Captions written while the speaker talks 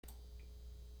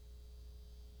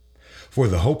For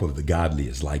the hope of the godly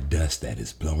is like dust that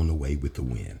is blown away with the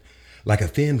wind, like a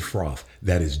thin froth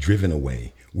that is driven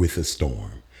away with a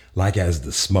storm, like as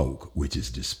the smoke which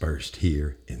is dispersed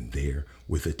here and there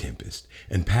with a tempest,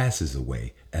 and passes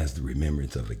away as the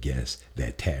remembrance of a guest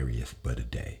that tarrieth but a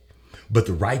day. But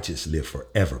the righteous live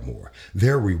forevermore.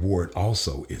 Their reward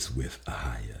also is with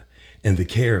Ahiah, and the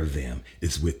care of them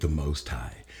is with the Most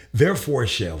High. Therefore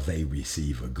shall they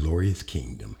receive a glorious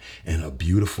kingdom and a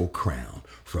beautiful crown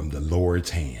from the Lord's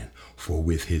hand. For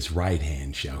with his right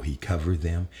hand shall he cover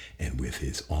them, and with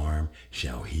his arm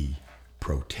shall he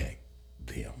protect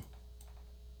them.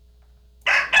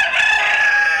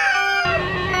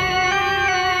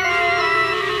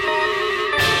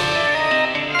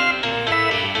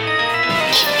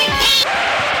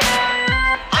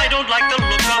 I don't like the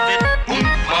look of it.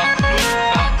 Oompa,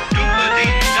 loompa,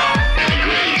 doompa-dee-da.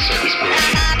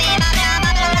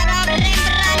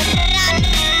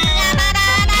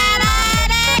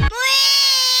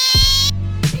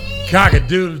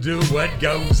 Cock-a-doodle-doo, what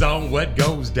goes on, what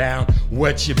goes down,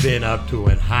 what you been up to,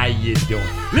 and how you doing?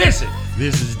 Listen,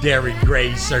 this is Darren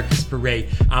Gray's Circus Parade.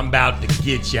 I'm about to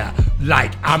get ya,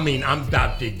 I'm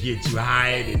about to get you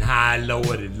higher than high,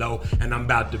 lower than low, and I'm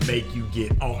about to make you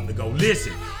get on the go.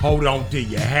 Listen, hold on to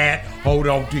your hat, hold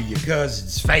on to your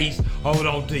cousin's face, hold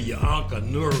on to your Uncle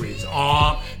Nuri's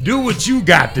arm. Do what you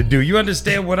got to do. You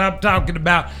understand what I'm talking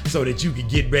about? So that you can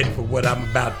get ready for what I'm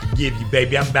about to give you,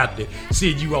 baby. I'm about to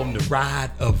send you on the ride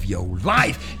of your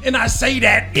life. And I say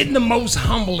that in the most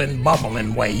humble and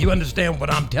bubbling way. You understand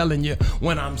what I'm telling you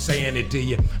when I'm saying it to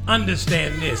you?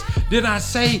 Understand this. Did I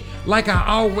say, like I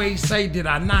always say, did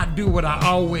I not do what I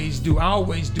always do? I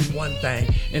always do one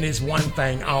thing, and it's one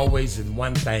thing always and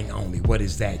one thing only. What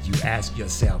is that? You ask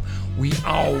yourself. We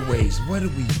always, what do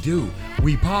we do?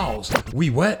 We pause. We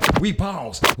what? We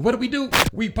pause. What do we do?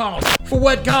 We pause. For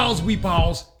what cause? We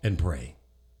pause and pray.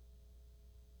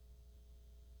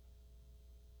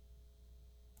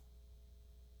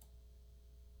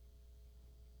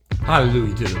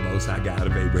 Hallelujah to the Most High God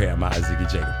of Abraham, Isaac, and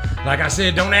Jacob. Like I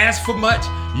said, don't ask for much.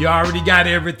 You already got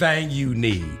everything you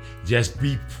need. Just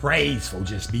be praiseful.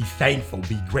 Just be thankful.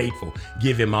 Be grateful.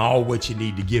 Give him all what you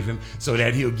need to give him so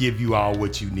that he'll give you all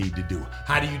what you need to do.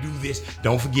 How do you do this?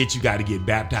 Don't forget you got to get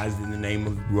baptized in the name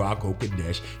of Ruach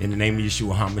HaKodesh, in the name of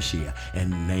Yeshua HaMashiach,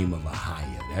 in the name of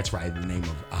Ahiah. That's right, the name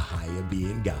of Ahiah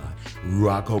being God,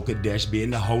 Ruach HaKodesh being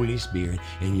the Holy Spirit,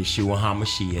 and Yeshua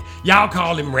HaMashiach. Y'all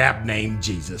call him rap name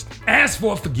Jesus. Ask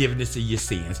for forgiveness of your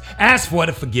sins. Ask for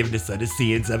the forgiveness of the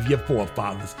sins of your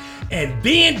forefathers. And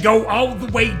then go all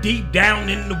the way deep down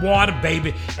in the water,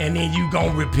 baby, and then you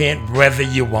gonna repent whether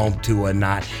you want to or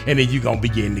not, and then you gonna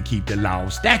begin to keep the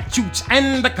laws, statutes,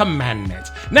 and the commandments.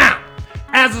 Now,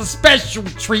 as a special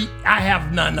treat, I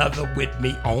have none other with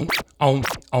me on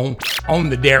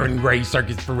the Darren Gray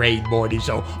Circus Parade Morning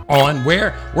Show. On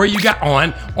where you got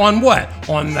on what?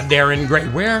 On the Darren Gray,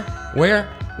 where?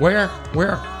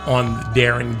 On the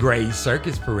Darren Gray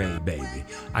Circus Parade, baby.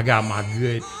 I got my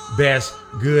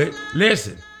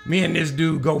listen, me and this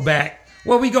dude go back.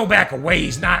 Well, we go back a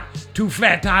ways, not two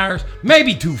flat tires,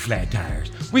 maybe two flat tires.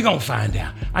 We gonna find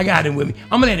out. I got him with me.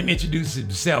 I'm gonna let him introduce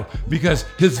himself because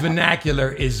his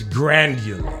vernacular is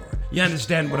granular. You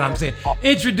understand what I'm saying?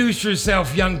 Introduce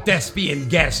yourself, young thespian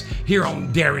guest, here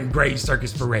on Darren Gray's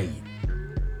Circus Parade.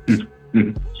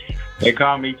 They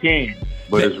call me King,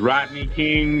 but it's Rodney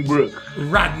King Brooks.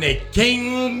 Rodney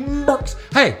King Brooks.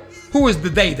 Hey, who is the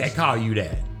they that call you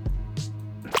that?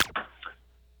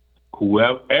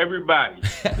 Whoever, everybody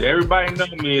know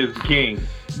me as the King.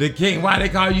 The King. Why they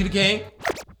call you the King?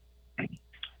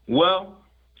 Well,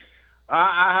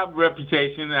 I have a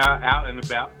reputation out and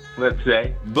about, let's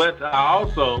say, but I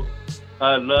also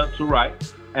love to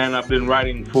write, and I've been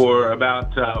writing for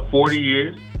about 40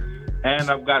 years,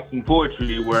 and I've got some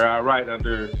poetry where I write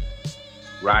under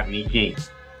Rodney King.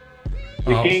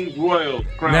 The King's Royal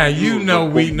Crown. Now, you know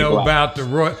we know about the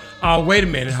Royal. Oh, wait a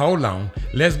minute. Hold on.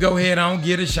 Let's go ahead on,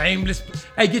 get a shameless.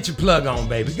 Hey, get your plug on,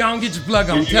 baby. Go on, get your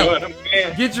plug on.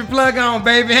 Get your plug on,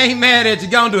 baby. I ain't mad at you.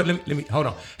 Go on, do it. Let me, hold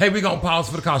on. Hey, we're going to pause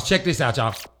for the cause. Check this out,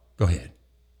 y'all. Go ahead.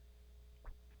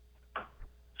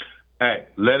 Hey,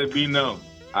 let it be known.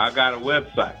 I got a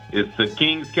website. It's the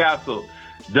King's Castle.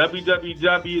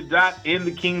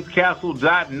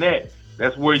 www.inthekingscastle.net.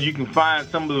 That's where you can find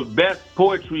some of the best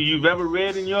poetry you've ever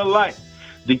read in your life.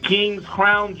 The King's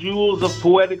Crown Jewels of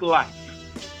Poetic Life.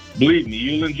 Believe me,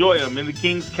 you'll enjoy them in the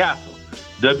King's Castle.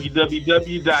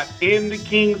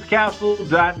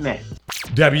 www.inthekingscastle.net.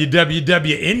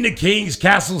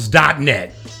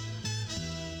 www.inthekingscastles.net.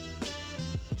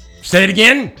 Say it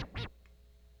again.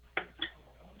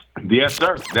 Yes,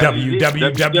 sir.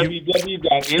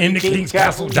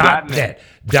 www.inthekingscastle.net.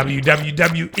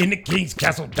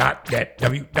 www.inthekingscastle.net.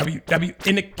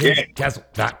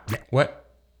 www.inthekingscastle.net. What?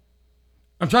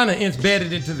 I'm trying to embed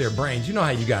it into their brains. You know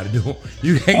how you got to do them.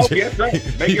 Yes, sir.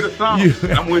 Make it a song.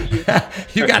 I'm with you.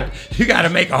 you got to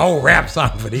make a whole rap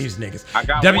song for these niggas. I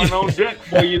got one on deck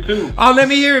for you too. Oh, let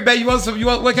me hear it, baby. You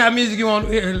want what kind of music you want?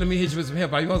 Here, let me hit you with some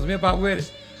hip hop. You want some hip hop with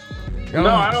it? No,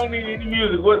 I don't need any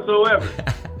music whatsoever.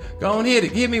 Go on, hit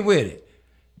it. Hit me with it.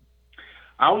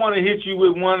 I want to hit you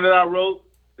with one that I wrote.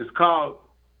 It's called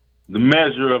 "The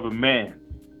Measure of a Man."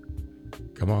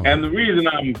 Come on. And the reason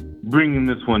I'm bringing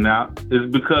this one out is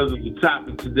because of the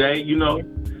topic today. You know,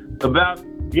 about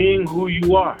being who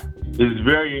you are is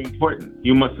very important.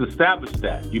 You must establish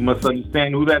that. You must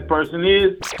understand who that person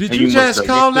is. Did you just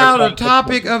call out a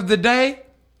topic of the day?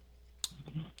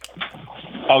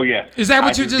 Oh, yeah. Is that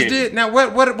what you just did? Now,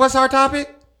 what's our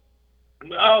topic?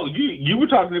 Oh, you were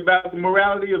talking about the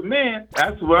morality of man.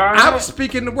 That's where I was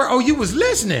speaking the word. Oh, you was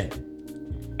listening.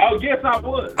 Oh, yes, I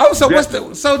was. Oh,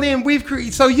 so then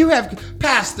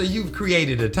Pastor, you've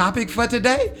created a topic for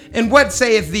today. And what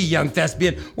saith thee, young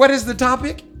thespian? What is the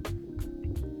topic?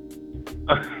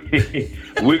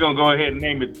 We're going to go ahead and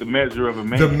name it The Measure of a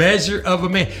Man. The Measure of a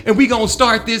Man. And we're going to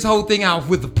start this whole thing out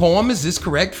with a poem. Is this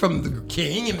correct? From the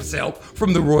king himself,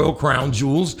 from the Royal Crown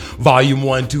Jewels, volume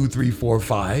 1, 2, 3, 4,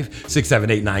 5, 6, 7,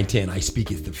 8, 9, 10. I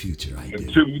speaketh the future. I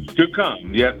do. To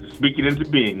come. Yes, speak it into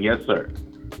being. Yes, sir.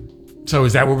 So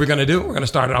is that what we're going to do? We're going to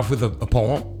start it off with a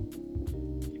poem?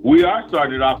 We are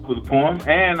started off with a poem,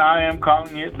 and I am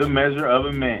calling it The Measure of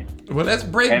a Man. Well, let's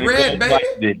break bread,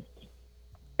 baby.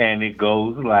 And it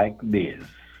goes like this.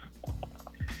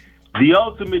 The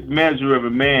ultimate measure of a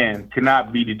man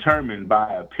cannot be determined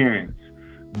by appearance,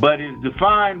 but is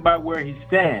defined by where he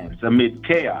stands amid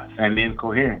chaos and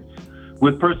incoherence.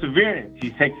 With perseverance, he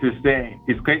takes his stand.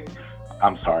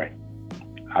 I'm sorry.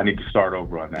 I need to start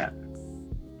over on that.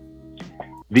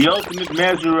 The ultimate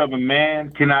measure of a man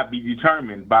cannot be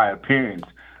determined by appearance,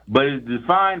 but is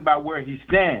defined by where he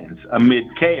stands amid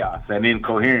chaos and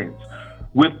incoherence.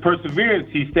 With perseverance,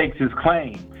 he stakes his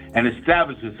claim and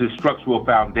establishes his structural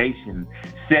foundation,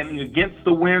 standing against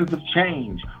the winds of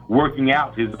change, working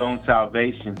out his own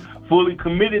salvation, fully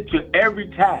committed to every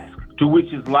task to which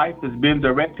his life has been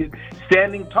directed,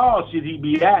 standing tall should he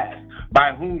be asked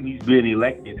by whom he's been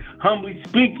elected, humbly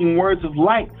speaking words of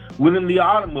light within the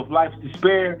autumn of life's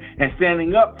despair, and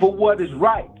standing up for what is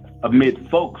right amid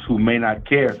folks who may not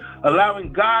care,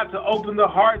 allowing God to open the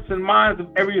hearts and minds of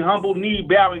every humble knee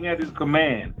bowing at his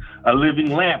command, a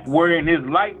living lamp wherein his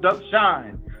light doth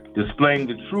shine, displaying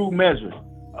the true measure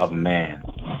of man.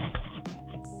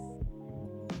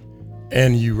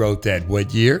 And you wrote that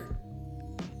what year?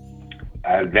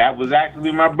 That was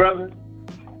actually, my brother,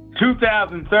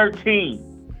 2013.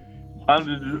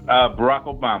 Under Barack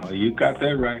Obama. You got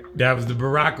that right. That was the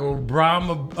Barack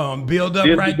Obama build-up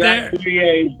right there. This is actually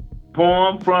a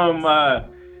poem from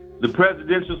the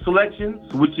presidential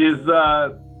selections, which is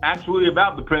actually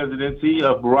about the presidency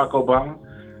of Barack Obama.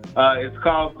 It's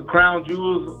called The Crown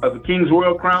Jewels, the King's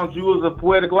Royal Crown Jewels of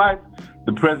Poetic Life,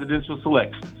 the presidential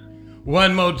selections.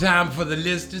 One more time for the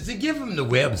listeners, and give them the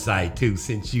website too,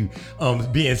 since you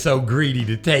being so greedy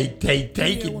to take it.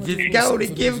 Just go to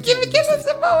give us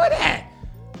some more of that.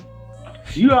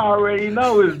 You already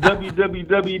know it's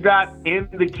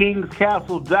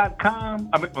www.inthekingscastle.com.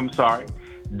 I'm sorry,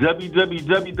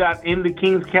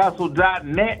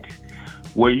 www.inthekingscastle.net,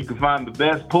 where you can find the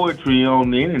best poetry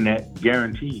on the internet,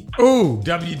 guaranteed. Ooh,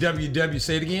 www.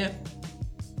 Say it again.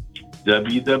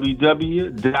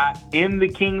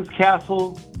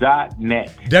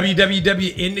 www.inthekingscastle.net.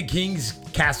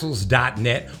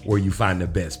 www.inthekingscastles.net, where you find the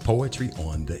best poetry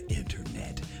on the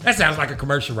internet. That sounds like a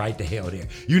commercial right to hell there.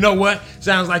 You know what?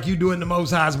 Sounds like you doing the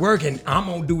Most High's work, and I'm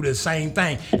going to do the same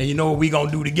thing. And you know what we going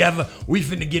to do together? We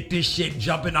finna get this shit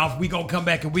jumping off. We going to come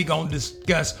back and we going to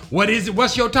discuss. What is it?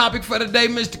 What's your topic for today,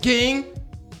 Mr. King?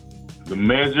 The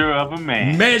measure of a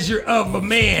man. Measure of a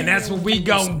man. That's what we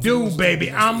gonna do, baby.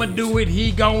 I'ma do it.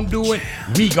 He gonna do it.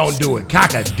 We gonna do it.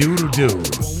 Cock-a-doodle-doo. I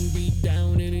won't be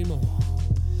down anymore.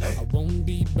 I won't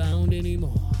be bound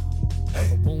anymore.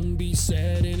 I won't be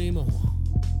sad anymore.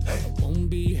 I won't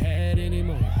be had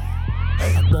anymore.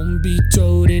 I won't be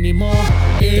told anymore.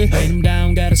 Laying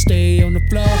down, gotta stay on the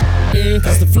floor.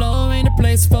 Cause the floor ain't a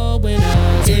place for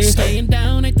winners. Staying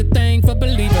down ain't the thing for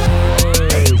believers.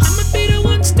 I'ma be the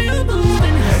one still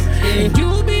moving.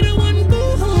 You'll be the one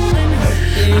boo-hooing.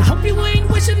 I hope you ain't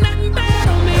wishing nothing bad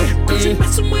on me. Cause you're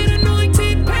messing with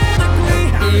anointed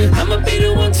pedigree. I'ma be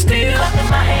the one still clapping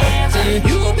my hands.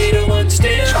 You'll be the one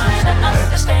still trying to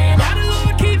understand how the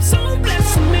Lord keeps on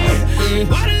blessing me.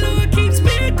 Why the Lord keeps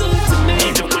being good to me?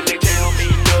 Even when they tell me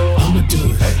no, I'ma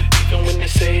do it. even when they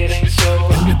say it ain't so,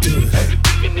 I'ma do it.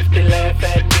 even if they laugh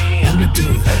at me, I'ma do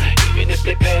it. even if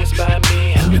they pass by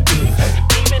me, I'ma do it.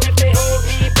 even if they hold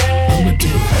me I'ma back, do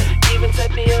it. even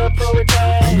set me up for a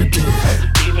time, I'ma do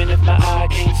it. even if my eye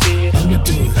can't see it, I'ma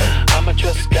do it. I'ma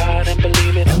trust God and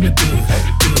believe it. I'ma do it.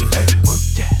 Do it.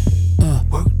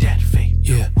 Work that faith,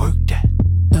 Yeah. work that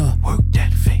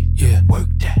faith, Yeah. work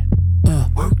that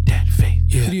faith.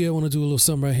 Yeah. I wanna do a little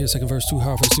something right here. Second verse, too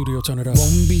hard for the studio. Turn it up.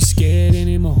 Won't be scared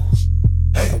anymore.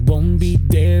 I won't be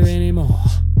there anymore.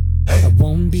 I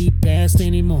won't be past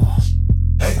anymore.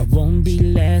 I won't be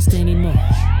last anymore.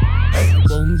 I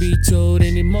won't be told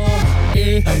anymore.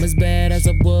 I'm as bad as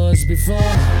I was before.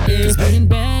 Cause being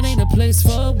bad ain't a place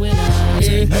for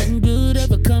winners. Nothing good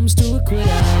ever comes to a quitter.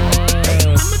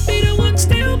 I'ma be the one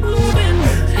still moving.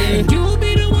 You'll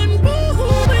be the one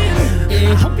boo-hooing.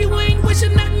 I hope you ain't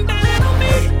wishing nothing bad on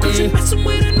me. Cause you messing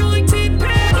with anointed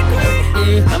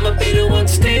pedigree. I'ma be the one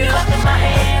still clapping my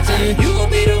hands. You'll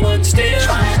be the one still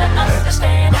trying to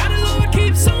understand why the Lord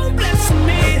keeps on blessing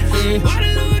me. Why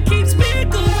the Lord keeps being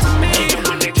good to me. Even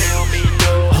when they tell me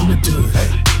no, I'ma do it.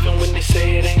 even when they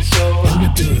say it ain't so, I'ma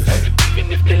do it.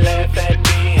 even if they laugh at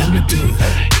me, I'ma do it.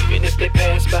 even if they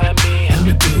pass by me,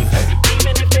 I'ma do it.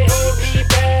 even if they hold me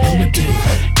I'ma back, do it.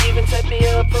 even set me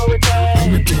up for a I'ma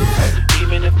time, do it.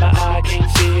 even if my eye can't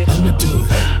see it, I'ma do it.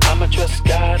 I'ma trust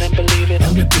God and believe it.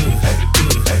 I'ma do it. Do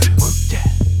it.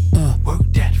 Work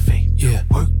that faith, Yeah.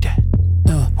 work that faith,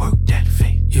 Yeah. work that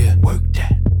faith, Yeah. work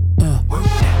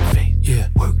that faith. Yeah.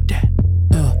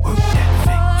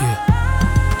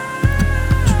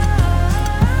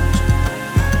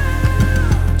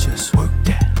 Just Work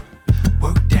that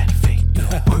faith,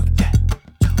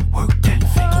 work that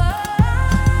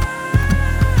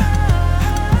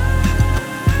faith.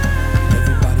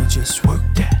 everybody just Work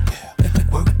that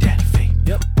faith,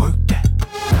 Yep. work that.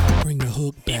 bring the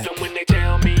hook back. Even when they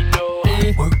tell me no,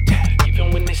 Work that,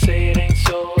 even when they say it ain't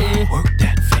so, work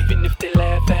that faith, even if they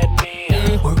laugh at me,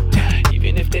 work that,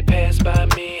 even if they pass by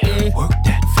me, work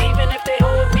that faith, even if they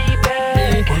hold me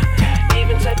back, work that,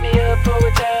 even set me up for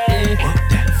a time, work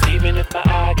that faith, even if my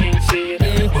eye can't see it,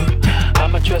 work that,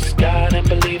 I'ma trust God and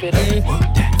believe it. work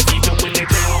that, Even when they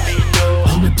tell me no,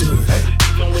 I'ma do it.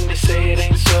 even when they say it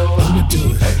ain't so, I'ma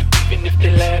do it. even if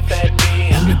they laugh at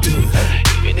me, I'ma do it.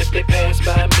 even if they pass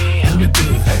by me, I'ma do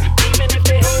it. even if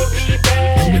they hold me I'ma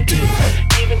back, do it.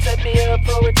 even set me up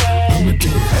for a I'ma time, do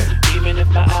it. even if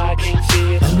my eye can't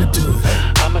see it, I'ma do it.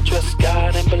 I'ma trust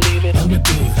God and believe it. I'ma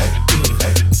do it. Do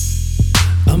it.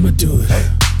 I'ma do it.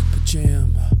 The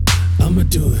jam. I'ma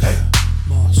do it.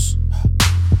 Moss.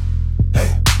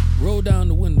 Roll down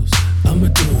the windows. I'ma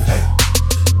do it.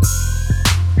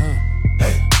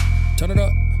 Turn it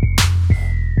up.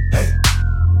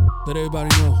 Let everybody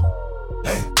know.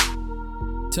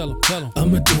 Tell them.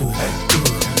 I'ma do it. Do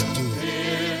it. Do it.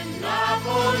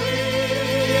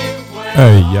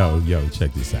 Hey, yo,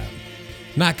 check this out.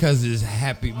 Not because it's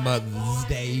Happy Mother's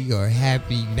Day or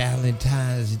Happy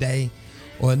Valentine's Day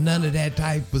or none of that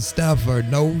type of stuff or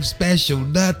no special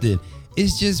nothing.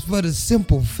 It's just for the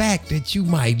simple fact that you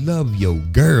might love your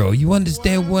girl. You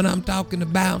understand what I'm talking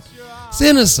about?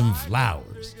 Send her some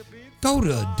flowers. Go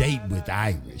to a date with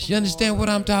Iris. You understand what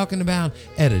I'm talking about?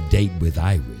 At a date with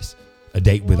Iris. A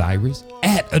date with Iris?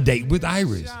 At a date with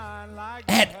Iris.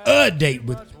 At a date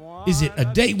with... Is it a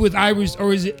date with Iris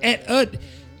or is it at a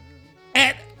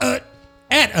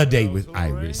date with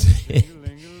Iris?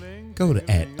 Go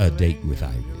to at a date with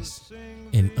Iris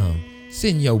and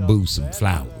send your boo some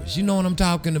flowers. You know what I'm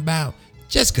talking about?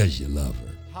 Just cause you love her.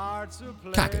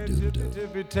 Cock-a-doodle-doo.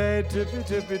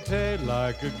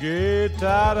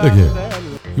 Look here.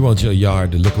 You want your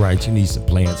yard to look right? You need some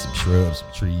plants, some shrubs,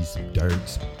 some trees, some dirt,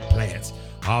 some plants,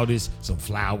 all this, some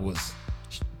flowers,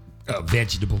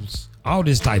 vegetables, all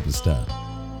this type of stuff.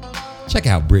 Check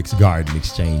out Brick's Garden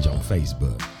Exchange on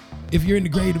Facebook. If you're in the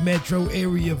greater metro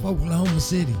area of Oklahoma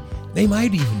City, they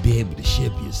might even be able to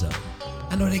ship you some.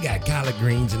 I know they got collard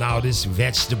greens and all this,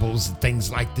 vegetables and things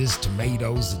like this,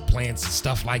 tomatoes and plants and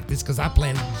stuff like this, because I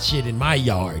planted shit in my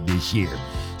yard this year.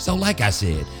 So like I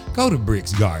said, go to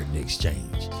Brick's Garden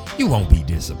Exchange. You won't be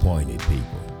disappointed, people.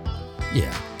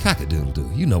 Yeah, cock-a-doodle-doo.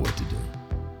 You know what to do.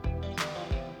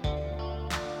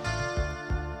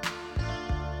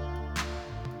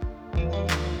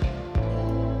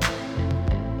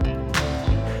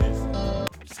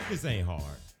 This ain't hard.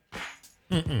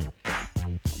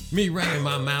 Me running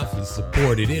my mouth is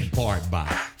supported in part by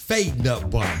Fading Up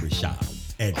Barbershop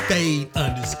at fade_in_up.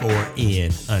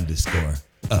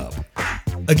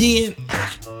 Again,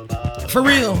 for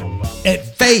real,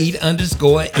 at fade_N_up.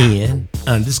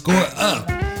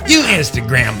 You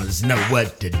Instagrammers know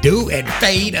what to do at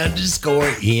fade_N_up.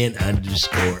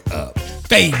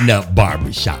 Fading Up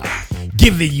Barbershop,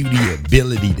 giving you the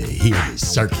ability to hear the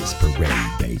circus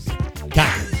parade, baby.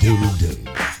 Cock-a-doodle-doo.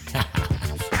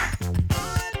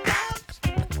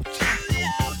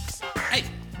 Hey,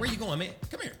 where you going, man?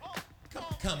 Come here.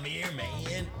 Come here,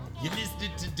 man. You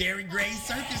listening to Darren Gray's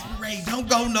Circus Parade. Don't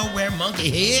go nowhere,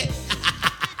 monkey head.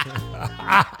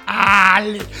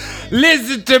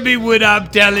 Listen to me when I'm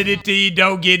telling it to you.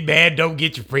 Don't get mad. Don't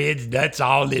get your friends nuts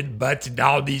all in butts and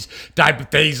all these type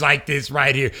of things like this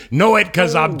right here. Know it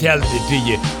because I'm telling it to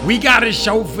you. We got a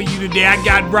show for you today. I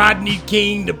got Rodney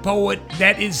King, the poet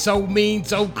that is so mean,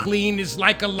 so clean. It's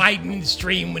like a lightning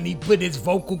stream when he put his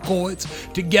vocal cords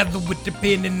together with the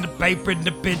pen and the paper and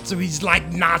the pencil. He's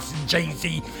like Nas and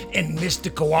Jay-Z and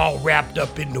Mystical all wrapped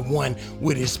up into one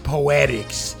with his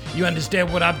poetics. You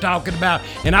understand what I'm talking about?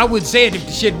 And I would say it if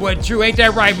the shit wasn't true. Ain't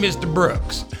that right, Mr.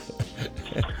 Brooks?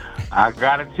 I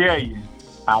gotta tell you,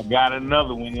 I got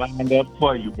another one lined up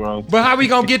for you, bro. But how we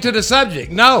gonna get to the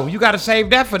subject? No, you gotta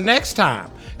save that for next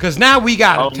time. Cause now we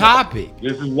got a topic.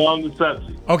 This is on the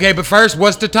subject. Okay, but first,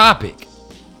 what's the topic?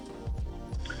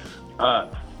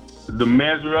 The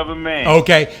measure of a man.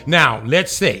 Okay, now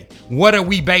let's see. What are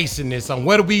we basing this on?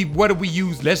 What do we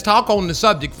use? Let's talk on the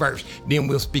subject first, then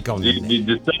we'll speak on it.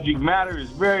 The subject matter is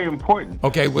very important.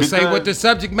 Okay, we'll say what the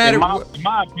subject matter. In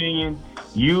my opinion,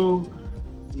 you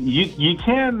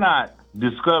cannot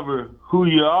discover who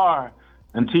you are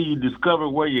until you discover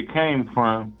where you came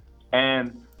from.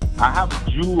 And I have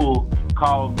a jewel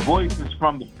called Voices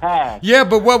from the Past. Yeah,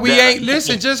 but what we ain't,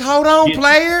 listen, just hold on,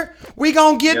 player. We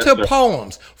gonna get to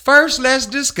poems. First, let's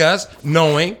discuss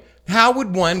knowing. How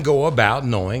would one go about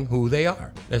knowing who they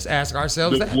are? Let's ask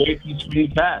ourselves that. Voices from the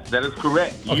Past. That is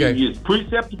correct. Okay. It's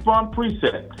precept upon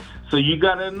precept. So you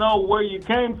gotta know where you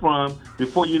came from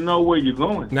before you know where you're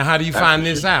going. Now, how do you find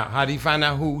this out? How do you find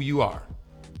out who you are?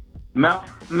 Now,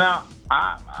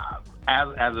 I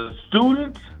as a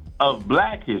student of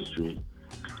Black history,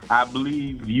 I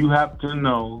believe you have to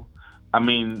know. I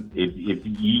mean, if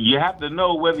you have to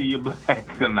know whether you're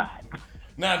Black or not.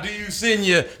 Now, do you send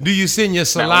your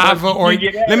saliva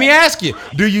let me ask you,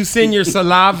 do you send your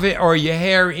saliva or your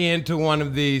hair into one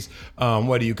of these,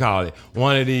 what do you call it?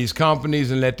 One of these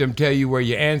companies and let them tell you where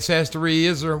your ancestry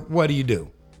is, or what do you do?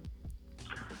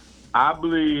 I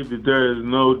believe that there is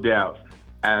no doubt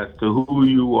as to who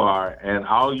you are, and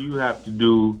all you have to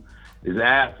do is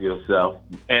ask yourself,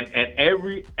 and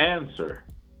every answer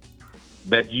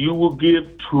that you will give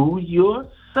to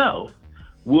yourself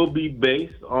will be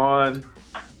based on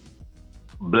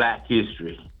Black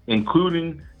history,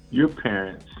 including your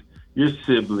parents, your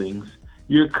siblings,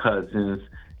 your cousins,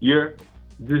 your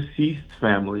deceased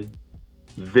family.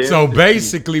 So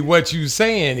basically what you're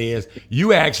saying is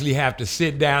you actually have to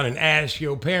sit down and ask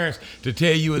your parents to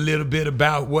tell you a little bit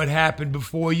about what happened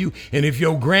before you. And if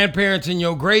your grandparents and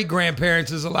your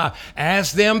great-grandparents is alive,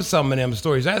 ask them some of them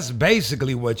stories. That's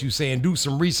basically what you're saying. Do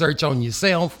some research on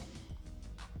yourself.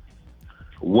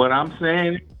 What I'm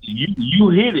saying, you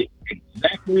hit it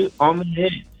exactly on the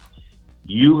head.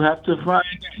 You have to find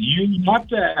out. You have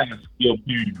to ask your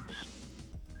parents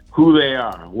who they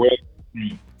are, where they're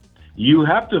from. You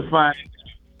have to find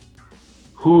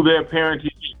who their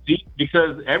parentage is,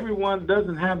 because everyone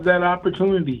doesn't have that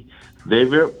opportunity.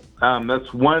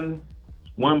 That's one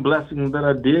blessing that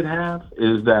I did have,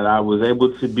 is that I was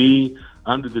able to be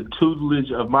under the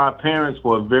tutelage of my parents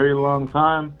for a very long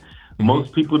time. Mm-hmm.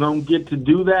 Most people don't get to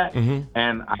do that,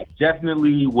 and I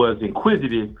definitely was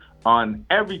inquisitive on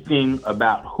everything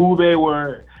about who they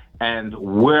were and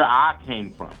where I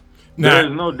came from.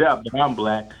 There's no doubt that I'm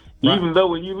Black. Right. Even though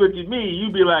when you look at me,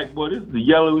 you be like, boy, this is the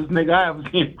yellowest nigga I ever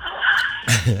seen.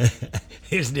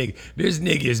 This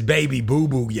nigga is baby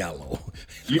boo-boo yellow.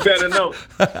 You better know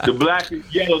the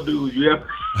blackest yellow dude you ever.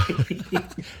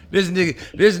 This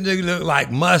nigga look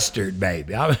like mustard,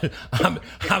 baby. I'm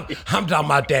talking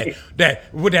about that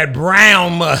with that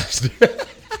brown mustard.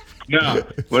 No,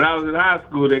 when I was in high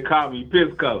school, they called me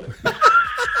piss color.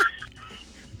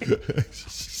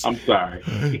 I'm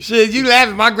sorry. Shit, you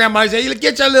laughing. My grandma said,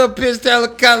 get your little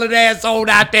pistol-colored ass on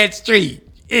out that street.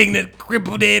 Ignorant,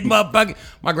 crippled head motherfucker.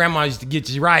 My grandma used to get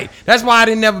you right. That's why I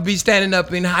didn't never be standing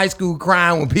up in high school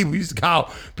crying when people used to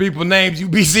call people names. You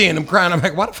be seeing them crying. I'm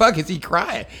like, why the fuck is he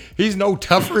crying? He's no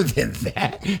tougher than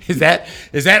that. Is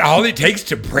that all it takes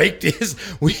to break this?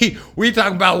 We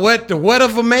talking about what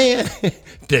of a man?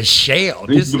 The shell.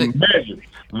 The measure.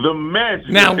 The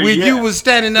measure. Now, when you was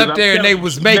standing up there and they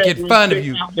was making fun of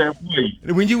you,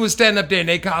 when you was standing up there and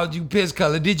they called you piss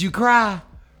color, did you cry?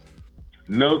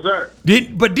 No, sir.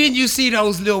 But didn't you see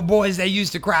those little boys that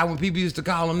used to cry when people used to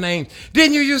call them names?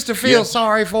 Didn't you used to feel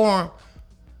sorry for them?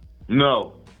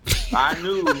 No. I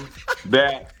knew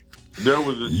that there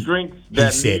was a strength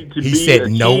that needed to be He said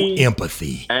no achieved,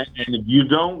 empathy. and if you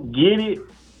don't get it,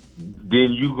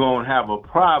 then you're going to have a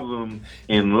problem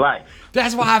in life.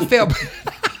 That's why I felt.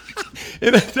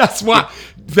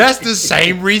 That's the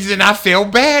same reason I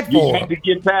felt bad You for have to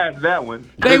get past that one.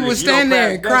 They would stand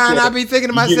there and crying. I'd be thinking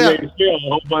to myself, a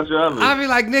whole bunch of others. I'd be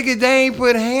like, nigga, they ain't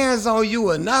put hands on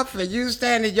you enough, and you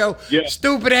standing your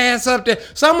stupid ass up there.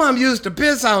 Some of them used to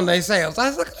piss on themselves. I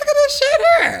was like, look at this shit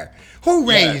here. Who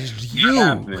raised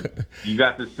you? You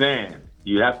got to stand.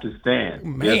 You have to stand.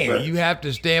 Man, you have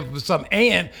to stand for something.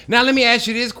 And now let me ask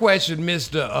you this question,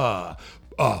 Mr.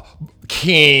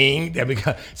 King,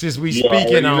 because since we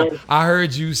speaking on, I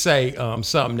heard you say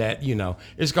something that,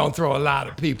 it's going to throw a lot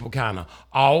of people kind of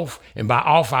off. And by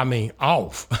off, I mean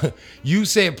off. You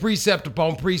said precept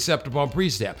upon precept upon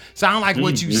precept. Sound like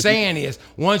what you saying is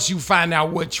once you find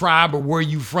out what tribe or where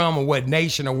you from or what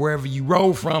nation or wherever you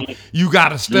roll from, you got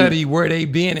to study where they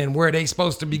been and where they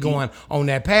supposed to be going on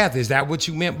that path. Is that what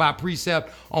you meant by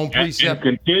precept on precept?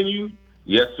 And continue,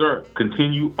 yes, sir.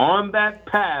 Continue on that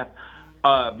path.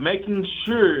 Making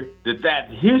sure that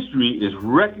history is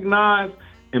recognized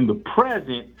in the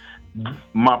present,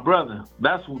 my brother.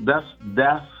 That's who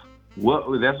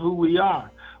we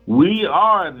are. We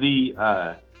are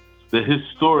the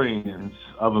historians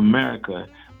of America.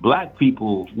 Black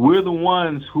people. We're the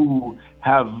ones who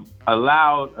have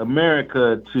allowed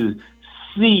America to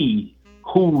see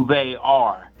who they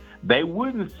are. They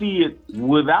wouldn't see it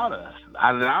without us.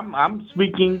 I'm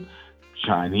speaking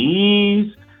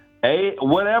Chinese.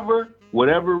 Whatever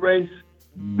race,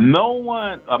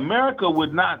 America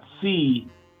would not see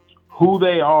who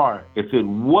they are if it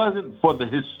wasn't for the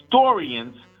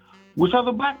historians, which are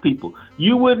the black people.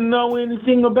 You wouldn't know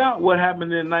anything about what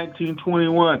happened in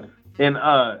 1921 in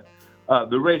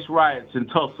the race riots in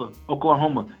Tulsa,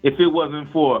 Oklahoma, if it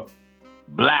wasn't for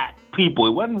black people.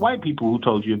 It wasn't white people who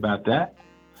told you about that.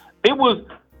 It was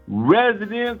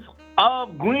residents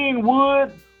of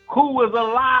Greenwood who was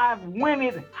alive when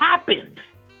it happened.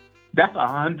 That's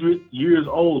 100 years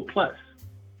old plus.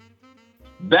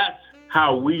 That's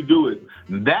how we do it.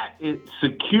 That it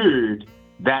secured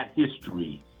that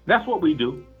history. That's what we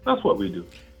do.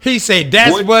 He said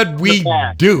that's what we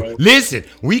do. Bro. Listen,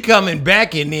 we coming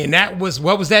back and then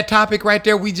what was that topic right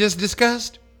there we just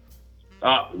discussed?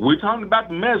 We're talking about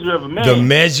the measure of a man. The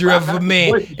measure of a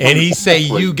man. And he say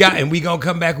and we gonna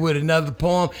come back with another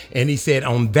poem. And he said,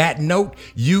 on that note,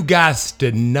 you guys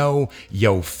to know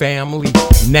your family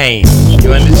name.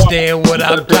 You understand what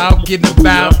I'm talking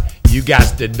about? You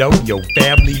guys to know your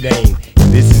family name.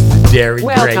 This is the Jerry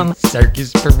Gray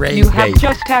Circus Parade. You have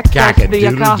just accessed the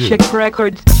Akashic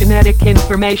Records Genetic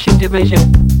Information Division.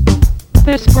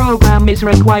 This program is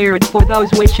required for those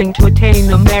wishing to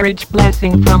attain a marriage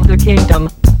blessing from the kingdom.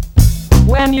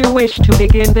 When you wish to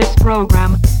begin this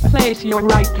program, place your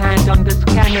right hand on the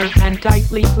scanner and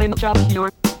tightly clench up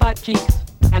your butt cheeks,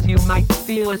 as you might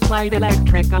feel a slight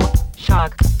electrical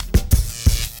shock.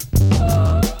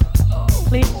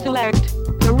 Please select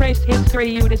the race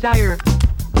history you desire.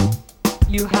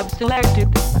 You have selected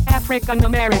African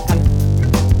American.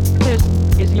 This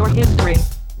is your history.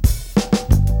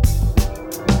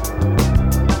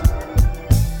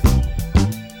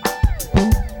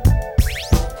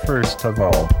 First of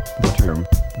all, the term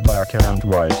black and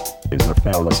white is a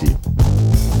fallacy.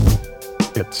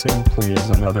 It simply is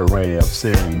another way of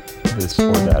saying this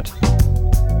or that.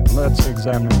 Let's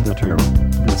examine the term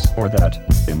this or that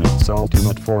in its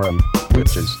ultimate form,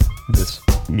 which is this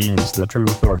means the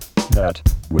truth or that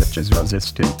which is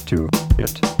resistant to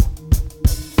it.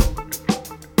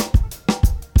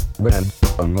 When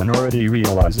a minority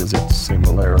realizes its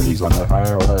similarities on a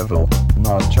higher level,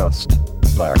 not just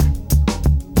black,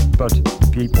 but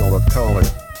people of color,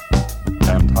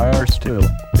 and higher still,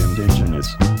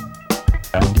 indigenous,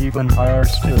 and even higher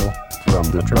still, from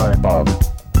the tribe of,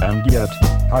 and yet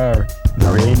higher,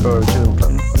 the rainbow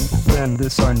children. When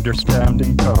this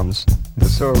understanding comes, the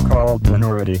so-called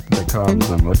minority becomes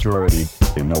a majority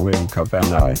in a wink of an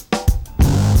eye.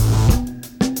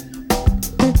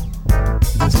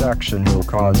 This action will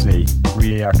cause a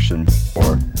reaction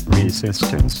or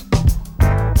resistance.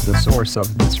 The source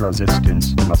of this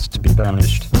resistance must be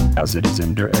banished, as it is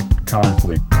in direct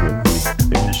conflict with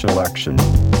the initial action.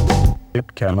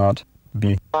 It cannot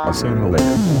be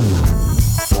assimilated,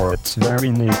 for its very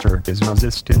nature is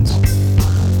resistance.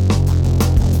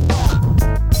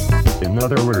 In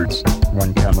other words,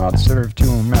 one cannot serve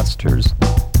two masters.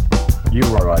 You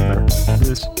are either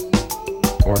this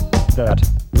or that,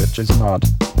 which is not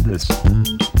this.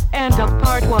 End of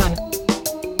part 1.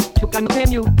 To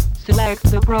continue, select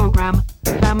the program,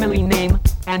 family name,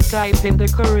 and type in the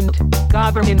current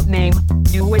government name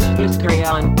you wish history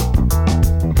on.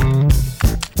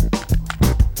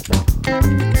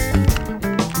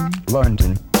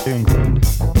 London, England.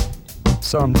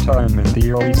 Sometime in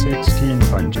the early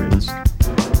 1600s.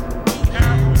 You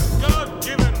have a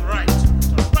God-given right to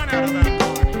run out of that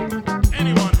door.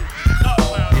 Anyone who talks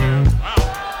about that, wow.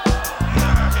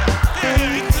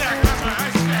 Yeah, exactly. That's what I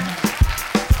said.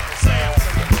 Saying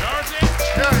for the majority.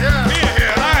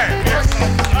 Yeah.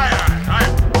 Aye.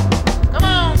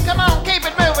 Come on, keep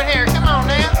it moving here. Come on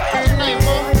now. What's your name,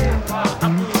 boy?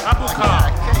 Apple car.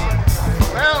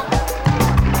 Well,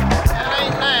 that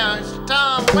ain't now. It's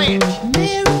Tom Lynch.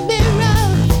 Mirror, mirror,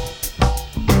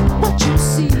 what you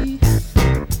see?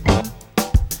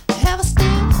 Have I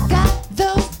still got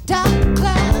those dark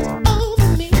clouds over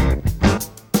me?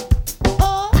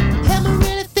 Or am I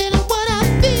really feeling what I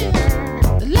feel?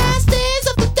 The last days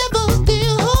of the devil's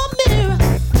deal. Oh, mirror,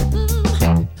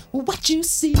 what you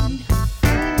see?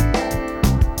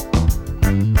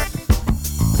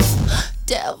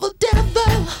 Devil,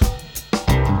 devil,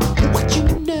 what you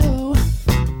know?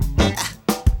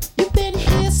 You've been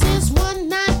here since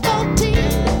 1914,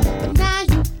 but now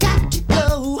you got to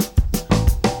go.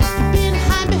 You've been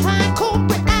hiding behind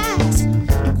corporate acts. You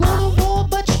want a war,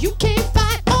 but you can't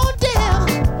fight. Oh, devil,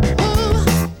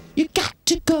 oh, you got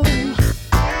to go.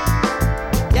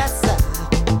 Yes, sir.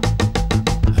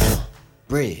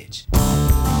 Bridge.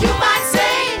 You might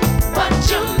say what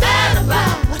you're mad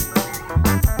about,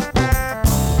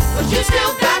 but you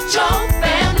still got your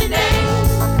family name.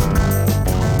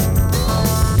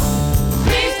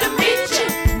 Pleased to meet you,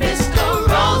 Mr.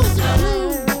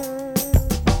 Rosenblum.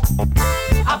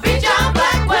 I'll be John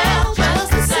Blackwell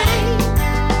just the same.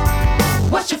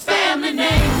 What's your family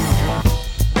name?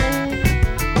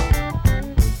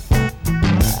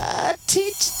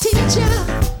 Teacher,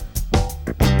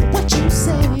 what you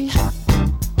say?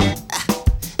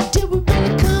 Did we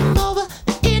really come over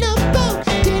in a boat?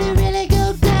 Did it really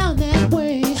go down that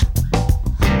way?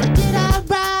 Or did I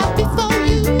arrive before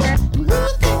you and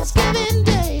ruin Thanksgiving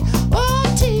Day? Oh,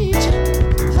 teacher,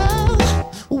 oh,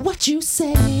 what you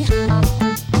say?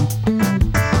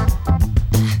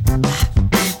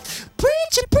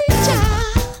 Preacher, preacher,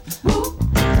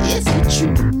 is it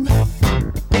true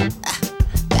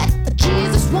that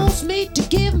Jesus wants me to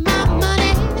give my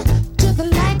money to the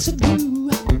likes of you?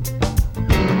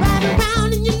 Ride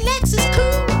around in your Lexus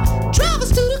coupe, drive us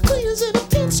to the cleaners in a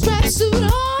pinstripe suit.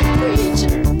 Oh,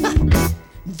 preacher,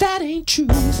 that ain't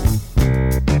truth.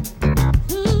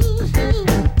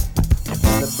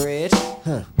 The bridge.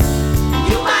 Huh.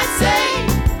 You might say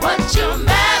what you're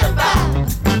mad about,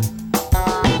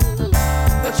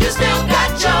 but you still got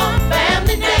your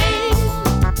family name.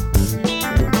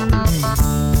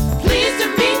 Pleased to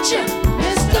meet you,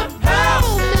 Mr.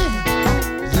 Perlman.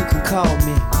 You can call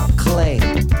me Clay.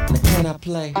 Now can I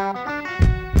play?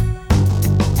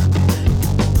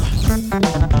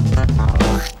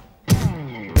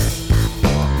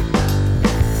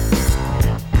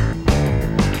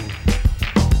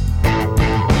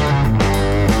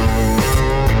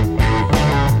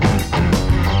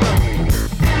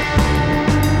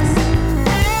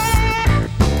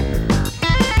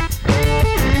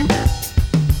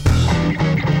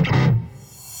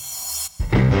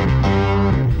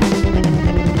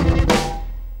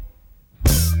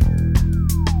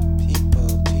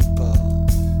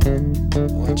 People,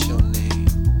 what's your name?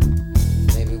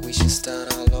 Maybe we should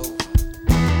start all over.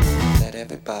 Let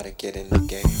everybody get in the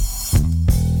game.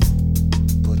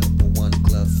 Put up a one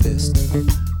glove fist,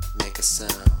 make a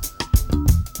sound.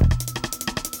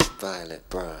 Violet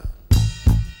Brown.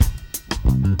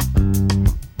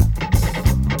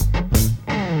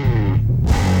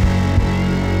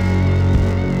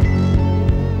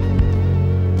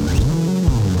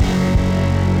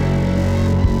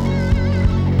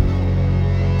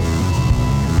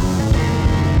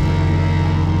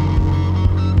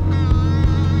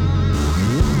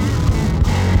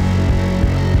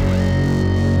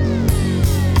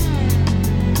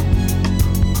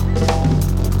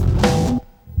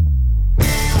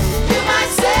 You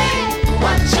might say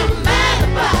what you're mad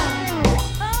about,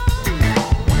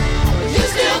 but you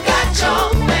still got your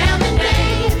family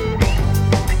name.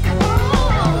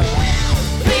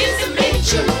 Pleased to meet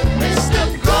you, Mr.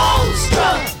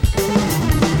 Goldstruck.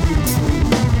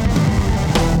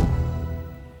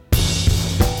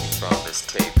 From this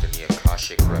tape in the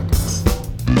Akashic Records.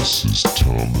 This is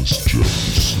Thomas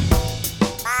Jefferson.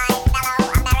 My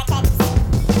fellow Americans,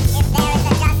 if there is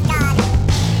a just God,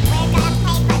 we're gonna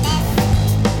pay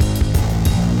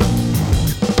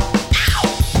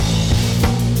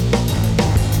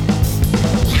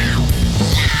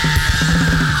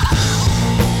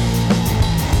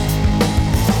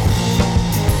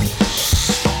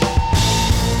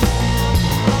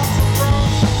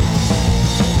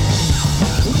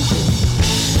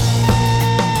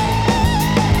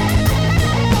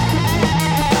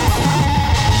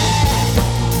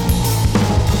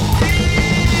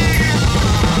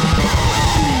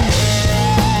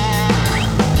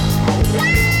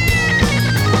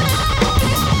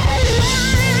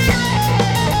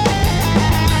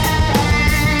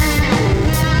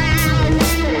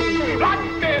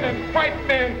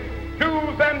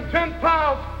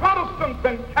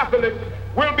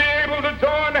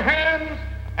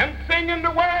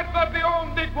words of the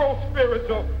old Negro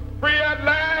spiritual. Free at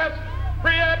last,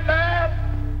 free at last.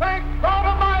 Thank God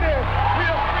Almighty, we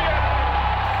are free at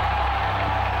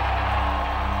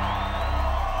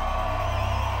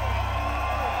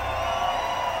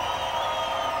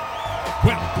last.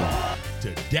 Welcome to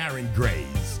Darren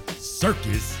Gray's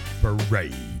Circus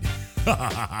Parade.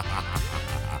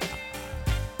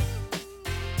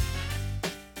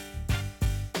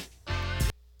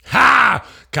 Ha!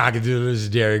 Cockadoodle, this is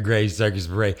Darren Gray's Circus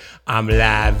Parade. I'm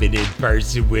live and in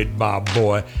person with my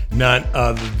boy, none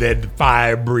other than the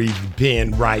fire-breathing,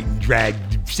 pen-writing, drag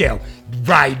himself,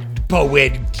 writing,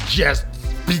 poet, just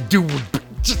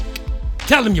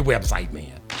tell him your website,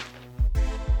 man.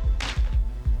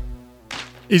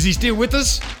 Is he still with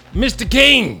us? Mr.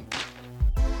 King.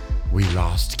 We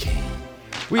lost King.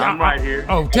 I'm right here.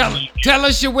 Oh, tell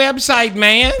us your website,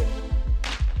 man.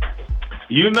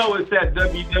 You know it's at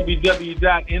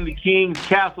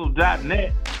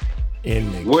www.inthekingscastle.net,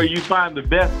 where you find the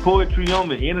best poetry on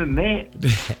the internet.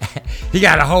 He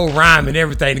got a whole rhyme and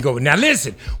everything to go with. Now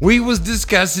listen, we was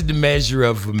discussing the measure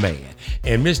of a man,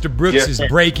 and Mr. Brooks is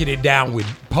breaking it down with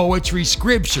poetry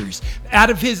scriptures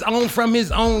from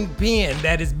his own pen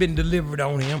that has been delivered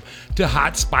on him to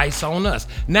hot spice on us.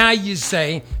 Now you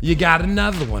say you got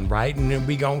another one, right? And then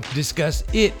we gonna discuss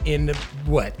it in the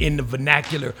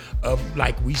vernacular of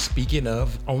like we speaking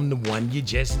of on the one you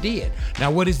just did. Now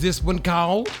what is this one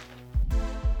called?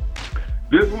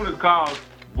 This one is called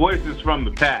Voices from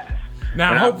the Past.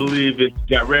 Now, I believe it's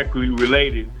directly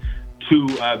related to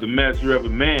the measure of a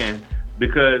man,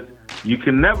 because you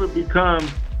can never become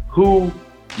who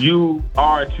you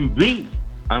are to be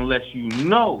unless you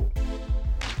know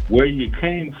where you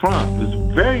came from. It's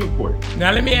very important.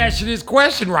 Now let me ask you this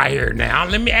question right here. Now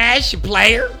let me ask you,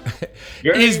 player.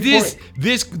 Is this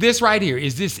right here?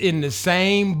 Is this in the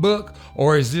same book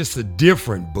or is this a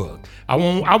different book? I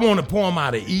want a poem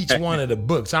out of each one of the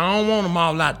books. I don't want them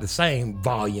all out the same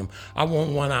volume. I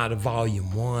want one out of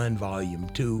volume 1, volume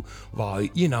 2,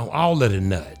 all of the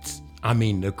nuts. I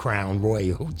mean the Crown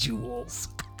Royal jewels.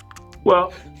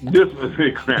 Well, this was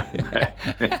the Crown.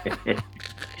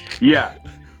 Yeah.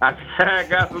 I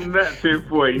got some nuts here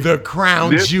for you. The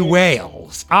Crown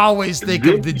Jewels. I always think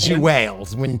of the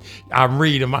jewels when I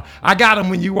read them. I got them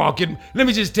when you walk in. Let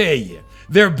me just tell you,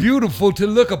 they're beautiful to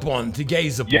look upon, to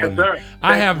gaze upon. Yes, sir.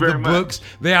 I have the books.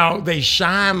 They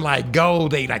shine like gold.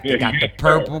 They got the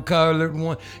purple colored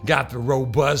one, got the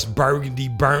robust burgundy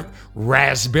burnt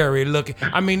raspberry looking.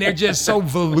 I mean, they're just so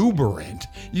voluberant.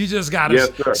 You just got to.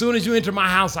 Yes, as soon as you enter my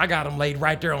house, I got them laid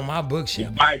right there on my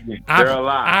bookshelf. They're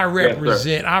alive.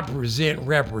 I present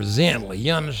represently.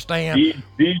 You understand?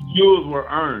 These jewels were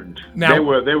earned. Now,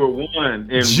 they were won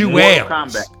in jewels. Mortal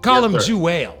Kombat. Call them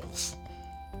jewels.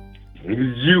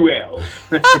 Jewels.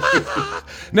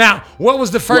 Now, what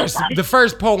was the first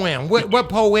poem? What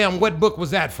poem? What book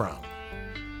was that from?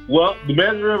 Well, The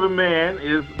Measure of a Man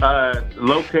is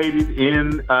located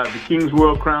in the King's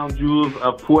World Crown Jewels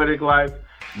of Poetic Life,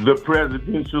 the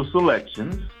Presidential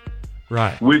Selections.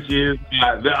 Right. Which is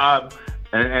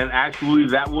and actually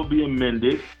that will be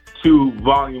amended to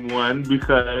Volume 1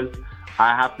 because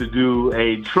I have to do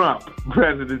a Trump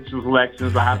presidential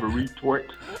selections. I have a retort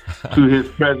to his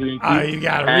presidency. Oh, you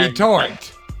got a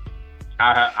retort.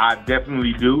 I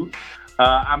definitely do.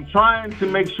 I'm trying to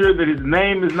make sure that his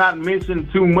name is not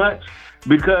mentioned too much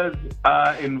because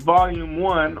in Volume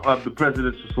 1 of the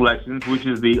presidential selections, which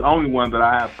is the only one that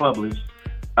I have published,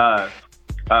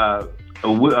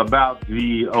 about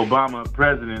the Obama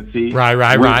presidency.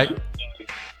 Right.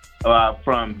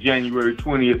 From January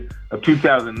 20th of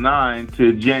 2009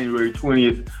 to January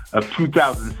 20th of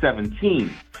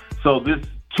 2017. So this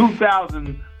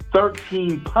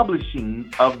 2013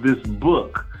 publishing of this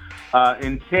book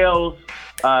entails...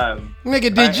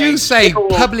 Nigga, did you say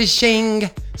publishing?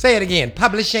 Say it again.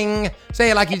 Publishing. Say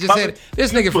it like you just said it.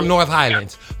 This nigga from North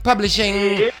Highlands.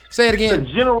 Publishing. Say it again. It's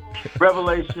a general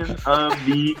revelation of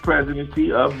the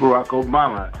presidency of Barack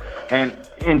Obama. And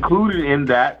included in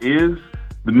that is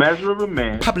The Measure of a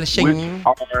Man. Publishing.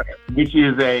 Which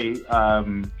is a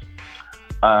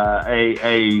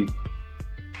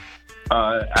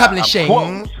publishing. A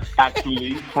quote,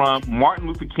 actually, from Martin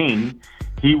Luther King.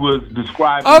 He was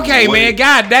describing... Okay, man.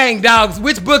 God dang, dogs.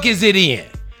 Which book is it in?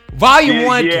 Volume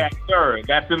 1? Yeah, sir.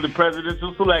 That's in the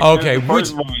presidential selection.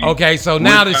 Okay, so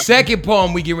now the second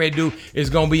poem we get ready to do is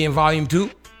going to be in Volume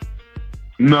 2?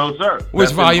 No, sir.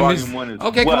 Which volume is... One is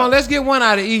okay, come on. Let's get one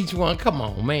out of each one. Come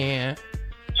on, man.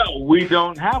 No, we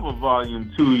don't have a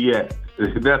Volume 2 yet.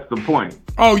 That's the point.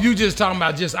 Oh, you just talking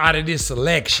about just out of this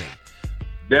selection.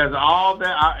 There's all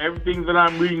that, everything that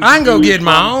I'm reading. I can go get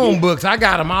my own books. I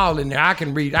got them all in there. I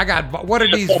can read. I got, what are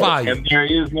these volumes? And there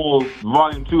is no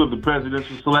volume 2 of the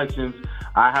presidential selections.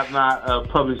 I have not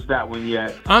published that one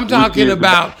yet. I'm talking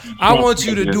about, I want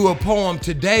you to do a poem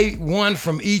today, one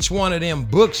from each one of them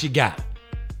books you got.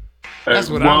 That's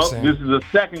what I'm saying. This is the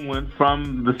second one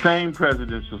from the same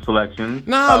presidential selection.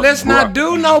 No, let's not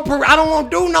do no, I don't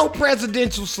want to do no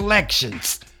presidential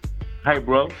selections. Hey,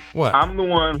 bro. What? I'm the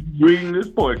one reading this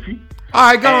poetry.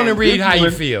 All right, go on and read how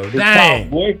you feel. Dang.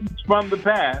 Voices from the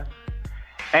past.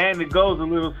 And it goes a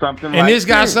little something like this. And this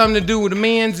got something to do with the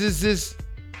men's, is this?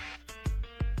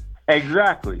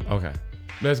 Exactly. Okay.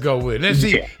 Let's go with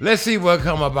it. Let's see what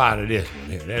come up out of this one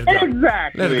here. Let's go.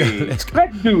 Exactly. Let's go.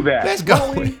 Let's do that. Let's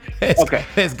go.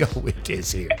 Let's go with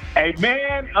this here. A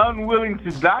man unwilling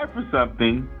to die for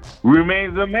something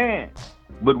remains a man,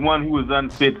 but one who is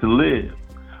unfit to live.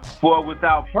 For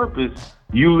without purpose,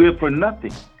 you live for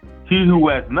nothing. He who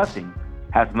has nothing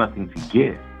has nothing to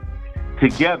give.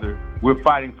 Together, we're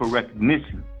fighting for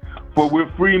recognition, for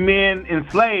we're free men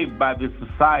enslaved by this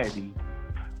society.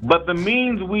 But the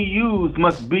means we use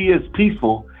must be as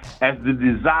peaceful as the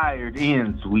desired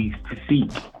ends we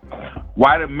seek.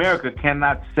 White America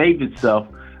cannot save itself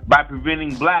by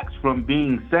preventing blacks from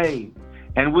being saved.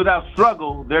 And without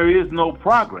struggle, there is no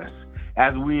progress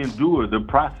as we endure the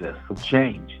process of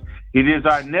change. It is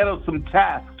our nettlesome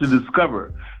task to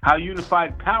discover how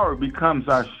unified power becomes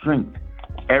our strength.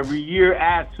 Every year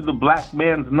adds to the black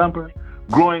man's number,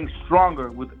 growing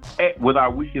stronger with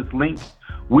our weakest link.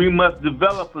 We must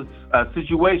develop a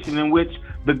situation in which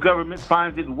the government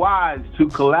finds it wise to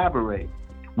collaborate.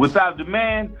 Without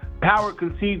demand, power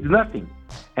concedes nothing,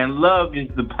 and love is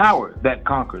the power that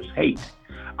conquers hate.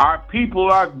 Our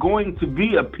people are going to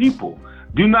be a people.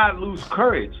 Do not lose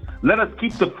courage. Let us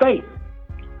keep the faith.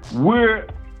 We're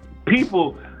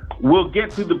people will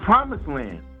get to the promised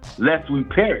land, lest we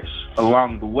perish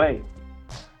along the way.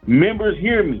 Members,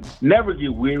 hear me, never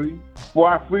get weary, for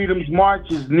our freedom's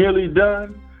march is nearly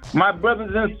done. My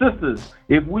brothers and sisters,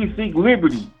 if we seek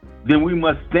liberty, then we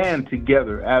must stand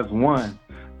together as one.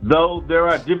 Though there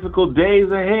are difficult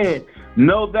days ahead,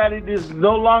 know that it is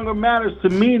no longer matters to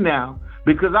me now,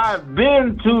 because I have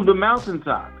been to the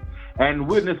mountaintop and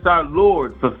witnessed our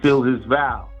Lord fulfill his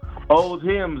vow. Old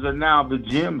hymns are now the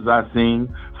gems I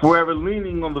sing, forever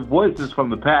leaning on the voices from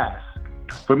the past.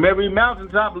 From every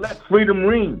mountaintop, let freedom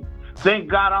ring. Thank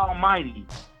God Almighty,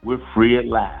 we're free at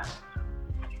last.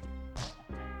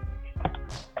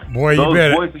 Boy, Those you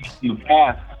better. voices you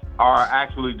passed are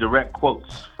actually direct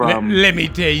quotes from. Let me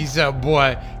tell you something,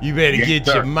 boy. You better get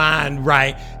your mind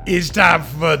right. It's time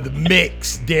for the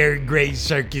mix, Dairy Gray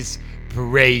Circus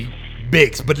Parade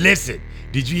mix. But listen,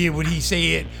 did you hear what he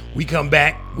said? We come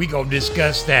back, we gonna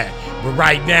discuss that. But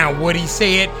right now, what he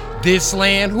said, this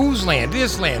land, whose land?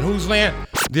 This land, whose land?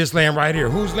 This land right here.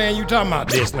 Whose land you talking about?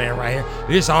 This land right here.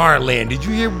 This our land. Did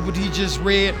you hear what he just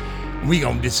read? We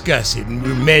gonna discuss it, and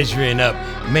we're measuring up.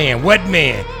 Man, what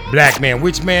man? Black man.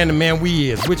 Which man the man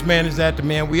we is? Which man is that the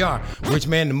man we are? Which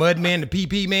man the mud man, the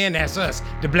PP man? That's us,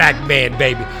 the black man,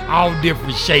 baby. All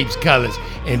different shapes, colors,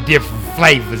 and different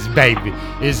flavors, baby.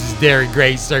 This is Dairy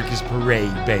Gray Circus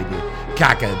Parade, baby.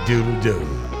 Cock-a-doodle-doo.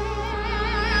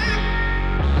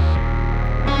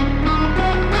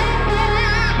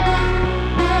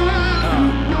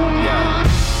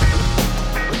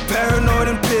 Paranoid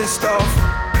and pissed off.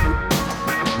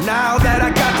 Now that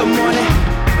I got the money,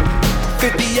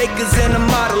 50 acres and a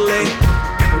Model A,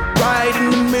 right in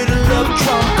the middle of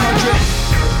Trump country.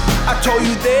 I told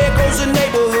you there goes a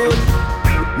neighborhood.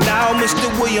 Now Mr.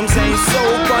 Williams ain't so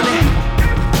funny.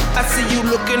 I see you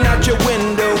looking out your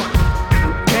window.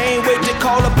 Can't wait to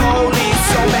call the police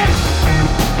on me.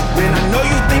 When I know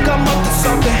you think I'm up to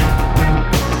something,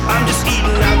 I'm just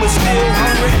eating, I was still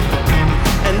hungry.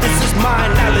 And this is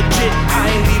mine, not legit. I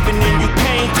ain't leaving and you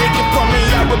can't take it from me.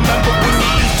 I remember when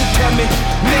you used to tell me,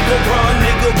 nigga run,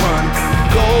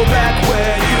 go back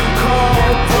where you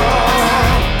come from.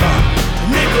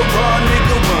 Nigga run,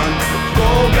 go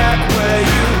back where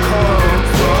you come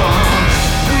from.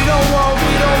 We don't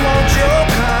want your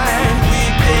kind. We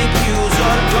think you's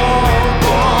a dumb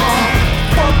bomb.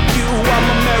 Fuck you, I'm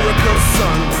America's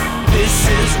son. This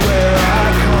is where I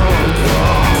come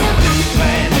from. This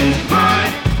land is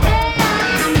mine.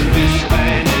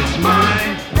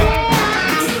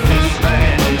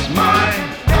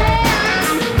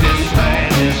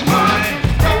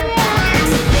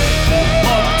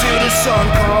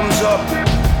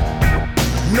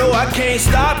 No, I can't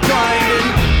stop grinding,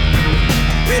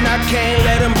 and I can't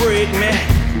let them break me.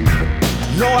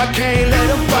 No, I can't let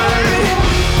them find me.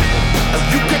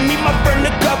 You can meet my friend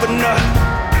the governor,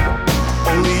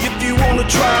 only if you wanna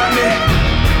try me.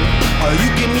 Or you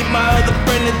can meet my other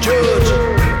friend and judge,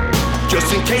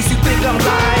 just in case you think I'm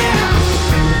lying.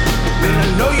 Then I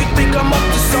know you think I'm up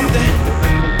to something.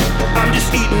 I'm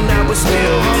just eating, I was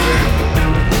still hungry.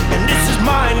 And this is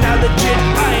mine, now legit.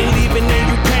 I ain't leaving and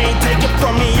you can't take it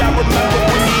from me. I remember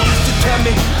when you used to tell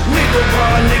me, nigga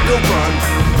run,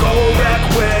 go back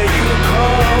where you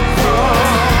come from.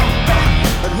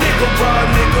 Nigga run,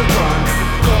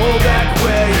 go back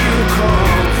where you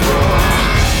come from.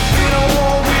 We don't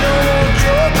want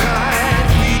your kind.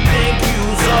 We think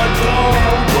you's a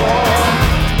dumb bomb.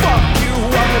 Fuck you,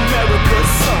 I'm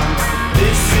America's son.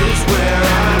 This is where I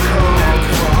come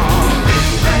from. This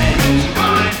land is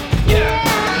mine, yeah.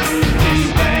 This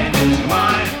land is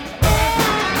mine.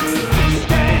 This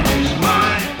land is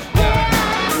mine, yeah.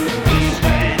 This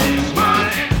land is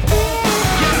mine,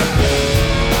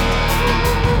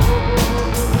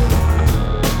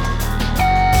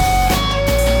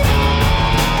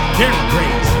 Derek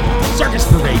Gray's Circus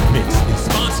Parade Mix is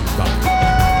sponsored by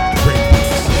Great Mix.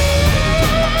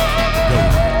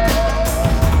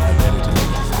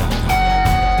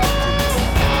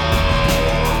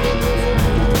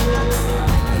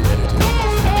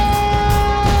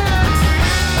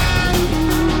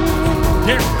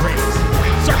 Derek Gray's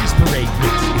Circus Parade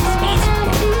Mix is sponsored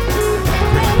by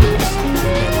Great Mix.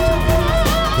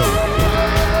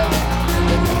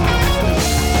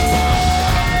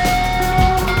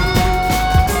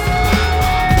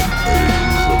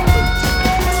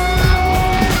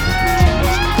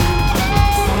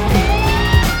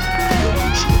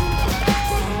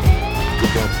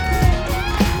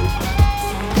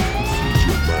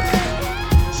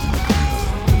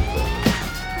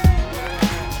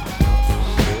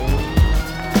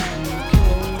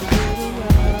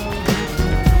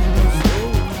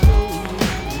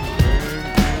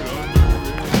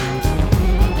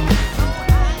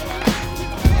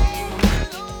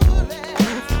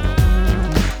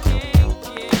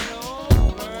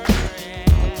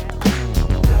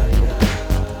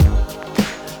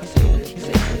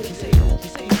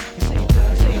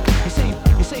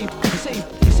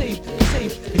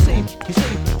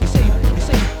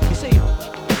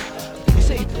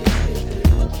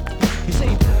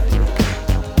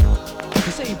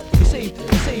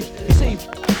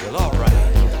 Well, all right.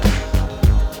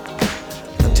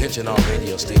 Attention all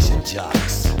radio station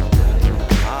jocks.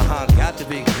 Got to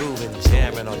be grooving,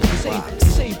 jamming on your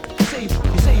box. The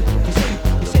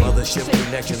mothership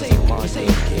connections upon you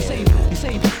again.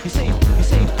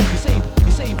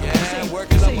 Yeah,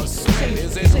 working up a sweat.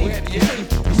 Is it wet yet?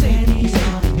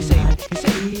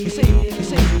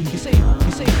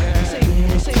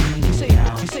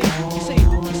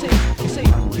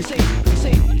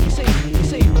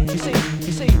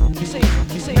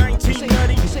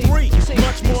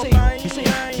 Much more bang, ice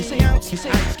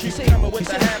cube coming with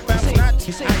the half ounce knot.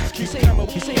 Ice cube coming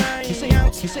with the ice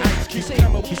ounce. Ice cube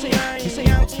coming with the ice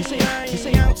ounce. Ice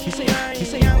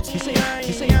ounce. Ice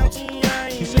ounce.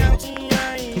 Ice ounce.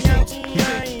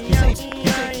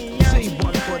 Say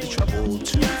one for the trouble,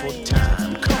 two for the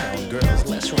time. Come on, girls,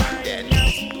 let's rock that.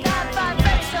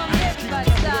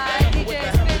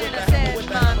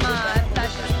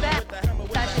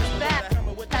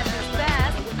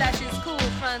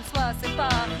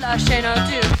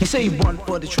 He say one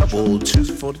for the trouble, two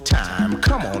for the time.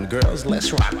 Come on, girls,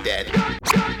 let's rock that.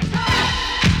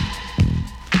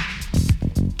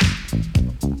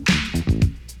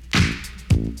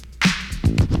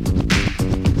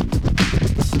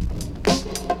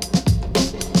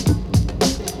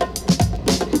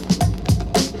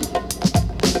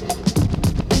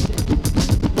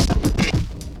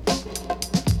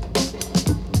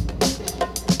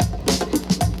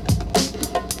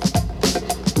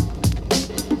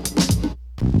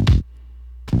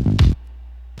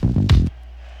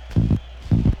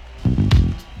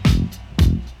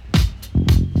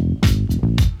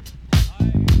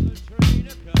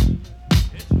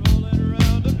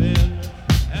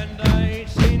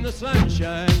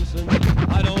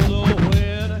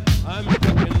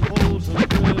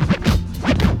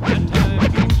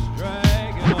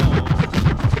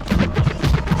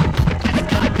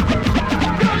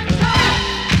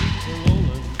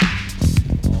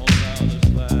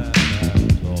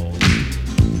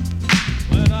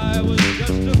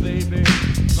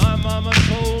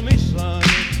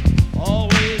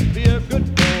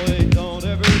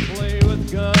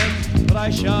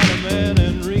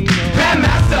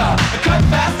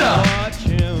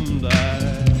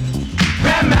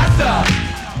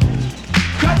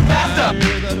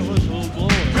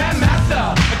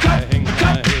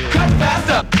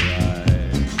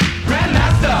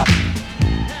 Grandmaster,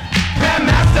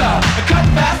 cut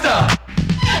faster.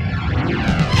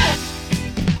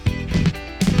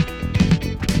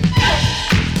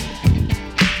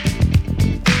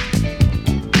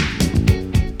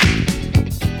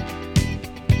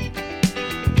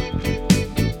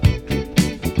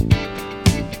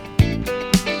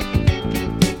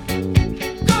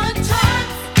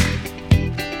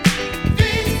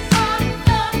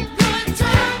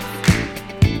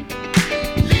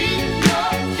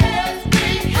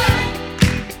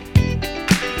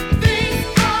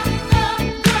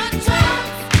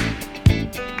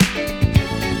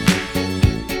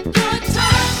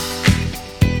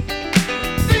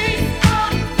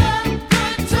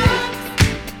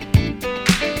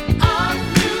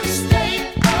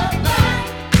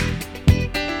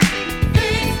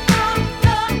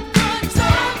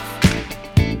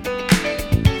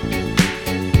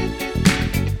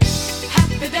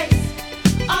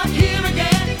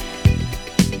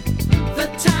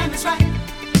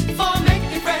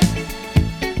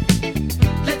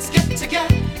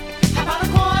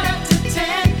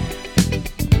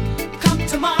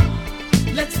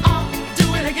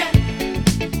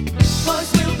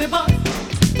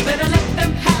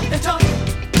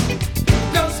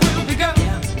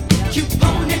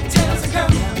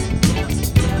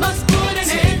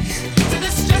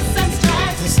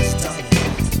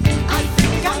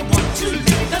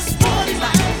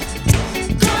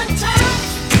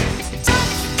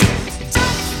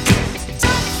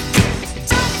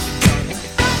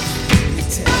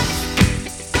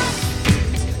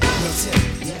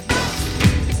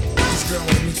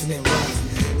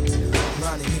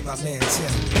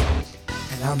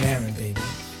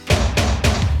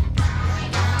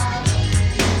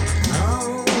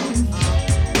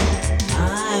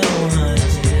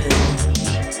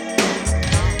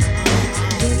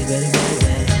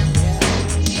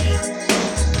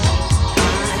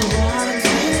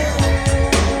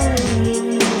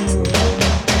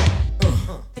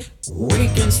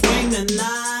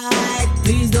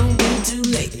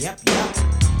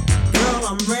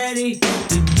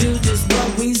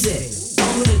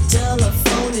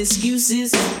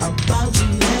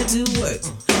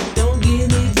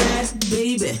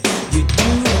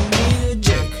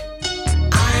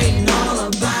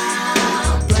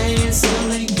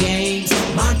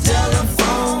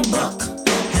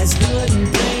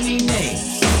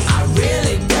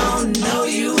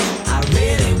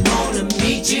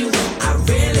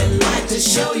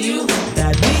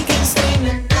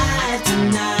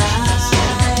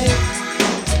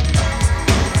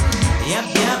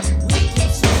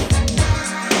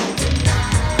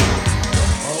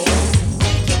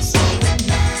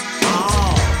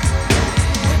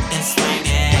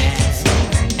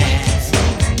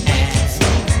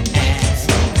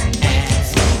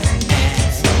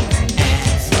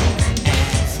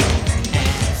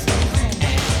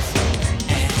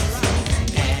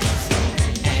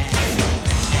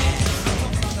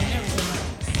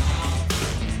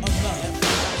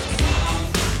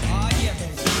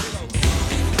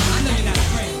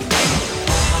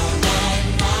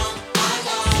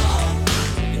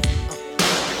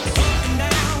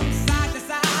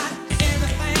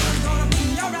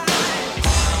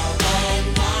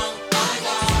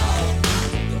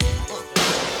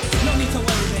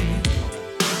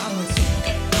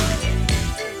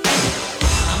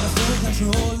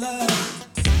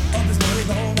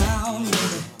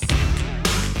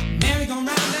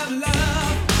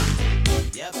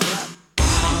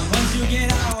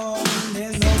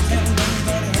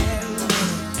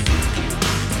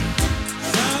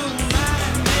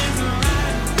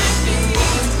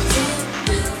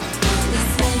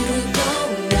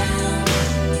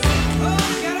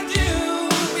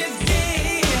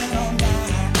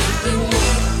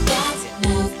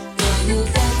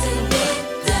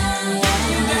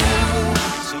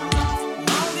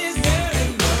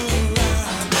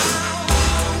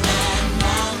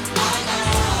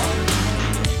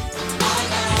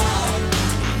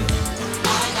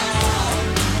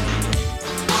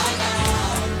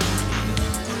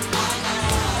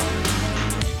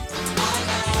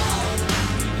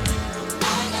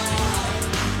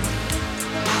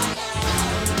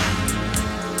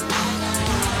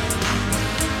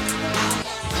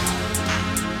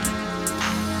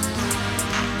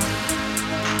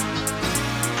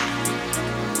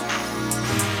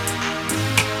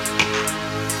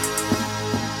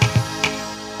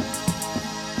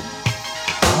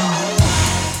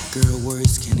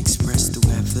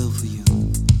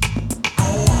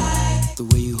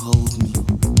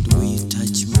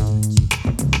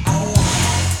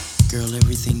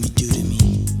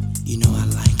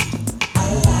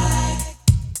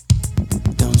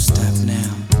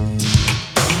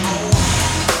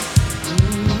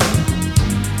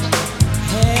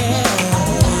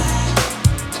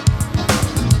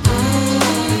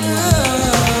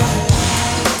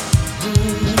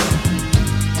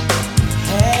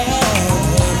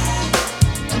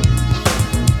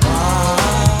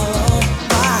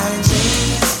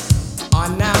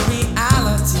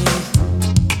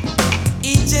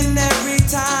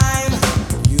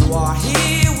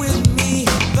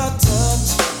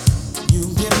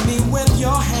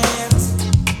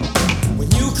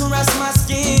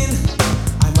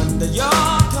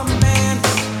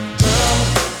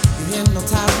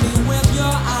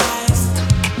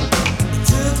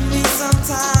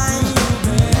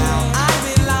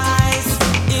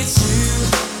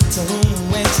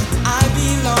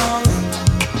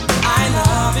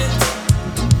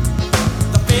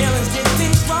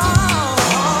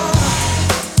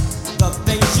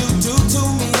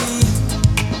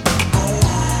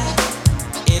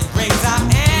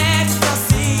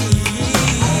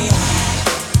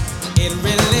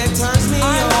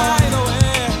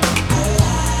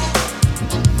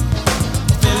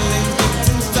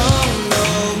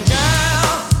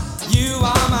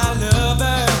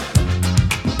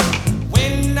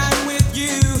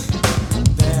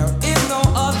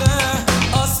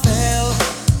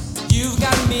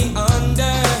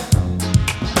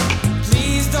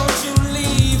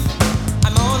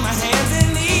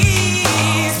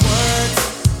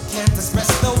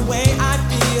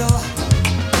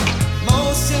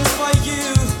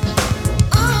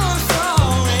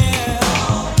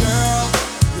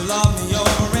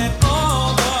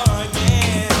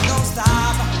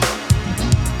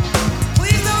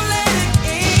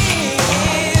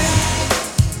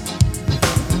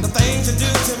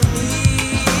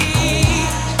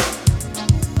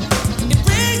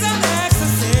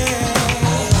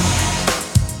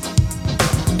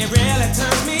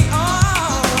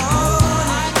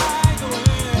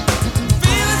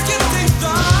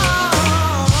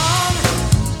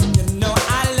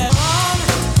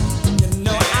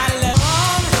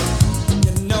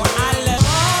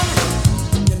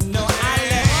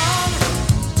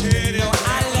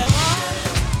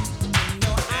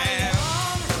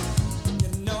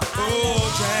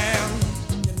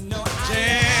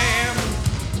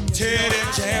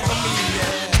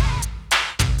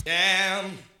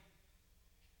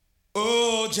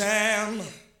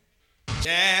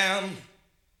 Jam.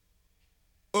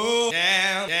 Oh,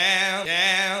 jam, jam,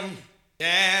 jam,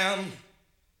 jam,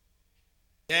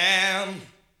 jam.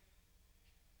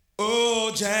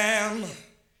 Oh, jam,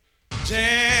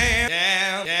 jam,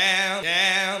 jam, jam,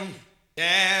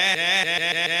 jam,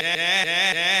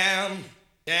 jam,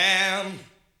 jam,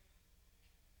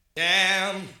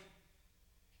 jam.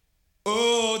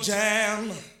 Oh,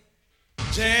 jam,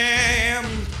 jam,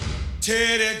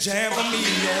 Teddy, jam for me,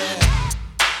 yeah.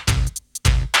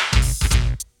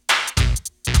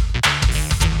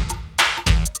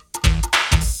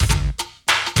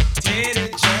 Teddy,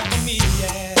 jam for me,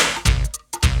 yeah.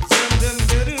 Dum, dum,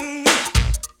 dum, dum.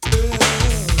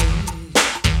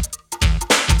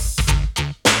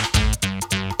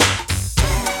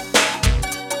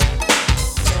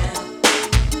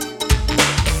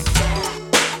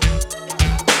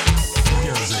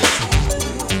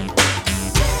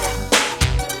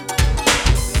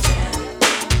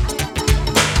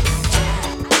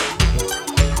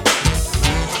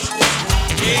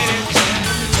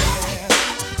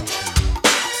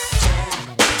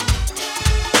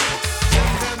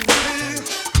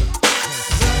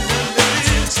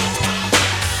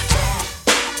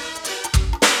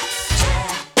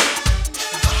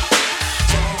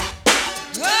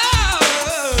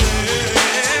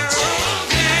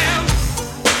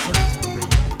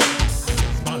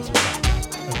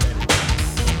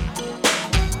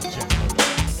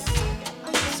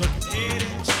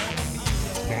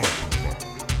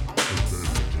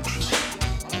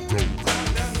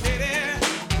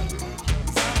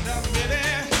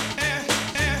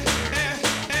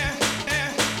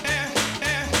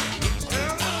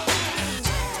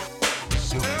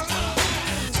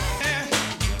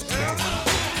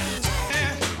 Circus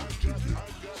Parade.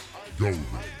 Sponsored by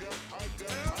A Letter to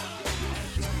Niggas.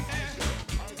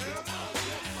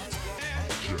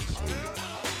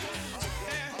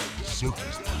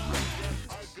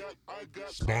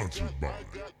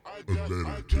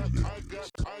 You just heard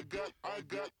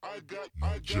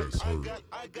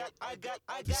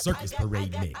The Circus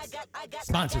Parade Mix.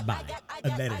 Sponsored by A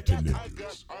Letter to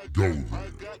Niggas. Go there.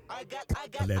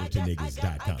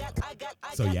 AletterToNiggas.com.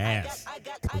 So you ask,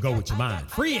 well, go with your mind.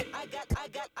 Free it.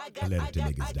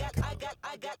 AletterToNiggas.com.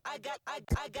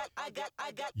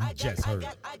 You just heard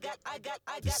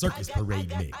The Circus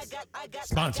Parade Mix.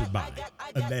 Sponsored by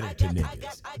A Letter to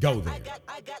Niggas. Go there.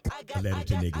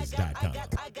 AletterToNiggas.com.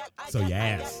 So you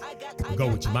ask, well, go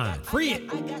with your mind. Free it.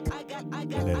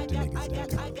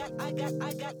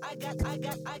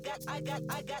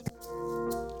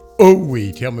 AletterToNiggas.com. Oh,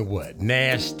 wait, tell me what.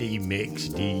 Nasty Mix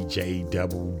DJ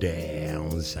Double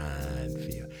Down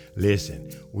Seinfeld. Listen,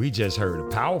 we just heard a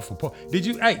powerful Did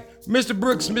you, hey, Mr.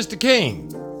 Brooks, Mr. King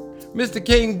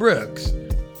Brooks.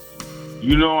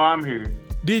 You know I'm here.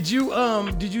 Did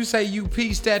you say you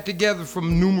pieced that together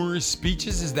from numerous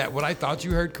speeches? Is that what I thought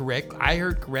you heard correct? I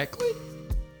heard correctly?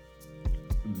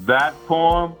 That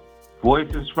poem,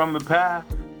 Voices from the Past,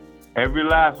 every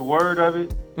last word of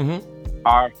it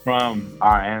are from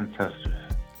our ancestors.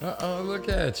 Look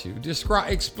at you.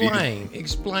 Explain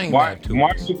that to us.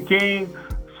 Martin Luther King,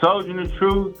 Soldier of the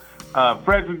Truth,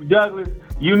 Frederick Douglass,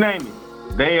 you name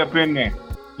it. They up in there.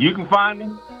 You can find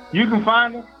them.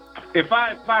 If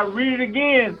I read it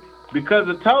again, because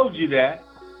I told you that,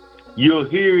 you'll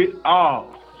hear it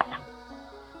all.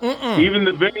 Even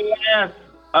the very last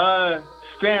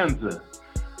stanza.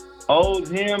 Old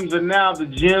hymns are now the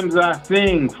gems I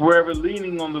sing, forever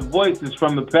leaning on the voices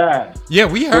from the past. Yeah,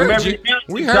 we heard you.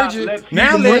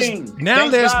 Now let's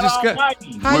discuss.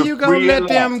 How you gonna let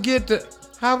them get the?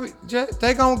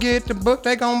 They gonna get the book?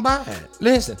 They gonna buy it.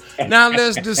 Listen. Now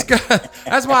let's discuss.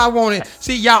 That's why I wanted.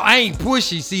 See, y'all ain't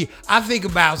pushy. See, I think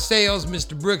about sales.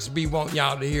 Mr. Brooks be wanting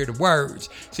y'all to hear the words.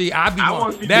 See, I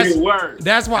want you to hear words.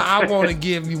 That's why I want to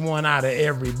give you one out of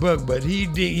every book. But he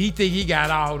think he got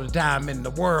all the time in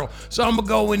the world. So I'm gonna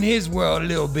go in his world a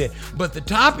little bit. But the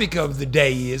topic of the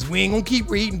day is we ain't gonna keep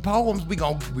reading poems. We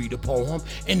gonna read a poem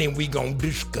and then we gonna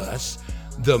discuss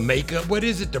the makeup. What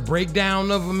is it? The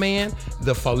breakdown of a man,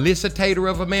 the felicitator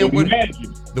of a man.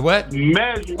 The what?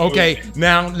 Measure. Okay,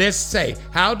 now let's say,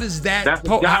 how does that? That's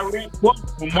a direct quote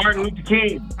from Martin Luther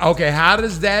King. Okay, how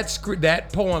does that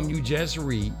poem you just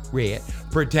read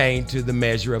pertain to the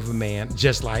measure of a man?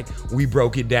 Just like we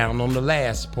broke it down on the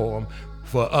last poem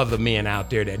for other men out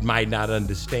there that might not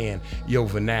understand your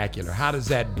vernacular. How does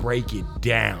that break it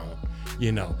down?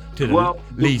 To the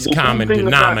least common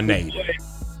denominator.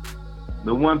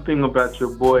 The one thing about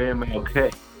your boy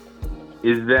MLK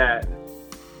is that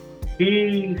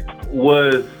he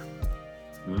was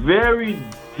very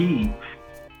deep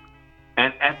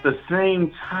and at the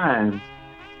same time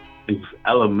It's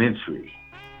elementary.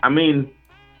 I mean,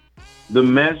 the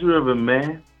measure of a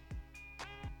man.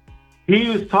 He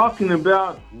was talking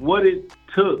about what it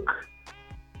took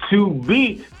to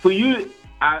beat for you.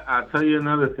 I'll tell you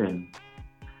another thing.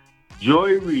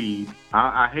 Joy Reid,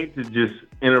 I hate to just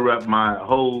interrupt my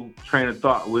whole train of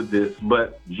thought with this,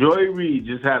 but Joy Reid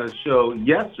just had a show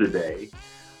yesterday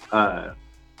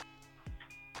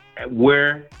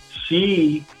where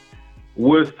she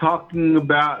was talking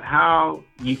about how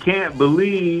you can't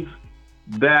believe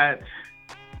that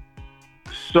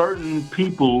certain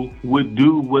people would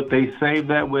do what they say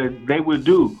that they would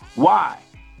do. Why?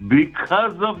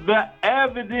 Because of the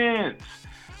evidence,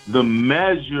 the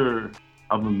measure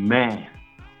of a man.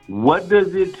 What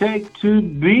does it take to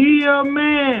be a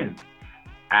man?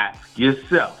 Ask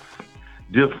yourself,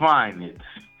 define it,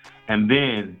 and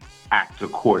then act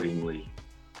accordingly.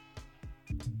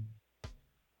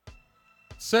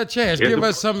 Such as, give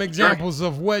us some examples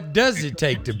of what does it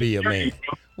take to be a man.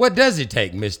 What does it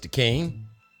take, Mr. King?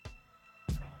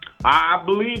 I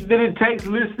believe that it takes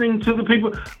listening to the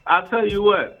people. I'll tell you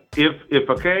what, if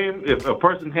a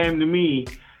person came to me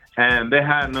and they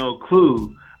had no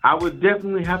clue, I would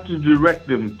definitely have to direct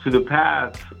them to the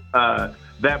path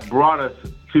that brought us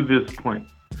to this point,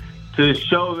 to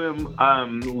show them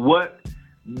what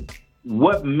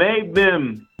made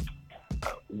them.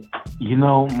 You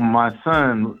know, my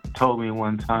son told me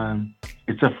one time,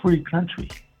 it's a free country.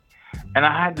 And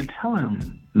I had to tell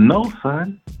him, no,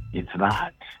 son, it's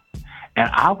not. And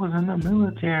I was in the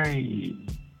military.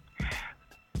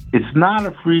 It's not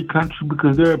a free country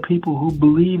because there are people who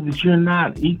believe that you're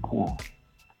not equal.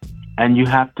 And you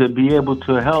have to be able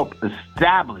to help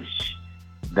establish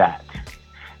that.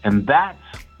 And that's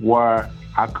where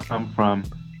I come from,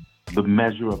 the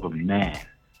measure of a man.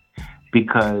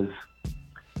 Because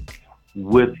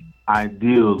with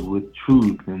ideals, with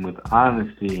truth, and with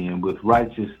honesty, and with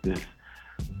righteousness,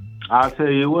 I'll tell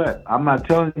you what, I'm not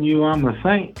telling you I'm a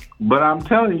saint, but I'm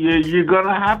telling you, you're going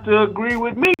to have to agree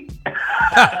with me.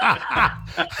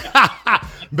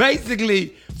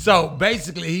 Basically,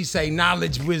 he say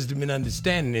knowledge, wisdom, and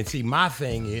understanding. And see, my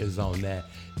thing is on that,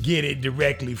 get it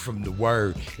directly from the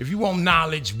word. If you want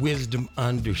knowledge, wisdom,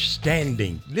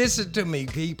 understanding, listen to me,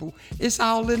 people. It's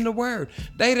all in the word.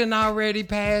 They done already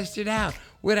passed it out.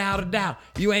 Without a doubt.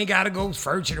 You ain't got to go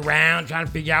searching around trying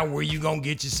to figure out where you going to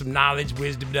get you some knowledge,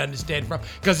 wisdom, and understanding from,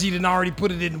 because he done already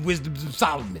put it in the wisdoms of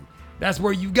Solomon. That's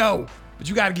where you go. But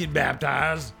you got to get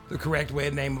baptized the correct way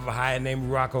in the name of a higher name of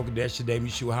Ruach HaKodesh, the name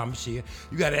of Yeshua HaMashiach.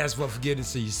 You got to ask for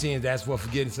forgiveness of your sins, ask for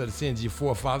forgiveness of the sins of your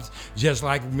forefathers, just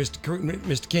like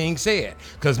Mr. King said.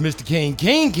 Because Mr. King,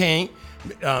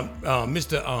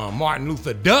 Mr. Martin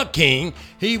Luther Duck King,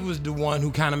 he was the one who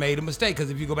kind of made a mistake.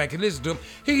 Because if you go back and listen to him,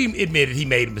 he admitted he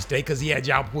made a mistake because he had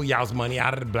y'all pull y'all's money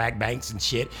out of the black banks and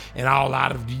shit, and all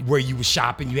out of where you was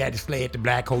shopping. You had to slay at the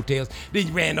black hotels. Then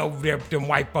you ran over there with them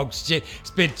white folks shit,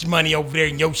 spent your money over there,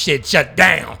 and your shit shut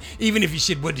down. Even if your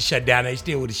shit wouldn't have shut down, they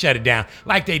still would have shut it down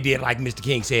like they did, like Mr.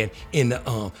 King said in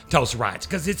the Toast Riots.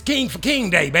 Because it's King for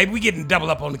King Day, baby. We getting double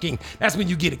up on the king. That's when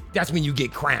you get it. That's when you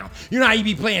get crowned. You know how you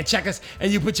be playing checkers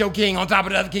and you put your king on top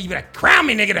of the other king? You be like, crown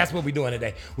me, nigga. That's what we doing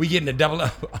today. We getting a double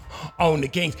up on the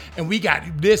kings. And we got,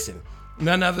 listen,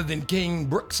 none other than King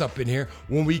Brooks up in here.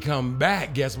 When we come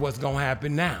back, guess what's going to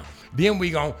happen now? Then we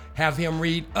going to have him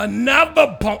read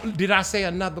another poem. Did I say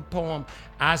another poem?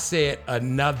 I said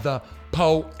another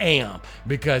poem,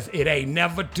 because it ain't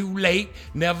never too late,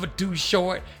 never too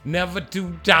short, never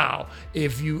too tall.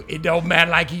 It don't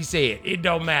matter, like he said, it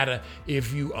don't matter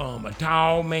if you a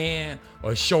tall man,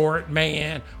 a short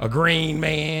man, a green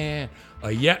man,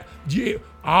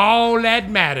 all that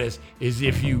matters is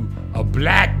if you a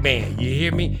black man. You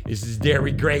hear me? This is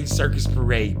Derry Gray Circus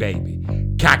Parade, baby.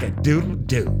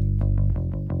 Cock-a-doodle-doo.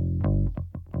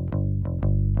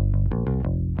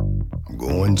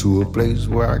 Going to a place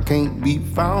where I can't be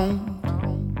found.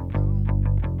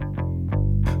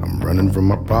 I'm running from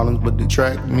my problems, but they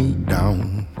track me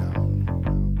down.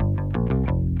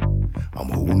 I'm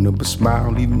holding up a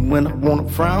smile even when I wanna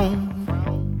frown.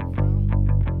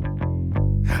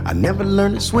 I never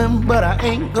learned to swim, but I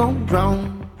ain't gon'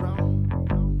 drown.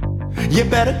 You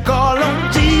better call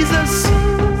on Jesus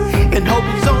and hope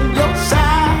he's on your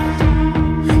side.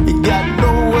 You got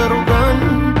nowhere to run.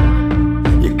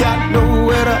 Got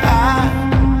nowhere to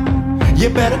hide. You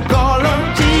better call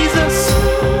on Jesus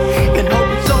and hope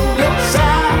he's on your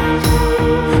side.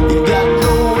 You got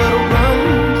nowhere to run.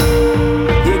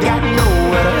 You got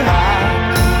nowhere to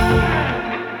hide.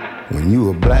 When you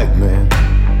a black man,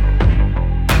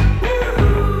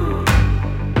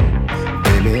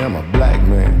 baby, I'm a black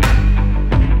man.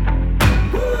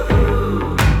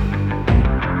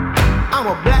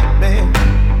 man.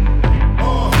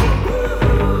 I'm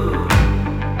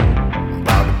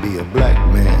about to be a black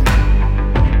man.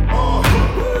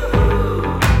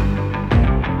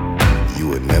 You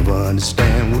would never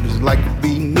understand what it's like to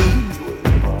be me.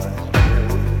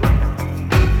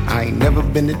 I ain't never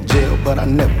been to jail, but I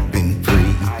never been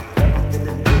free.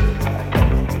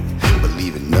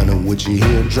 Believing none of what you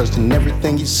hear, trusting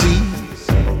everything you see.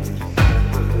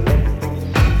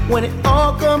 When it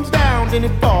all comes down, then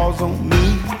it falls on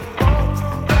me.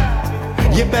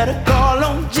 You better call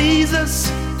on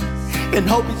Jesus and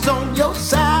hope he's on your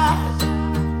side.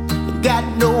 You got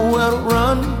nowhere to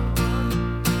run,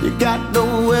 you got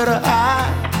nowhere to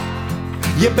hide.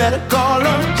 You better call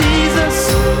on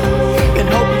Jesus and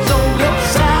hope he's on your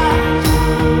side.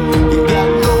 You got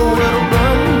nowhere to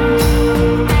run,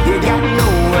 you got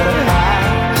nowhere to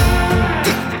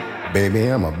hide. Baby,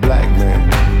 I'm a black man.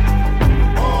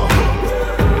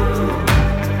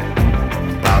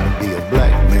 Proud to be a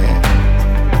black man.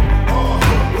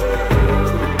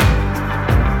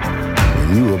 When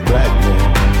you a black man,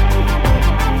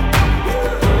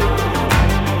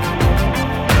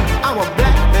 I'm a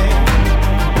black man.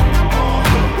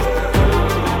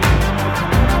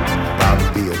 Proud to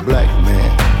be a black man.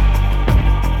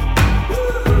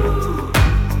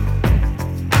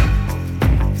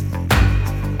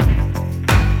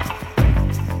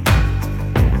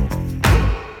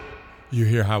 You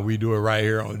hear how we do it right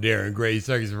here on Darren Gray's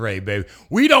Circus Parade, baby.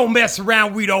 We don't mess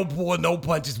around. We don't pull no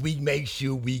punches. We make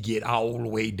sure we get all the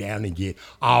way down and get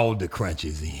all the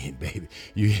crunches in, baby.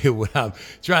 You hear what I'm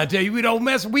trying to tell you? We don't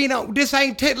mess. We don't. This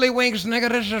ain't tiddlywinks, nigga.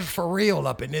 This is for real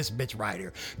up in this bitch right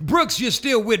here. Brooks, you're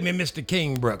still with me, Mr.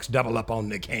 King Brooks. Double up on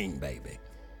the king, baby.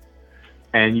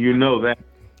 And you know that.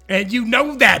 And you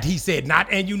know that, he said,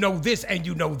 not, and you know this, and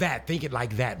you know that. Think it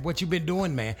like that. What you been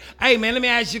doing, man? Hey, man, let me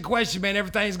ask you a question, man.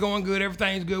 Everything's going good.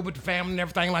 Everything's good with the family and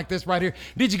everything like this right here.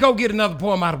 Did you go get another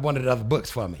poem out of one of the other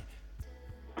books for me?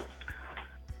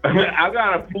 I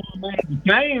got a poem out of the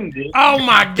same. Oh,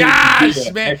 my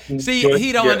gosh, man. See,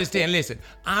 he don't understand. Listen,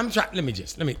 I'm trying. Let me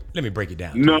break it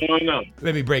down. No.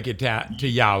 Let me break it down to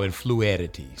y'all in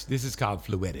fluidities. This is called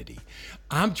fluidity.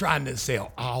 I'm trying to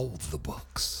sell all the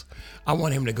books. I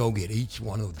want him to go get each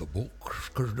one of the books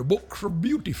because the books are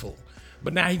beautiful.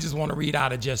 But now he just want to read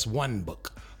out of just one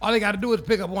book. All he got to do is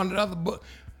pick up one of the other books.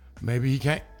 Maybe he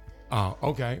can't. Oh,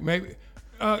 okay. Maybe.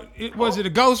 Was it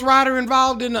a ghostwriter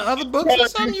involved in the other books or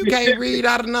something? You can't read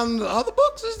out of none of the other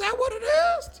books? Is that what it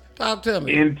is? Talk to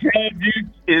me.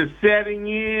 Intelligence is setting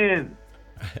in.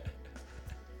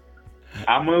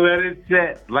 I'm going to let it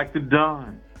set like the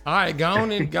dawn. All right, go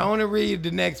on and read the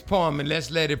next poem, and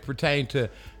let's let it pertain to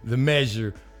the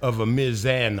measure of a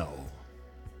Mizano.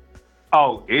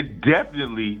 Oh, it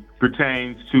definitely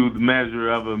pertains to the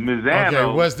measure of a Mizano. Okay,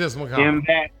 what's this one called? In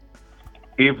that,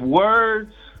 if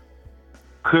words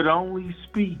could only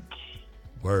speak.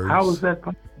 Words. How is that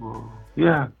possible?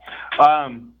 Yeah.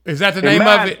 Is that the name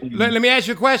of it? Let me ask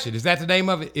you a question. Is that the name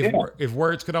of it? If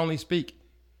words could only speak.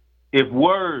 If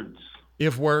words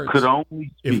could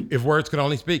only speak. If words could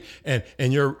only speak. And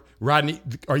you're Rodney,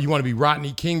 or you want to be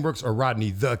Rodney King Brooks or Rodney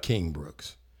the King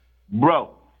Brooks? Bro.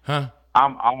 Huh?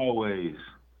 I'm always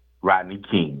Rodney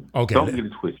King. Okay. Don't get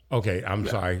it twisted. Okay, I'm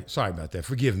sorry. Sorry about that.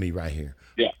 Forgive me right here.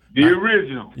 Yeah. The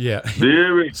original. Yeah. The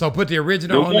original. So put the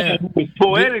original on there. Who was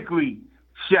poetically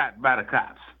shot by the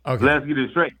cops. Okay. Let's get it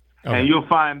straight. Okay. And you'll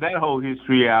find that whole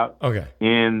history out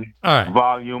in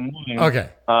volume 1. Okay.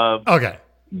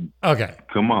 Okay.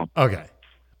 Come on. Okay.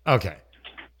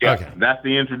 Yeah, okay. That's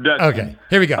the introduction. Okay.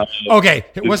 Here we go. Okay.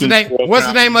 What's the name? What's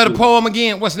the name of the poem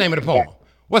again? What's the name of the poem?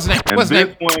 What's the name? What's the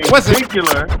name? What's in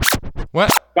particular?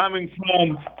 What? Coming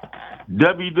from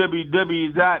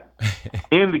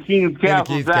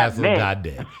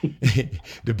www.inthekingscastle.net.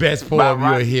 The best poem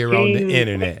you'll hear on the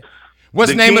internet.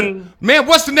 What's the name of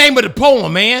what's the name of the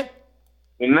poem, man?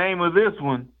 The name of this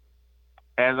one,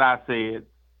 as I said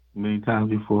many times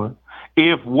before,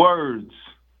 if words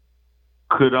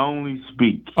could only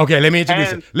speak. Okay, let me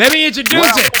introduce it. Let me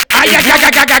introduce it.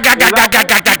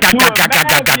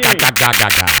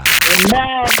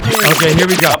 Okay, here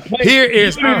we go.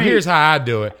 Here's how I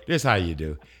do it. This is how you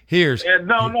do. You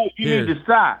need to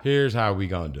stop. Here's how we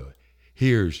gonna do it.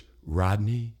 Here's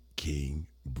Rodney King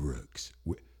Brooks.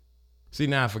 See,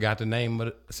 now I forgot the name of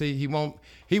it. See, he won't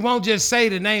just say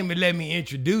the name and let me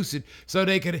introduce it so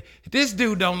they could. This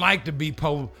dude don't like to be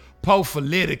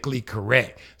politically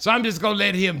correct. So I'm just gonna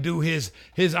let him do his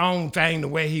own thing the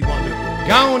way he want to.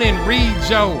 Go on and read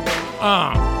your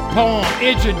poem.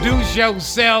 Introduce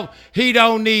yourself. He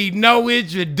don't need no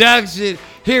introduction.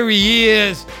 Here he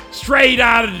is, straight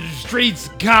out of the streets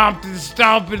of Compton,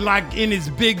 stomping like in his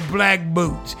big black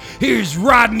boots. Here's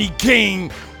Rodney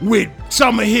King with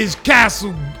some of his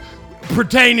castle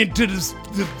pertaining to the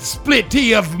split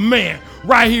T of a man.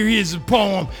 Right here, here's a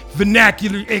poem,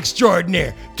 Vernacular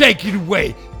Extraordinaire. Take it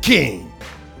away, King.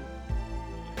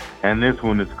 And this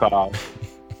one is called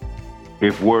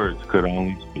If Words Could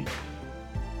Only Speak.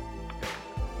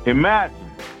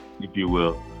 Imagine, if you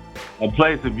will, a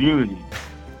place of unity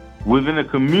within a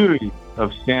community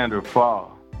of stand or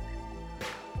fall.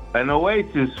 An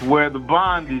oasis where the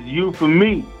bond is you for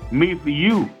me for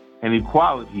you, and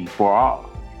equality for all.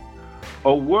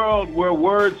 A world where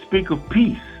words speak of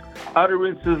peace,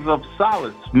 utterances of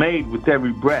solace made with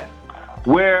every breath,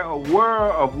 where a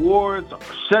whir of wars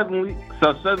suddenly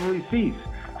cease,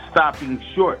 stopping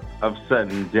short of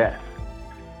sudden death.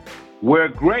 Where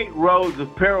great roads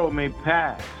of peril may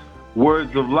pass,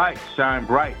 words of light shine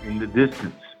bright in the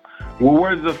distance. Where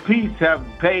words of peace have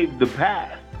paved the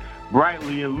path,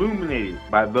 brightly illuminated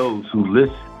by those who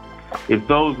listen. If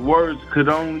those words could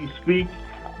only speak,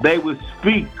 they would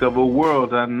speak of a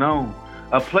world unknown,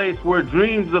 a place where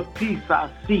dreams of peace I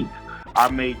seek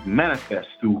are made manifest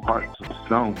through hearts of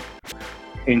stone.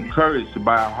 Encouraged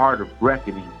by a heart of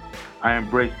reckoning, I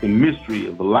embrace the mystery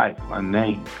of a life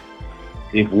unnamed.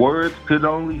 If words could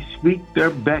only speak their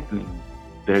beckoning,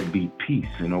 there'd be peace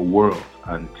in a world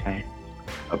untamed.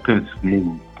 A pensive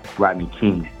mood, Rodney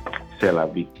King, C'est la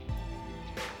vie.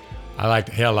 I like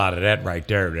the hell out of that right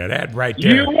there. That right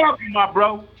there. You're welcome, my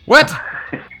bro. What?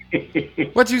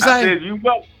 What you say? I said you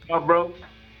welcome, my bro.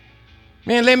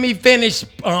 Man, let me finish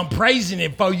praising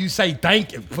it before you say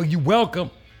thank you, for you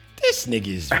welcome. This nigga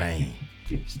is vain.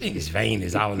 This nigga's vain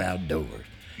is all outdoors.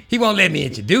 He won't let me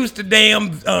introduce the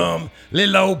damn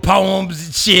little old poems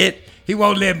and shit. He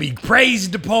won't let me praise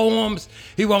the poems.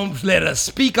 He won't let us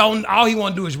speak on. All he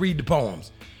want to do is read the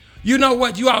poems. You know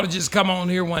what? You ought to just come on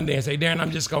here one day and say, Darren, I'm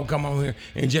just going to come on here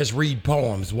and just read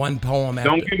poems. One poem after.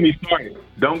 Don't get me started.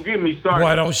 Don't get me started.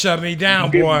 Boy, don't shut me down,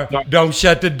 boy. Don't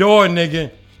shut the door,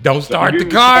 nigga. Don't start the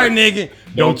car, nigga.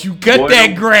 Don't you cut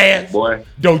that grass. Boy.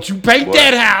 Don't you paint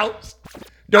that house.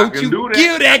 Don't you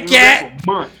kill that cat.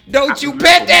 Don't you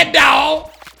pet that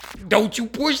dog. Don't you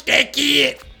push that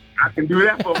kid. I can do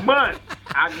that for months.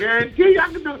 I guarantee you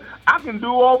I can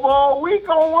do over a week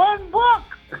on one book.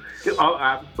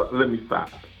 Let me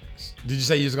stop. Did you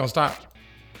say you was gonna stop?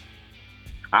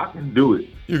 I can do it.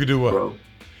 You can do what? Bro.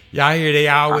 Y'all hear they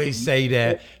always say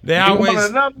that. They always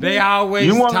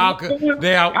talk.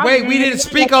 Wait, we didn't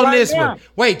speak on this one.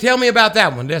 Wait, tell me about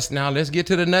that one. Let's get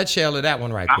to the nutshell of that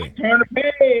one right quick. Turn the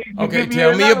page. Okay,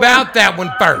 tell me about that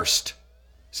one first.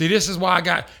 See, this is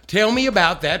why tell me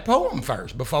about that poem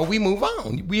first before we move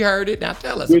on. We heard it. Now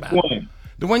tell us about it. Which one?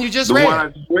 The one you just read. The one I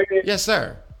just read? Yes,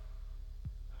 sir.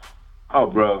 Oh,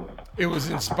 bro. It was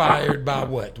inspired by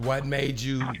what? What made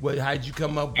you, how'd you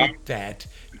come up with that?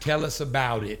 Tell us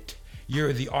about it.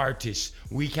 You're the artist.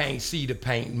 We can't see the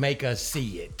paint. Make us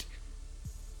see it.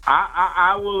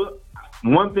 I will.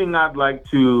 One thing I'd like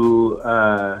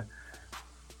to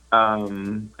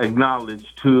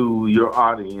acknowledge to your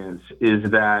audience is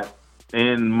that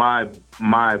in my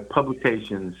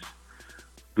publications,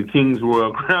 The King's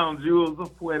Royal Crown Jewels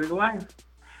of Poetic Life,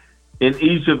 in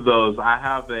each of those, I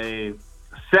have a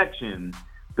section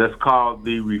that's called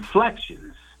the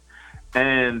Reflections.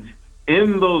 And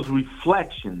in those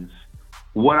reflections,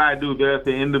 what I do there at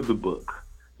the end of the book,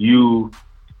 you'll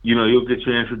get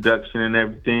your introduction and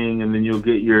everything, and then you'll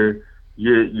get your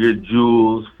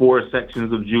jewels, 4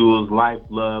 sections of jewels: life,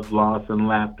 love, loss, and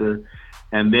laughter.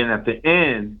 And then at the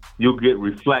end, you'll get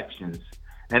reflections.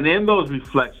 And in those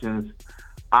reflections,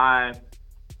 I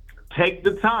take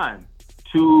the time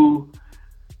to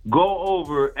go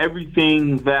over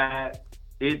everything that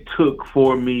it took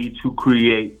for me to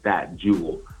create that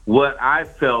jewel. What I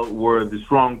felt were the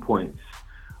strong points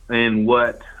and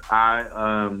what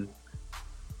I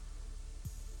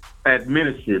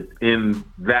administered in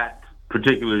that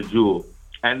particular jewel.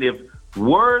 And if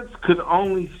words could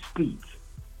only speak.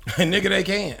 Nigga, they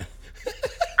can't.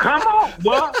 Come on,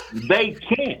 well, they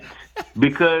can't.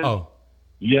 Because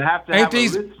you have to have a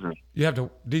listener. You have to,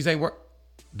 these ain't work.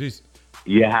 These.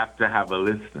 You have to have a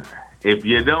listener. If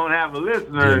you don't have a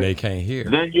listener, then they can't hear.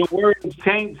 Then your words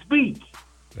can't speak.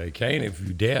 They can't if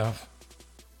you're deaf.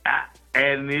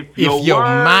 And if your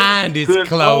mind is could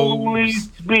closed, only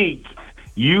speak,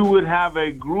 you would have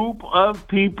a group of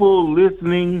people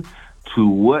listening to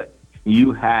what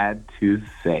you had to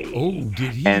say. Oh,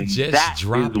 did he and just that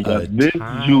drop is a what this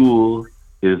time? jewel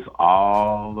is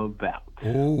all about.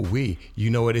 Oh, you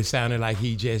know what it sounded like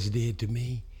he just did to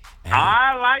me?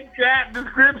 I like that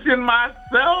description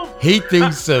myself. He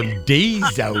threw some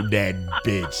D's on that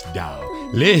bitch, dog.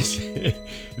 Listen,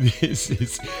 this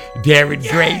is Darren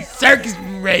Gray Circus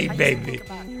Parade, baby.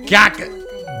 Cocker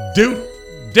doodle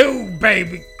doo,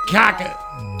 baby. Cocker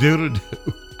doodle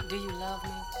doo. Do you love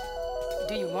me?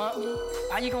 Do you want me?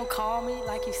 Are you gonna call me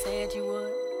like you said you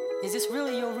would? Is this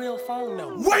really your real phone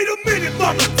number? Wait a minute,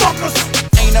 motherfuckers!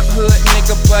 Ain't a hood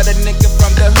nigga, but a nigga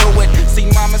from the hood. See,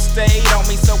 mama stayed on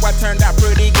me, so I turned out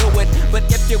pretty good. But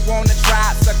if you wanna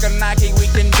try, suck a Nike, we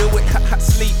can do it.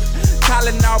 Sleep.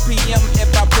 Calling RPM if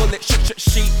I pull it,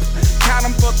 sheep. Count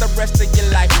 'em for the rest of your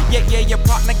life. Yeah, your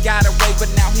partner got away,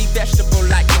 but now he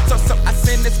vegetable-like. So I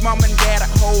send this mom and dad a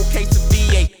whole case of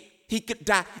V8. He could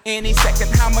die any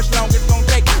second. How much longer it's gonna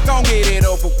take? Gon' get it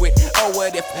over with. Oh,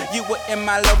 what if you were in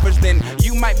my loafers then?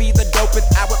 You might be the dopest.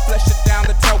 I would flush it down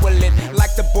the toilet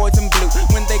like the boys in blue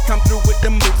when they come through with the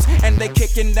moops and they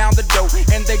kicking down the door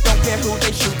and they don't care who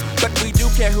they shoot, but we do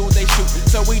care who they shoot.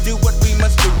 So we do what we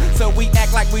must do. So we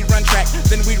act like we run track,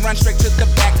 then we run straight to the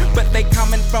back. But they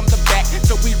coming from the back,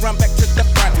 so we run back to the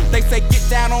front. They say get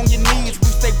down on your knees.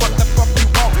 We say what the fuck we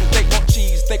want. They want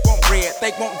cheese, they want bread,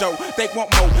 they want dough, they want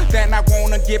more than I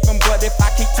wanna give them. But if I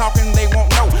keep talking, they won't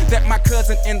know that my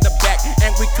cousin in the back,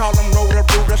 and we call him rotor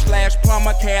rooter /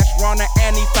 plumber, cash runner,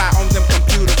 and he fire on them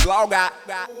computers. Log out.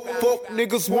 Fuck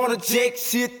niggas wanna jack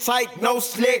shit tight, no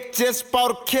slick. Just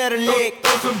bought a Cadillac.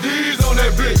 Throw some D's on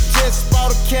that bitch. Just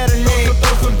bought a Cadillac.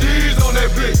 Throw some D's on that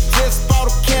bitch. Just bought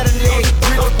a Cadillac.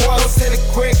 Rich boys in a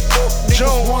quick. Fuck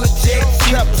niggas wanna jack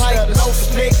shit tight, no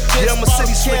slick. Just bought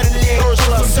a Cadillac. Throw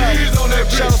some D's on that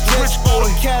bitch. Just bought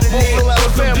a Cadillac. Throw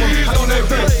some D's on that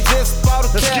bitch. Just bought a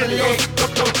Cadillac.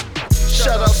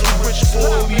 Shout out to Rich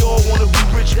Boy, we all wanna be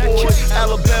rich boy.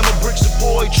 Alabama bricks a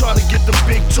boy, trying to get them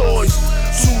big toys.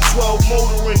 212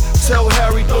 motoring, tell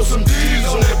Harry throw some D's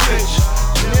on that bitch.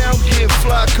 Now I'm getting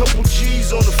fly, couple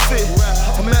G's on the fit.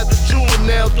 I'm at the jeweler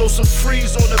now, throw some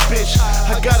freeze on the bitch.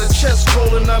 I got a chest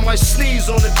cold and I might sneeze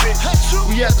on the bitch.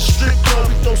 We at the strip club,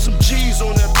 we throw some G's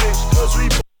on that bitch. Cause we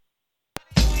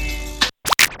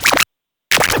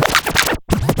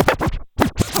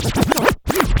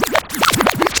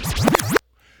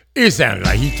It sounded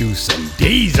like he threw some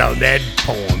D's on that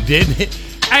poem, didn't it?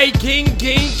 Hey, King,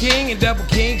 and double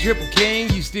King, triple King,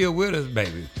 you still with us,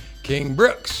 baby. King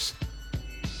Brooks.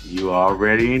 You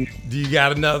already? Do you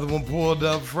got another one pulled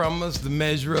up from us? The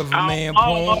Measure of a Man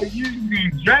poem? Oh,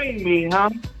 you drain me, huh?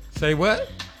 Say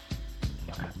what?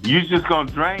 You just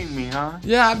gonna drain me, huh?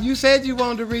 Yeah, you said you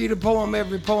wanted to read a poem,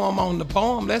 every poem on the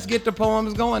poem. Let's get the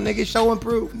poems going, nigga. Show and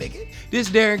prove, nigga. This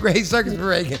Darren Gray Circus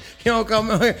Parade. You don't come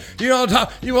here. You don't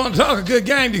talk. You want to talk a good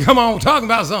game? You come on talking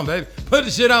about something, baby. Put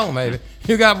the shit on, baby.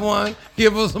 You got one.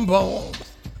 Give us some poems,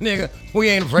 nigga. We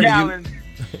ain't afraid of you.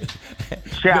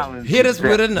 Challenge. Hit us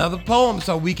with another poem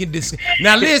so we can discuss.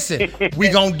 Now listen, we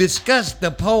gonna discuss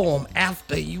the poem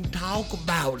after you talk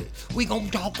about it. We gonna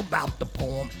talk about the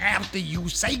poem after you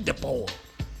say the poem.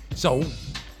 So,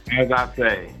 as I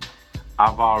say,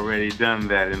 I've already done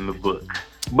that in the book,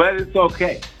 but it's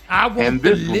okay. I want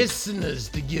the listeners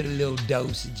to get a little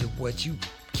dosage of what you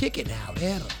kicking out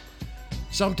at them.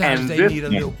 Sometimes they need a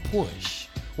little push.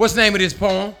 What's the name of this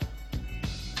poem?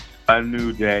 A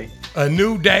New Day. A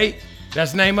New Day.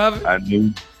 That's the name of it? A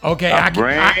new. Okay,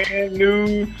 brand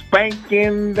new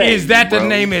spanking day. Is that the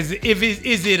name? Is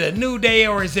it a new day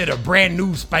or is it a brand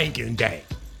new spanking day?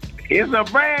 It's a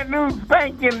brand new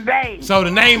spanking day. So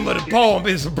the name of the poem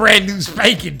is a brand new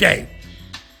spanking day.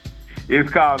 It's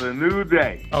called A New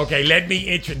Day. Okay, let me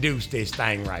introduce this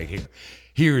thing right here.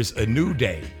 Here's A New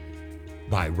Day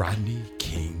by Rodney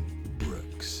King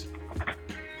Brooks.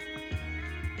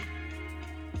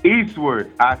 Eastward,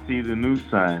 I see the new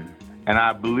sun, and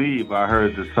I believe I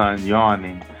heard the sun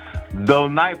yawning. Though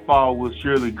nightfall will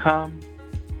surely come,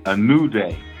 a new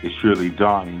day is surely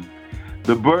dawning.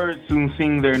 The birds soon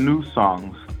sing their new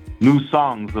songs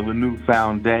of a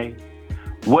newfound day.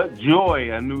 What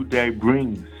joy a new day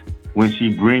brings when she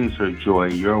brings her joy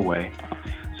your way.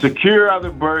 Secure are the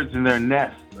birds in their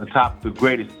nests atop the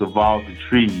greatest of all the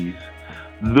trees.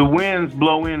 The winds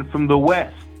blow in from the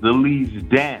west, the leaves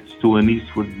dance to an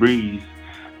eastward breeze.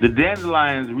 The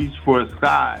dandelions reach for the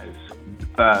skies,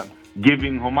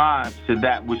 giving homage to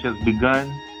that which has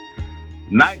begun.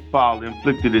 Nightfall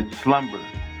inflicted its slumber,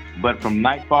 but from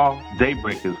nightfall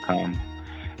daybreak has come.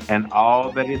 And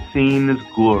all that is seen is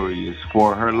glorious,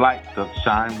 for her light doth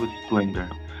shine with splendor.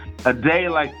 A day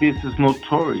like this is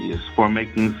notorious for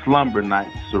making slumber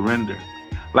nights surrender.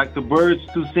 Like the birds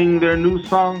to sing their new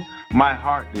song, my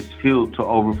heart is filled to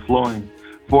overflowing.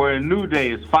 For a new day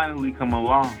has finally come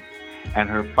along, and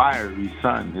her fiery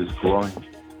sun is glowing.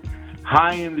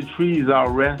 High in the trees I'll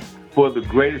rest, for the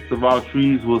greatest of all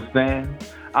trees will stand.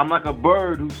 I'm like a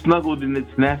bird who snuggled in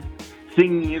its nest,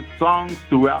 singing its songs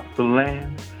throughout the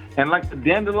land. And like the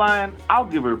dandelion, I'll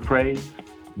give her praise,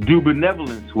 do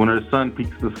benevolence when her sun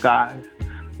peaks the skies.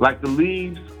 Like the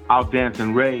leaves, I'll dance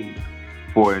and rave,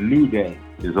 for a new day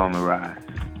is on the rise.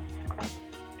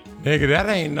 Nigga, that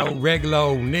ain't no regular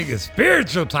old nigga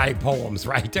spiritual type poems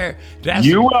right there.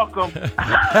 You're welcome.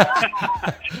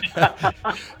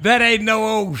 That ain't no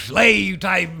old slave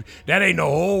type. That ain't no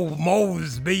old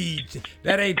Moses beat.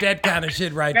 That ain't that kind of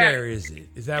shit right there, is it?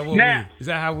 Is that what is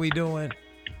that how we doing?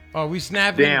 Oh, we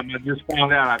snapping? Damn, I just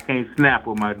found out I can't snap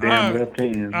with my damn left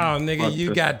hand. Oh, nigga,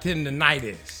 you got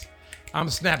tendonitis. I'm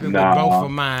snapping Nah. with both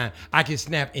of mine. I can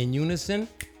snap in unison.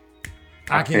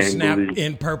 I can can't snap believe-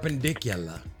 in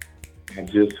perpendicular. I can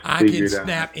figured out.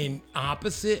 snap in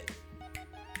opposite.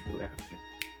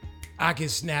 I can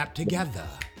snap together.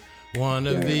 One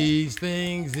of these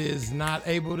things is not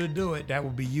able to do it. That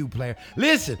would be you, player.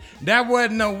 Listen, that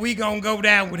wasn't no we gonna go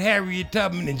down with Harriet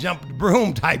Tubman and jump the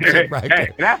broom type shit right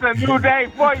there. That's a new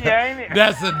day for you, ain't it?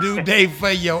 That's a new day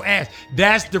for your ass.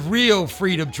 That's the real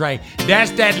freedom train.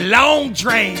 That's that long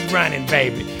train running,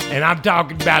 baby. And I'm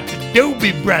talking about the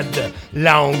Doobie Brother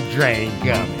long train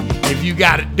coming. If you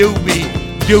got a doobie,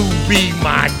 do be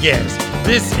my guest.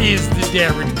 This is the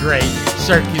Darren Gray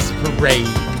Circus Parade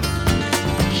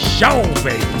show,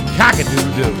 baby.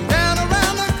 Cock-a-doodle-doo. Down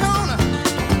around the corner,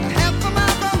 half a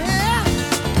mile from here,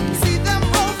 you see them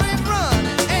roses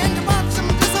running, and you watch them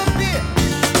disappear.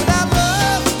 Without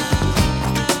love,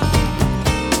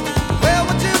 where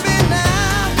would you be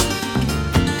now?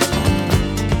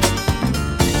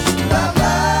 Without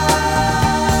love,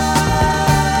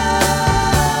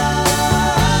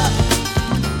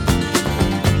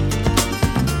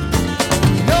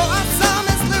 you know our song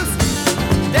is loose.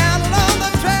 Down along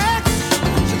the track,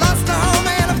 she lost her home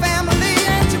and her family,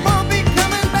 and she won't be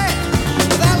coming back.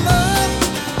 Without love,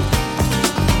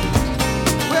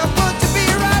 where would you be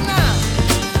right now?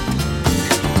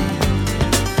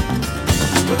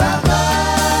 Without love,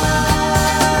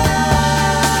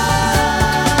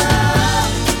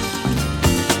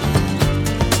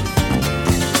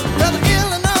 well, the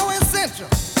Illinois Central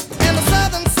and the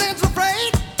Southern Central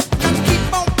Freight got to keep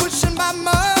on pushing by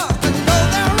mud, 'cause you know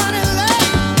they're running late.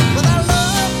 Without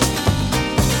love,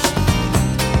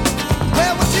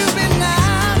 where would you be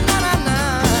now? Nah, nah,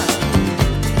 nah.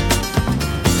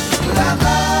 Without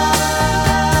love,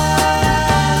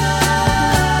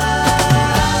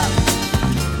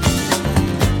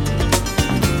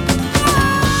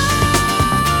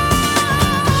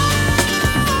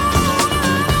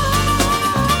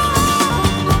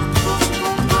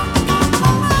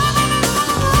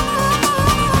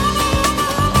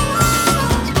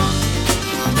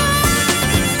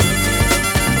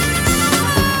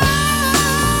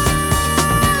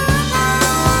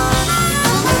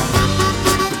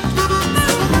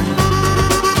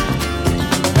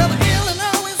 well, the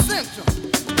Illinois Central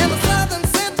and the Southern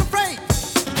Central Freight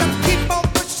got to keep on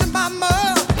pushing by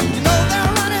mud. You know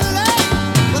they're running late.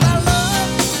 Without love,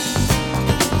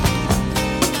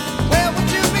 where would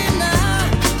you be now?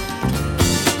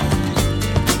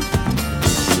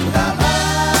 Without love,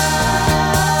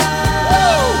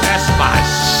 That's my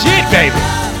shit, baby.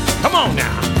 Come on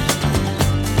now.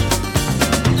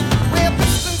 where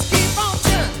pistons keep on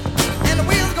turning and the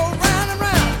wheels go round and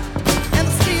round, and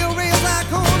the steel rails are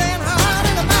cold and hard,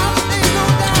 and the mountain they go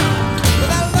down.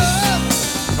 Without love,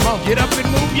 Come on, get up and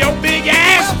move your big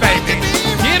ass, baby.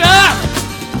 Get up.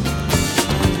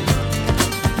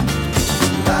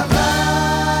 without love,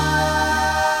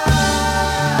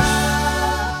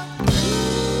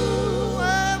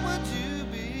 where would you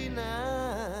be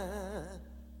now?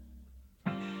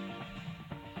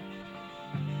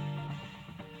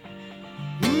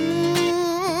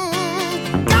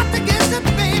 Got to get you,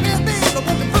 baby, baby,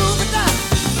 won't you move it down?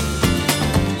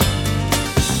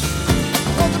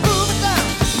 Won't you move it down?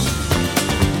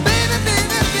 Baby,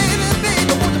 baby, baby,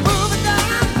 baby, won't you move it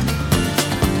down?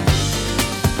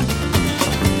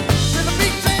 When the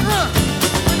big train runs,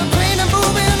 when the train is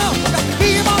moving on, we got to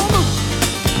keep on moving,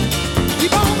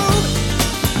 keep on moving,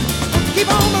 keep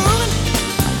on moving,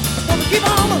 keep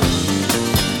on moving.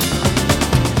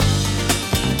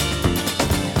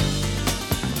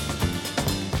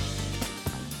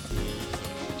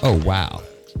 Oh, wow.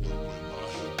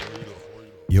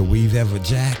 Your weave ever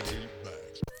jacked?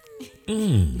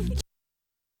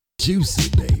 Juicy,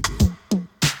 baby.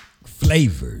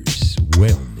 Flavors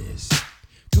Wellness.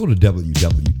 Go to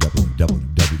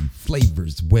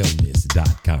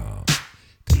www.flavorswellness.com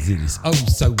because it is oh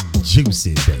so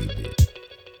juicy, baby.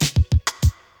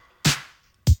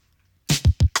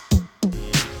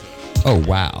 Oh,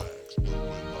 wow.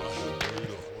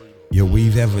 Your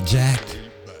weave ever jacked?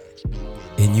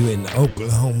 And you in the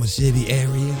Oklahoma City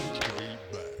area?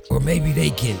 Or maybe they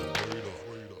can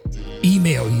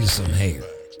email you some hair.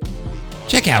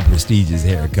 Check out Prestigious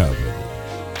Hair Cover.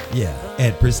 Yeah,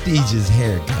 at Prestigious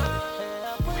Hair Cover.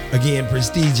 Again,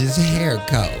 Prestigious Hair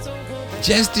Cover.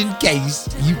 Just in case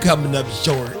you coming up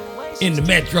short in the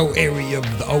metro area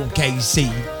of the OKC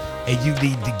and you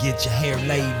need to get your hair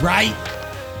laid right,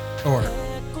 or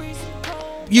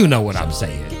you know what I'm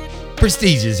saying.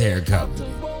 Prestigious Hair Cover.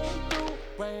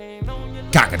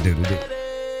 Cock-a-doodle-doo.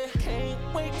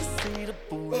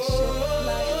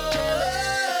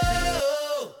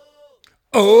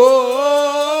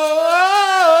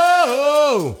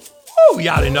 Oh,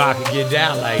 y'all didn't know I could get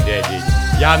down like that, did you?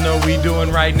 Y'all know what we doing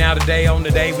right now today. On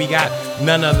the day, we got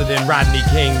none other than Rodney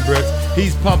King, Brooks.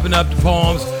 He's pumping up the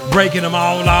poems, breaking them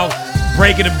all off,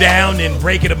 breaking them down and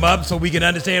breaking them up so we can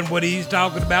understand what he's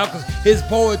talking about, because his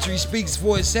poetry speaks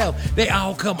for itself. They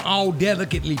all come all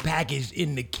delicately packaged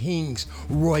in the King's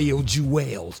royal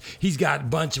jewels. He's got a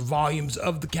bunch of volumes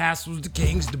of the castles, the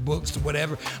kings, the books,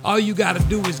 whatever. All you got to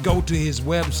do is go to his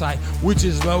website, which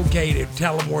is located,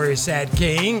 tell him where it's at,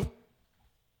 King.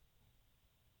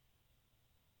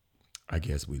 I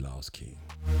guess we lost King.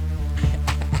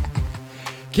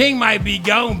 King might be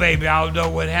gone, baby. I don't know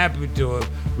what happened to him.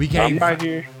 We can't. I'm right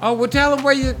here. Oh, well, tell him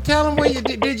where you.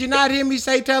 Did you not hear me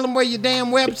say? Tell him where your damn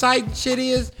website and shit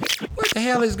is. What the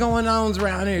hell is going on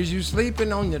around here? Is you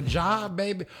sleeping on your job,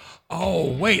 baby?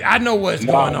 Oh, wait, I know what's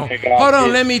going on. Hold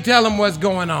on, let me tell him what's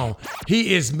going on.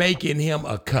 He is making him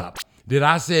a cup. Did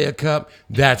I say a cup?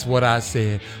 That's what I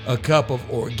said. A cup of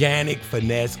organic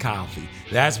finesse coffee.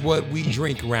 That's what we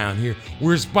drink around here.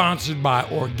 We're sponsored by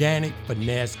Organic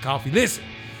Finesse Coffee. Listen,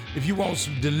 if you want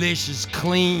some delicious,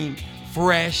 clean,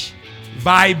 fresh,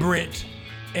 vibrant,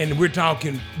 and we're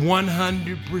talking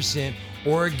 100%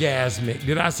 orgasmic.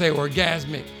 Did I say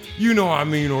orgasmic? You know I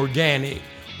mean organic.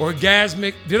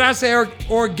 Orgasmic. Did I say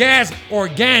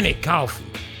organic coffee?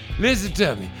 Listen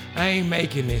to me. I ain't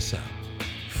making this up.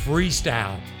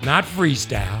 Freestyle, not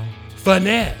freestyle,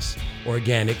 finesse.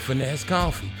 Organic finesse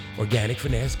coffee. Organic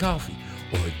finesse coffee.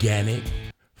 Organic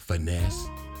finesse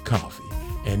coffee.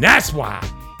 And that's why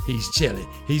he's chilling.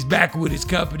 He's back with his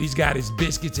cup and he's got his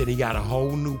biscuits and he got a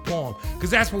whole new poem. Because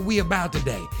that's what we about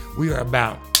today. We are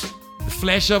about the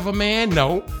flesh of a man?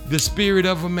 No. The spirit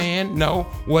of a man? No.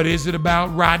 What is it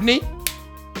about, Rodney?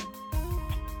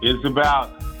 It's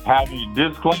about having a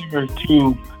disclaimer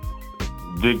to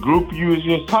the group you was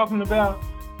just talking about,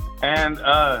 and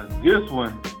this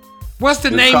one. What's the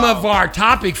name of our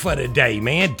topic for today,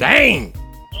 man? Dang.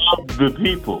 Of the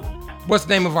people. What's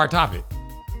the name of our topic?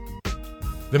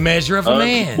 The measure of a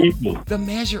man. The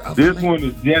measure of a man. This one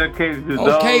is dedicated to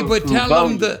those. Okay, but tell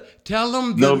them the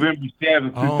November 7th,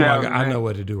 2008. Oh my God, I know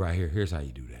what to do right here. Here's how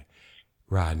you do that.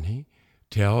 Rodney,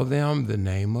 tell them the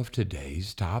name of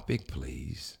today's topic,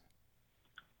 please.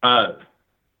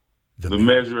 The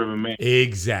measure of a man.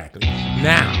 Exactly.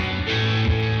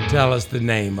 Now, tell us the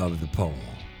name of the poem.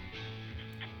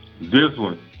 This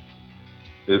one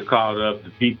is called Of the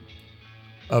People.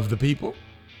 Of the People?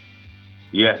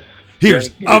 Yes. Here's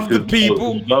Of the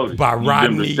People by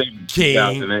Rodney King.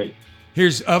 2008.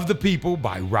 Here's Of the People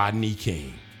by Rodney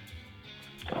King.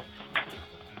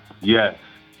 Yes.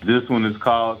 This one is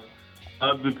called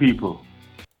Of the People,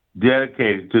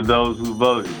 dedicated to those who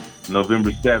voted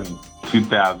November 7th,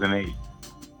 2008.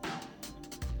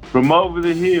 From over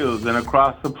the hills and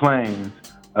across the plains,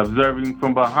 observing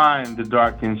from behind the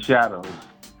darkened shadows,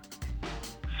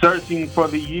 searching for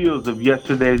the yields of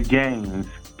yesterday's gains,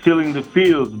 tilling the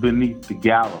fields beneath the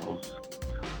gallows,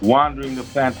 wandering the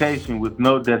plantation with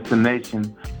no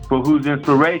destination, for whose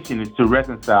inspiration is to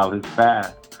reconcile his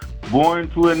past, born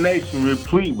to a nation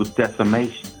replete with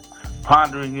decimation,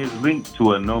 pondering his link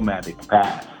to a nomadic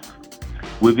past.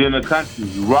 Within a country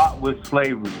wrought with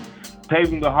slavery,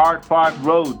 paving the hard-fought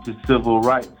road to civil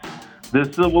rights. The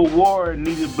Civil War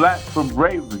needed blacks for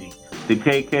bravery. The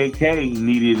KKK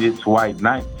needed its white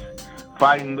knights,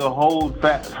 fighting the hold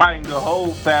fast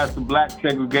black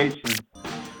segregation,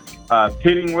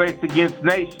 pitting race against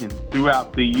nation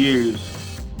throughout the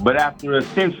years. But after a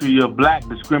century of black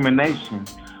discrimination,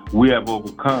 we have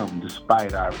overcome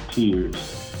despite our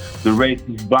tears. The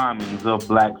racist bombings of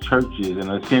black churches and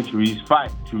a century's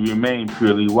fight to remain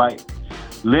purely white.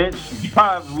 Lynched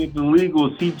jobs with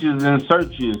illegal searches and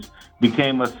searches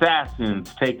became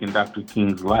assassins taking Dr.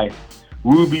 King's life.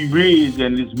 Ruby Ridge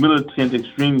and its militant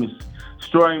extremists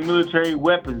storing military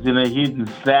weapons in a hidden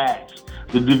stash.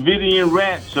 The Davidian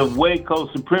ranch of Waco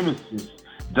supremacists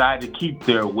died to keep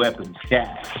their weapons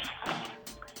stashed.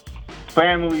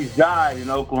 Families died in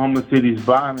Oklahoma City's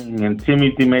bombing and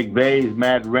Timothy McVeigh's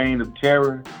mad reign of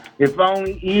terror. If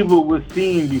only evil was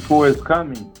seen before its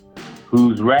coming,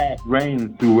 whose wrath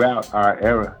reigns throughout our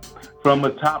era. From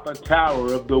atop a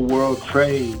tower of the World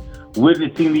Trade,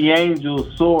 witnessing the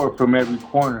angels soar from every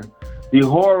corner, the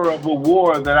horror of a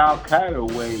war that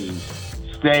Al-Qaeda waged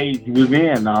staged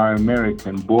within our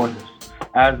American borders.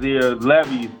 As the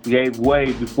levees gave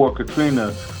way before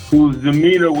Katrina, whose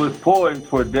demeanor was poised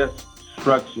for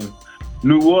destruction,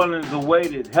 New Orleans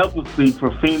awaited helplessly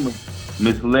for FEMA,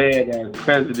 misled as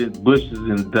President Bush's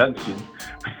induction.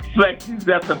 Reflections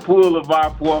at the pool of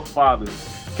our forefathers,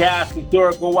 cast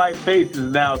historical white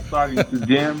faces now starting to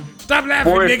dim. Stop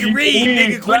laughing, nigga. Read,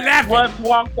 nigga. Quit laughing. Once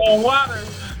walked on water,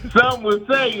 some would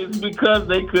say it's because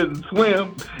they couldn't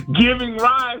swim, giving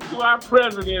rise to our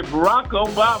president, Barack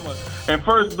Obama, and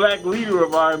first black leader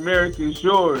of our American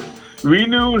shores.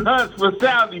 Renewed hunts for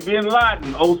Saudi bin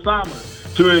Laden,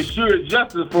 Osama, to ensure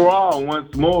justice for all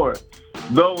once more.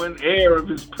 Though an heir of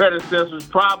his predecessor's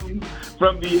problems,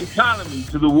 from the economy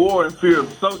to the war and fear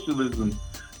of socialism,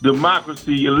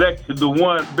 democracy elected the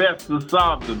one best to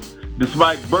solve them,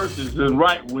 despite bursts and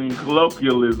right-wing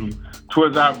colloquialism,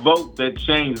 towards our vote that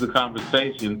changed the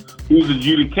conversation, whose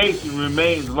adjudication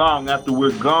remains long after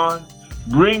we're gone,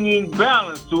 bringing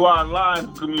balance to our lines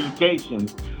of communication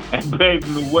and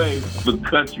paving the way for the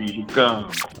country to come.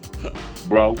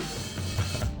 Bro.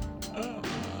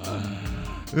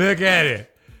 Look at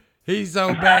it. He's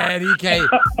so bad he can't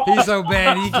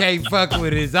fuck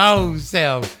with his own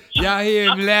self. Y'all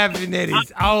hear him laughing at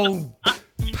his own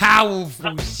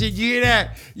powerful shit. You hear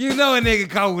that? You know a nigga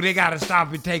cold, they gotta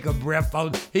stop and take a breath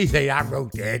on. He say, I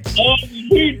wrote that shit. All these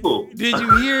people. Did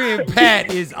you hear him pat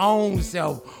his own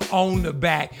self on the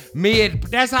back?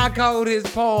 That's how cold his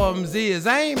poems is.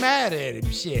 I ain't mad at him,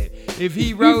 shit. If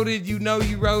he wrote it, you know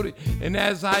you wrote it, and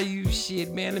that's how you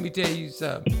shit, man. Let me tell you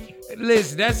something.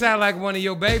 Listen, that sound like one of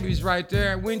your babies right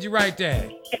there. When'd you write that?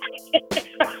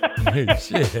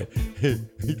 Shit.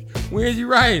 When'd you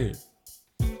write it?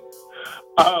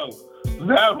 Oh,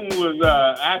 that one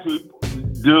was actually,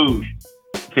 dude,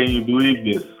 can you believe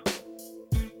this?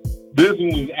 This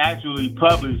one was actually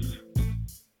published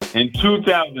in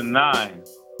 2009.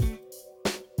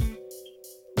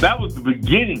 That was the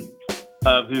beginning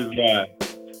of his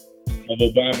of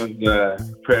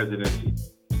Obama's presidency.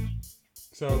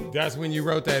 So that's when you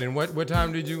wrote that. And when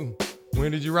did you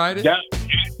write it? I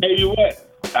tell you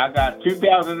what, I got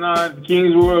 2009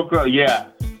 King's World Cup. Yeah.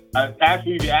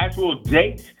 Actually, the actual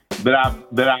date that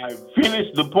I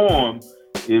finished the poem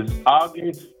is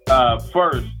August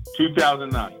 1st,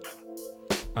 2009.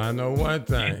 I know one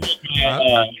thing.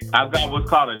 I've got what's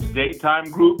called a daytime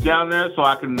group down there, so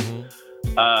I can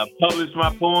publish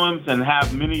my poems and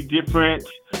have many different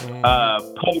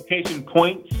publication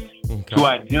points to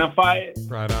identify it.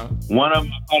 Right on. One of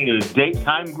them I call it a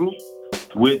daytime group,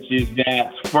 which is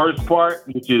that first part,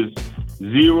 which is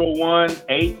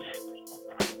 018.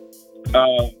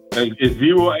 It's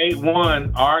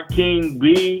 081 R King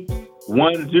B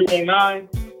 109.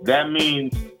 That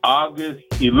means August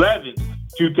 11th,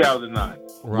 2009.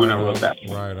 When I wrote that.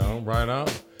 Right on.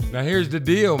 Now here's the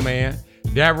deal, man.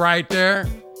 That right there,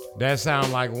 that sounds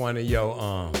like one of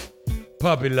your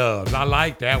puppy loves. I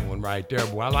like that one right there,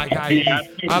 boy. I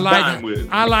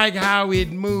like how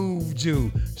it moved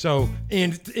you. So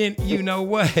in you know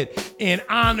what? In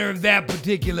honor of that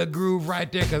particular groove right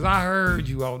there, because I heard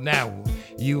you on that one.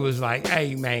 You was like,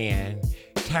 hey man,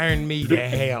 turn me the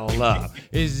hell up.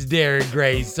 This is Derek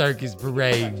Gray's Circus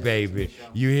Parade, baby.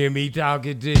 You hear me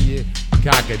talking to you?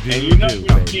 Cock-a-doodle-doo,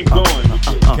 baby. Keep going.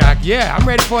 Yeah, I'm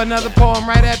ready for another poem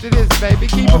right after this, baby.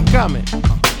 Keep them coming.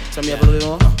 Turn me up a little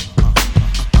more.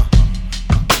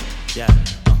 Yeah.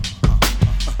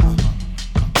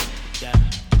 Yeah.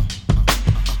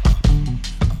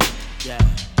 Yeah.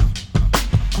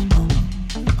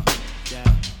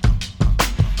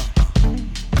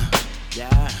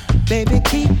 Yeah. Baby,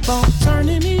 keep on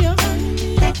turning me up.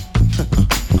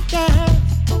 Yeah.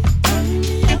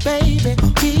 Baby,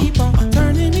 keep on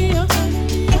turning me up.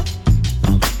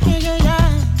 Yeah.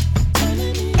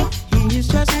 He's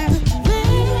just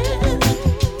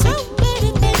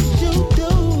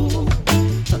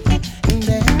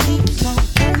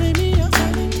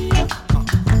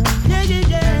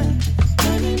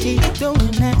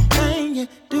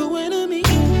doing to me.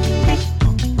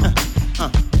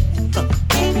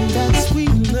 That sweet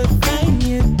little thing.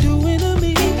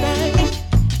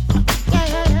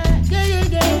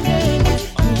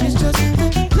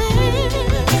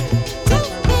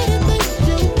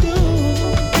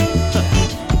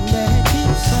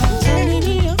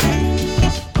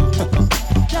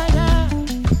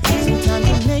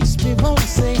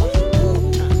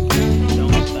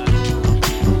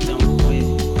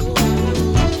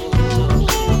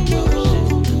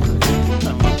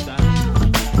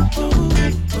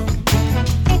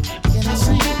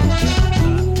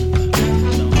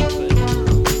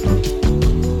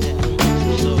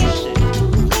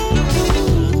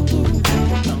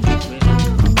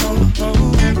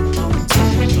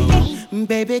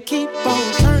 baby, keep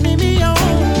on turning me on.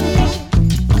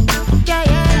 Yeah,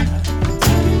 yeah.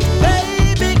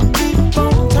 Baby, keep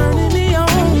on turning me on.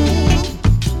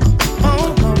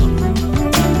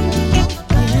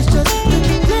 It's just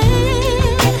little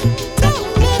things, so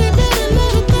many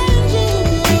little things you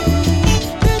do.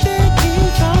 Baby,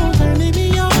 keep on turning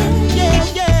me on. Yeah,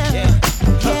 yeah,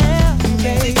 yeah.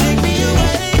 Baby, take me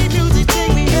away, music,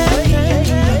 take me away.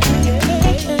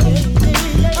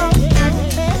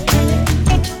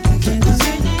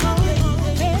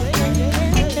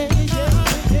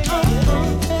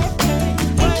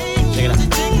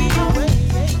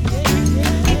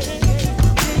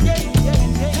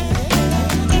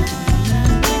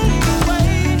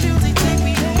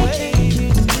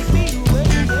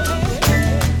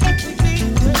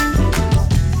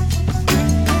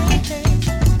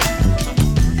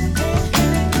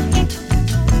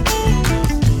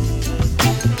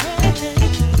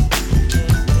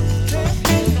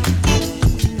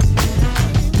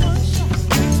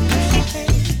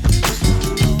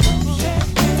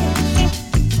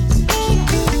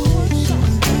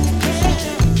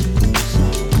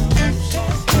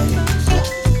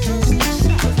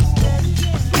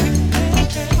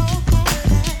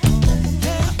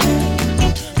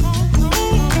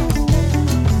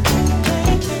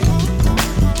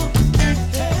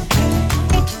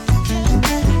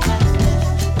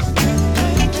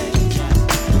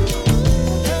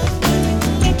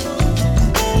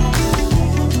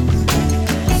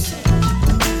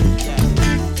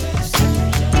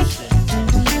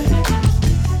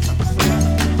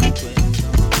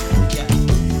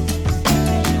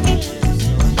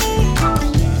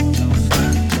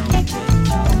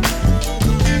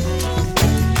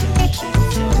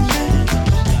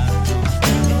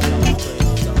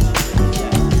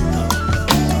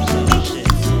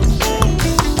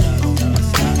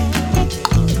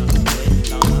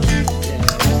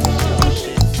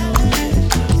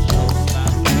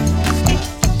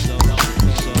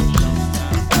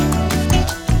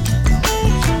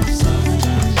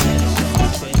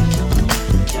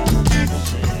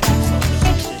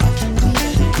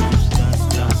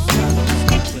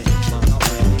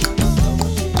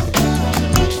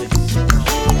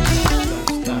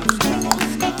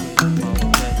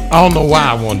 I don't know why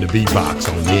I wanted to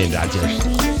beatbox on the end.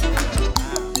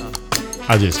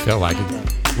 I just felt like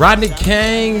it. Rodney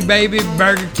King, baby,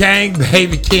 Burger King,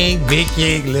 baby King, Big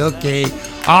King, Little King,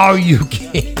 all you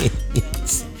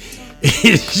kings.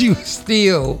 Is you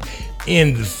still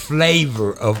in the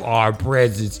flavor of our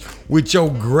presence with your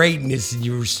greatness and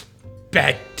your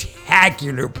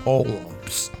spectacular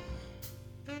poems?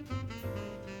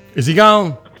 Is he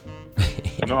gone?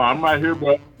 No, I'm right here,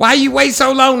 bro. Why you wait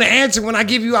so long to answer when I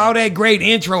give you all that great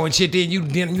intro and shit? Then you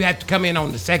have to come in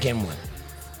on the second one.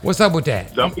 What's up with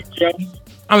that? Don't be jealous.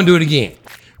 I'm gonna do it again.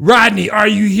 Rodney, are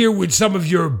you here with some of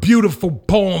your beautiful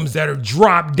poems that are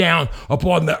dropped down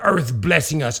upon the earth,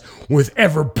 blessing us with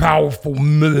ever powerful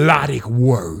melodic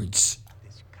words?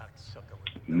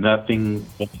 Nothing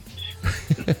but.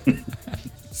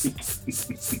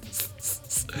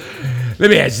 Let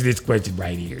me ask you this question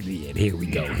right here. Here we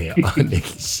go. Here. Oh,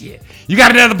 nigga, shit. You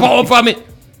got another poem for me?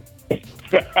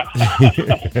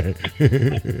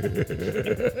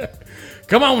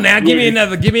 Come on now, give me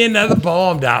another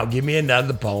poem, dog. Give me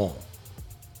another poem.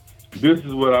 This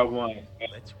is what I want.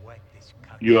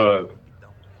 Your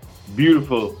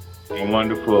beautiful and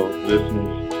wonderful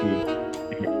listeners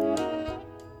to.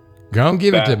 Go on,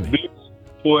 give it to me. This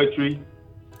poetry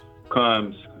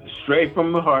comes straight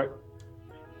from the heart.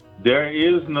 There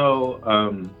is no,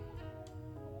 I'm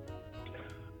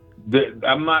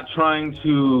not trying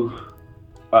to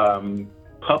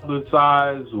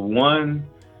publicize one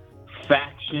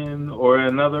faction or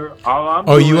another.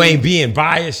 You ain't being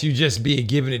biased. You just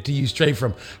giving it to you straight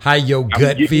from how your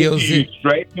gut feels. It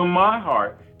straight from my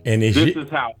heart. And this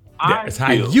is how that's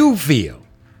how you feel.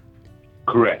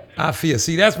 Correct. I feel.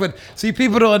 See, that's what. See,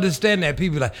 people don't understand that.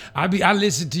 People like I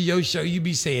listen to your show. You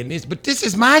be saying this, but this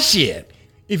is my shit.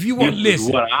 If you want to listen,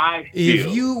 is what I feel.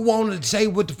 If you want to say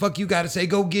what the fuck you got to say,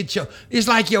 go get your. It's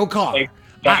like your car.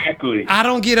 Exactly. I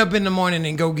don't get up in the morning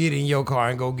and go get in your car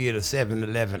and go get a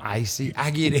 7-Eleven icy.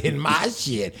 I get in my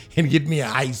shit and get me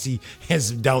an icy and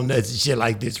some donuts and shit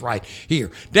like this right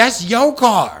here. That's your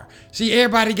car. See,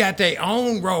 everybody got their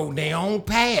own road, their own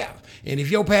path. And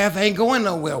if your path ain't going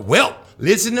nowhere, well,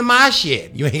 listen to my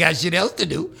shit. You ain't got shit else to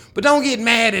do. But don't get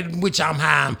mad at which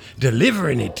I'm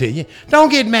delivering it to you. Don't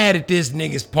get mad at this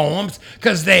nigga's poems,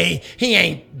 cause their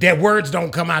words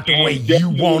don't come out the way you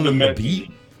want them to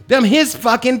be. Them his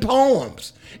fucking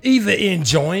poems. Either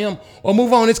enjoy them or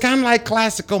move on. It's kind of like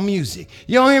classical music.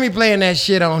 You don't hear me playing that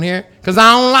shit on here because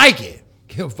I don't like it.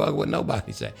 Give a fuck what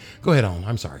nobody say. Go ahead on.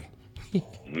 I'm sorry.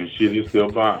 This shit is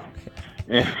still bomb.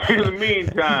 In the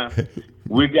meantime,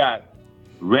 we got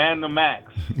Random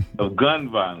Acts of Gun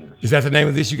Violence. Is that the name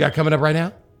of this you got coming up right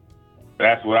now?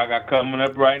 That's what I got coming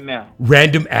up right now.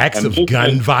 Random Acts of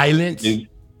Gun Violence?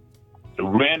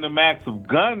 Random Acts of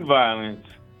Gun Violence,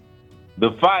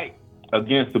 the fight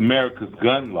against America's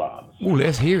gun laws. Ooh,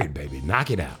 let's hear it, baby. Knock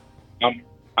it out.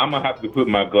 I'm gonna have to put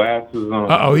my glasses on.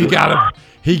 Uh-oh, he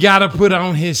gotta put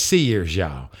on his seers,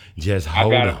 y'all. Just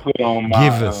hold on. Put on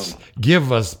my,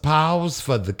 give us pause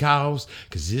for the cause,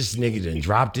 cause this nigga done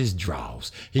dropped his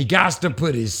draws. He got to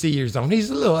put his seers on. He's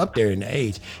a little up there in the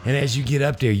age, and as you get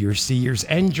up there, your seers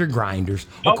and your grinders,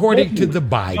 according to the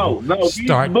Bible,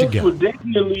 start to these books go. were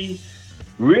definitely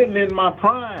written in my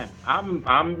prime.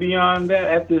 I'm beyond that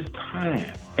at this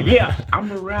time. Yeah,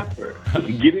 I'm a rapper.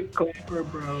 Get it, Clapper,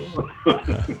 bro.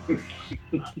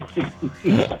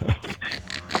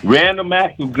 Random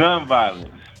Acts of Gun Violence,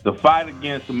 the fight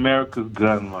against America's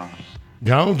gun laws.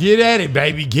 Don't get at it,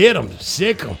 baby. Get them.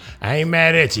 Sick them. I ain't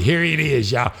mad at you. Here it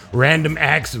is, y'all. Random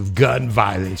Acts of Gun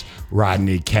Violence.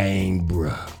 Rodney King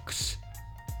Brooks.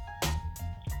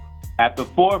 At the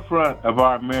forefront of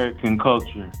our American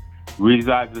culture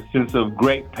resides a sense of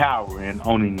great power in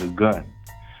owning a gun.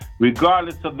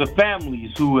 Regardless of the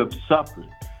families who have suffered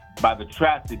by the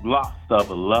tragic loss of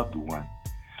a loved one.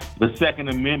 The Second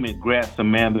Amendment grants a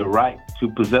man the right to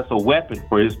possess a weapon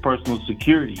for his personal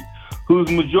security,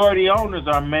 whose majority owners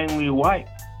are mainly white,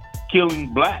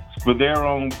 killing blacks for their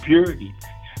own purity,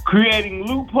 creating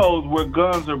loopholes where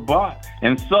guns are bought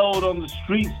and sold on the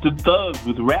streets to thugs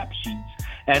with rap sheets.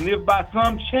 And if by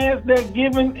some chance they're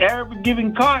ever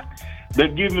given caught, they're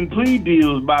given plea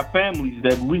deals by families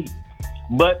that weep.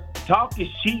 But talk is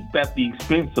cheap at the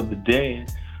expense of the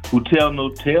dead, who tell no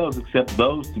tales except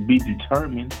those to be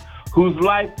determined, whose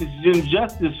life is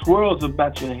injustice swirls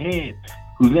about your head,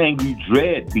 whose angry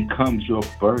dread becomes your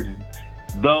burden.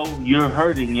 Though you're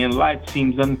hurting and life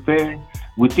seems unfair,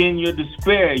 within your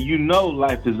despair you know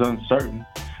life is uncertain.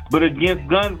 But against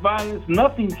gun violence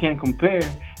nothing can compare.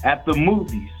 At the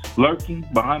movies, lurking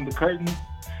behind the curtains,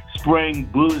 spraying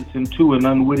bullets into an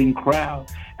unwitting crowd,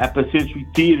 at the Century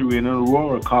Theater in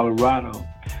Aurora, Colorado.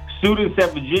 Students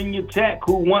at Virginia Tech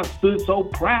who once stood so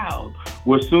proud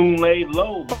were soon laid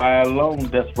low by a lone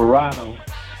desperado.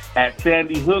 At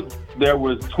Sandy Hook, there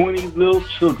was 20 little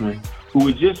children who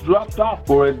were just dropped off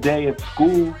for a day at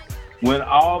school when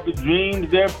all the dreams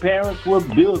their parents were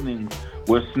building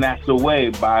were snatched away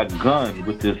by a gun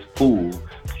with this fool.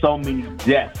 So many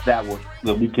deaths that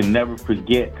we can never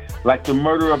forget, like the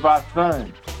murder of our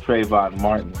son, Trayvon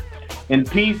Martin. In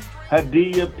peace,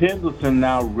 Hadiya Pendleton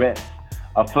now rests,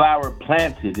 a flower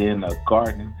planted in a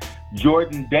garden.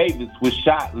 Jordan Davis was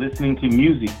shot listening to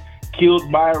music,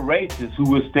 killed by a racist who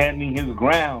was standing his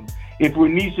ground. If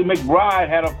Renisha McBride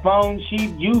had a phone,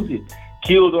 she'd use it,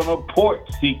 killed on a porch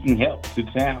seeking help to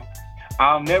town.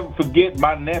 I'll never forget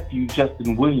my nephew,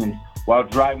 Justin Williams, while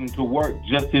driving to work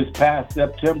just this past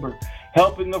September,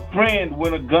 helping a friend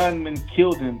when a gunman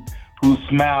killed him, whose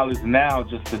smile is now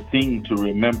just a thing to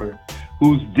remember,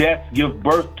 whose deaths give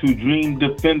birth to dream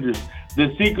defenders,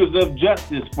 the seekers of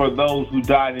justice for those who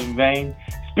died in vain,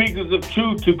 speakers of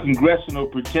truth to congressional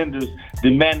pretenders,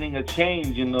 demanding a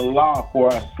change in the law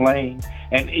for our slain.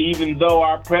 And even though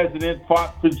our president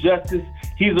fought for justice,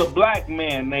 he's a black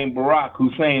man named Barack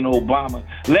Hussein Obama.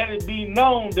 Let it be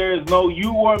known there is no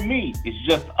you or me, it's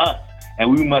just us.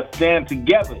 And we must stand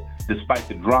together despite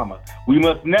the drama. We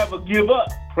must never give up,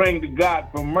 praying to God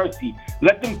for mercy.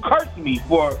 Let them curse me,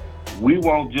 for we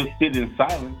won't just sit in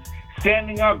silence,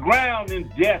 standing our ground in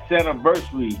death's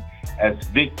anniversary as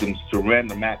victims to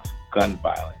random acts of gun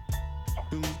violence.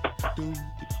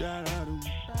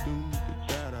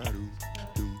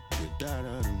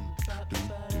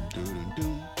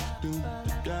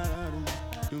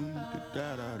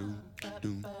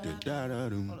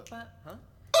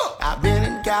 I've been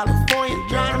in California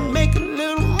trying to make a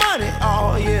little money.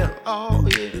 Oh yeah, oh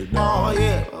yeah, oh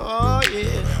yeah, oh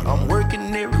yeah. I'm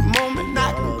working every moment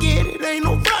I can get it. Ain't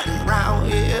no frontin'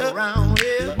 round here, round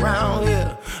here, round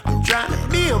here. I'm trying to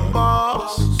be a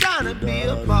boss, trying to be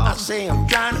a boss. I say I'm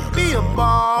trying to be a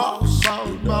boss.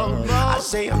 I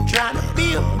say I'm trying to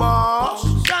be a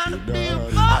boss, trying to be a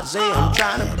boss. I say I'm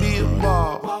trying to be a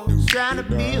boss, trying to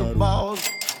be a boss.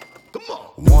 Come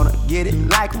on. Wanna get it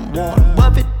like I'm Warren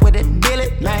Buffett with that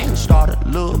billet, man. Start a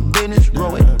little business,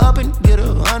 grow it up and get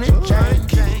 100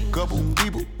 chain. Couple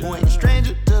people who ain't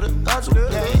stranger to the hustle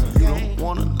game. You don't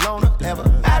want a loner, ever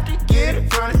have to get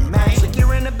it from it, man.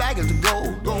 Securing the bag is the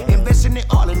goal.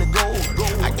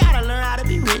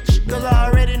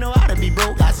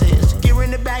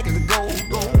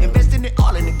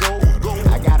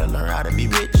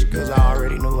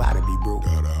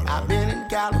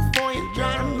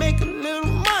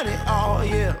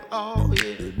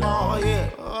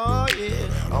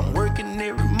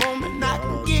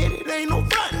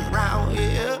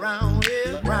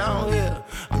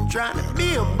 trying to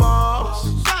be a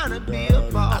boss. Trying to be a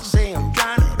boss. I say I'm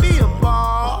trying to be a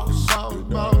boss.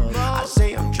 I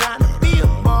say I'm trying to be a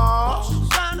boss.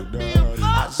 Trying to be a boss.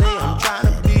 I say I'm trying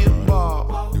to be a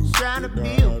boss. Trying to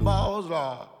be a boss.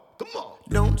 Lord. Come on.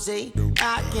 Don't say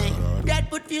I can't. That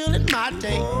put fuel in my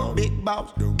tank. Big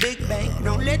boss, big bank.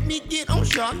 Don't let me get on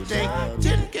Shark Tank.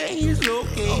 10K is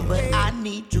okay, but I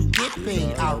need to get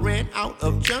paid. I ran out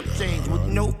of jump change with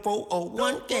no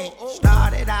 401k.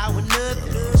 Started out with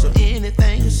nothing, so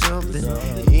anything is something.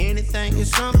 Anything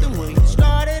is something when you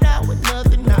started out with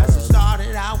nothing. I said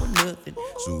started out with nothing,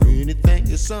 so anything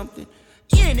is something.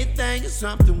 Anything is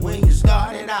something when you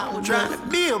started out trying to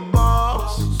be a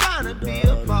boss. Trying to be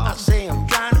a boss. I say I'm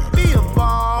trying to be a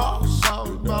boss.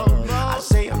 I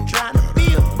say I'm trying to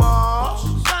be a boss.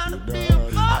 Trying to be a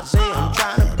boss. I say I'm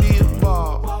trying to be a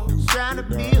boss. Trying to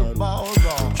be a boss.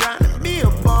 Trying to be a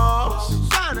boss.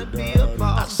 Trying to be a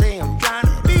boss. I say I'm trying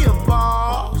to be a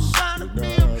boss. Trying to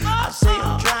be a boss. I say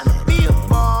I'm trying to be a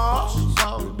boss.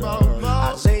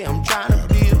 I say I'm trying to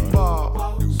be a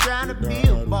boss. Trying to be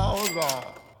a boss.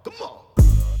 Come on.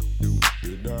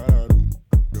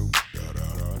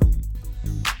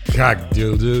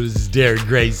 Cock-a-doodle-doo, this is Derek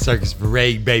Gray's Circus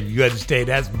Parade, baby. You understand?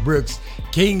 That's Brooks.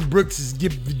 King Brooks is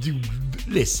giving you,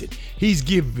 listen, he's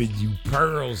giving you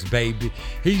pearls, baby.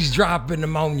 He's dropping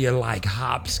them on you like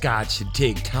hopscotch and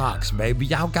TikToks, baby.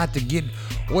 Y'all got to get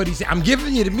what he said. I'm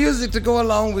giving you the music to go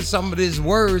along with some of his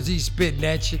words he's spitting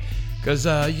at you. Because,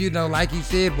 like he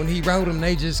said, when he wrote them,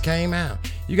 they just came out.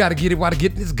 You got to get it while the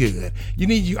getting is good.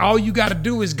 All you got to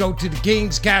do is go to the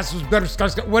King's Castle's Better.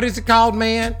 What is it called,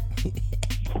 man?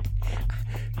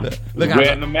 Look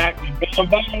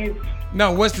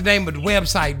No, what's the name of the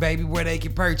website, baby, where they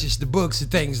can purchase the books and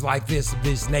things like this of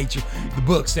this nature, the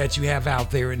books that you have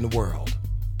out there in the world?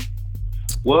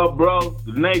 Well, bro,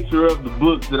 the nature of the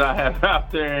books that I have out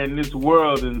there in this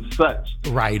world and such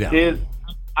is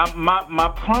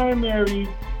my primary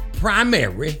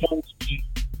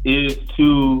is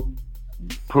to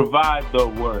provide the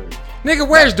word. Nigga,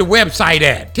 where's the website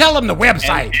at? Tell them the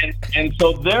website. And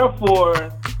so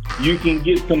therefore, you can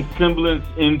get some semblance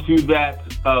into that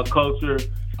culture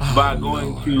by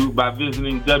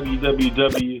visiting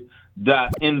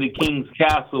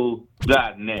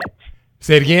www.inthekingscastle.net.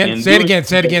 Say it again. Say it again.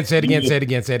 Say it again. Say it again. Say it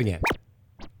again. Say it again.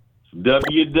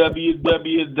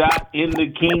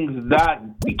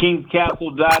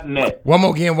 www.inthekingscastle.net. One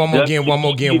more again.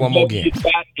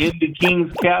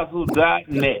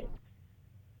 www.inthekingscastle.net.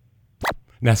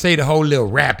 Now say the whole little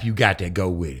rap you got that go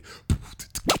with it.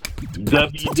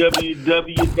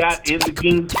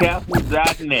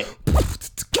 www.inthekingscastle.net.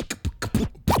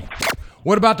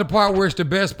 What about the part where it's the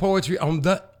best poetry on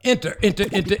the internet?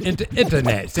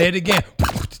 Say it again.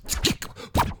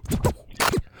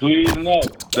 Please know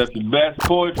that the best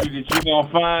poetry that you're going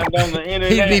to find on the internet.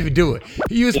 He didn't even do it.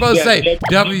 You was supposed to say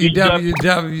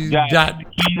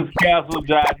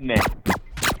www.inthekingscastle.net.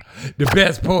 The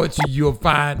best poetry you'll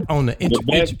find on the internet.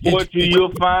 The best poetry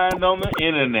you'll find on the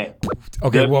internet.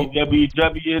 Okay, well,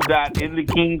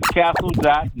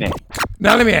 www.inthekingscastle.net.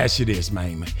 Now let me ask you this,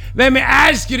 man. Let me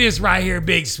ask you this right here,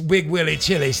 Big Willie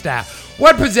Chili style.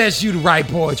 What possessed you to write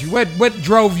poetry? What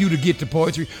drove you to get to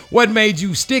poetry? What made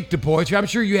you stick to poetry? I'm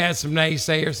sure you had some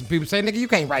naysayers, some people say, nigga, you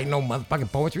can't write no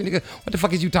motherfucking poetry, nigga. What the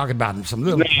fuck is you talking about? Some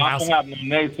little I don't have no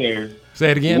naysayers. Say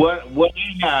it again. What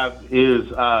I have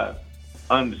is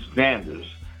understanders.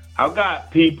 I've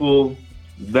got people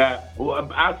that,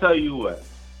 I'll tell you what.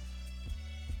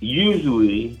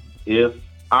 Usually, if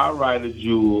I write a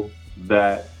jewel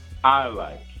that I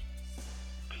like,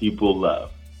 people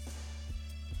love.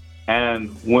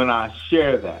 And when I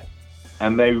share that,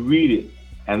 and they read it,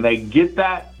 and they get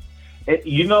that,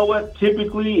 you know what?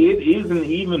 Typically, it isn't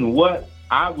even what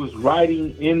I was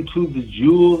writing into the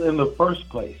jewel in the first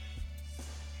place.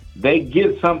 They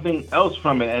get something else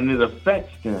from it, and it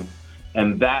affects them,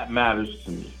 and that matters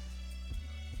to me.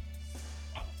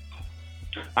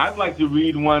 I'd like to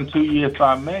read one to you, if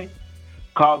I may,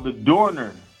 called the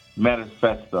Dorner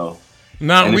Manifesto.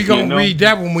 Now, we're going to read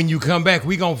that one when you come back.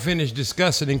 We're going to finish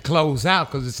discussing and close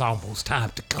out because it's almost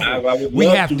time to go. I would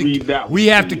love to read that one.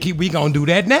 We're going to do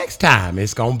that next time.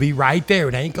 It's going to be right there.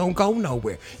 It ain't going to go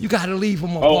nowhere. You got to leave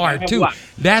them a part two.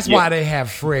 That's why they have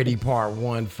Freddie part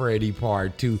 1, Freddie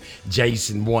part 2,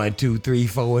 Jason 1, 2, 3,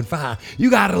 4, and 5.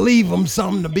 You got to leave them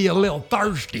something to be a little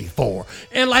thirsty for.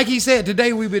 And like he said,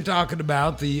 today we've been talking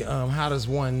about the, how does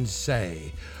one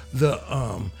say?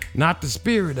 Not the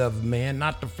spirit of the man,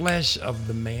 not the flesh of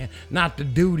the man, not the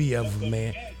duty of the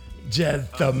man.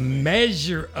 Just the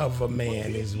measure of a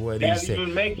man is what he That even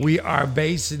said. make it. We are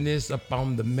basing this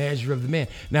upon the measure of the man.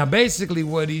 Now, basically,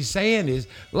 what he's saying is,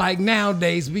 like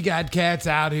nowadays, we got cats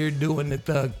out here doing the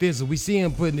thug thistle. We see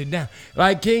him putting it down.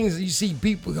 Like Kings, you see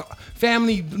people,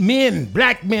 family, men,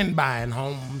 black men buying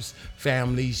homes,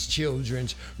 families,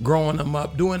 children's, growing them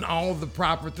up, doing all the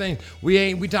proper things.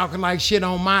 We talking like shit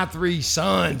on my 3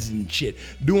 sons and shit,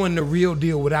 doing the real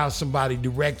deal without somebody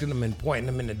directing them and pointing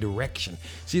them in a direction.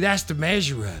 See, that's the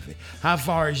measure of it. How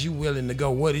far is you willing to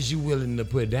go? What is you willing to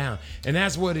put down? And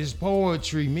that's what his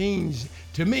poetry means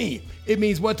to me. It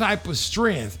means what type of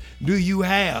strength do you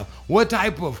have? What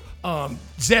type of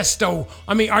zesto?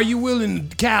 I mean, are you willing,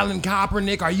 Colin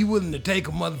Kaepernick, are you willing to take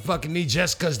a motherfucking knee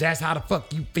just because that's how the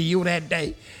fuck you feel that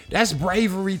day? That's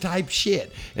bravery type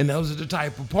shit. And those are the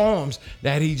type of poems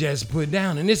that he just put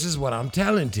down. And this is what I'm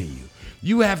telling to you.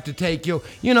 You have to take your,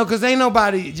 because ain't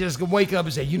nobody just gonna wake up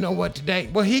and say, you know what, today?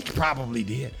 Well, he probably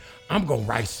did. I'm gonna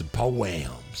write some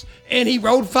poems. And he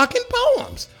wrote fucking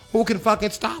poems. Who can fucking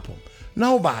stop him?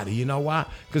 Nobody. You know why?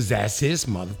 Because that's his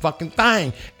motherfucking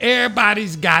thing.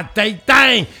 Everybody's got their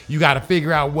thing. You got to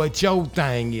figure out what your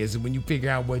thing is. And when you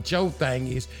figure out what your thing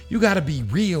is, you got to be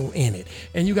real in it.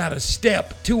 And you got to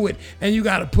step to it. And you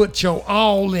got to put your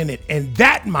all in it. And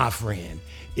that, my friend,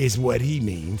 is what he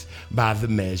means by the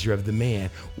measure of the man.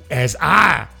 As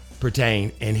I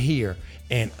pertain and hear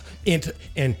and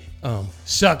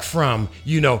suck from,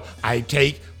 I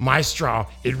take my straw,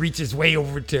 it reaches way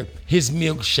over to his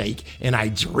milkshake, and I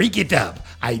drink it up.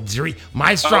 I drink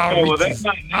my straw reaches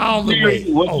all the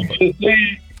way over.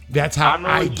 That's how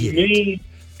I get it.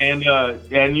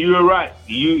 And you're right.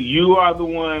 You are the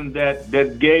one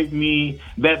that gave me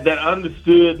that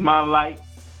understood my light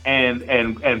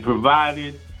and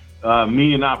provided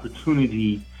me an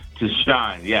opportunity to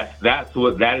shine. Yes,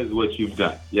 that is what you've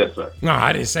done. Yes, sir. No,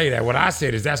 I didn't say that. What I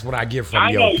said is that's what I get from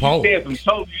your poems. poems. You said some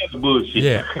totally other bullshit.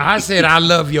 Yeah, I said I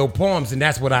love your poems, and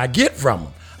that's what I get from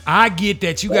them. I get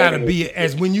that you gotta be,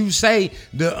 as when you say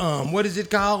the what is it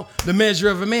called? The measure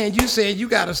of a man. You said you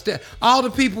gotta step. All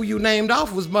the people you named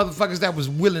off was motherfuckers that was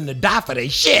willing to die for their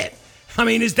shit. I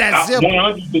mean, it's that simple.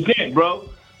 100%, bro.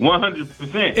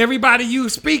 100%. Everybody you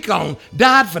speak on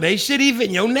died for their shit, even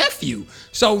your nephew.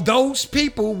 So those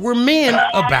people were men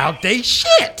about their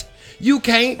shit. You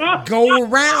can't go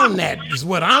around that, is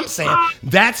what I'm saying.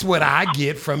 That's what I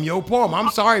get from your poem. I'm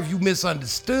sorry if you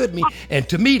misunderstood me. And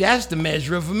to me, that's the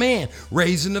measure of a man.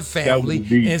 Raising a family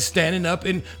and standing up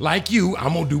and, like you,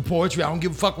 I'm going to do poetry. I don't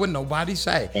give a fuck what nobody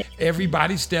say.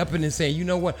 Everybody stepping and saying, you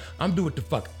know what? I'm doing what the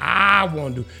fuck I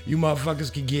want to do. You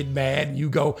motherfuckers can get mad and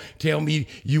you go tell me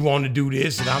you want to do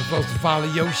this and I'm supposed to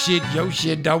follow your shit. Your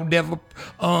shit don't never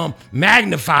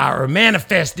magnify or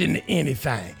manifest into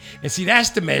anything. And see, that's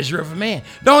the measure of a man.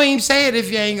 Don't even say it if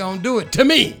you ain't gonna do it. To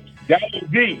me. That was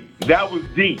deep. That was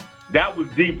deep. That was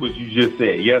deep what you just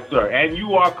said. Yes, sir. And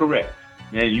you are correct.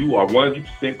 And you are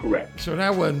 100% correct. So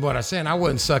that wasn't what I said. I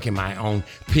wasn't sucking my own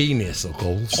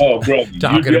penisicles. Oh, bro.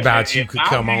 Talking about you could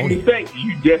come on. You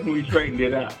definitely straightened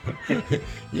it out.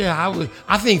 Yeah, I was.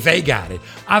 I think they got it.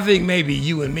 I think maybe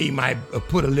you and me might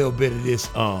put a little bit of this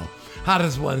how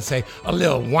does one say, a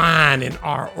little wine in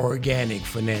our organic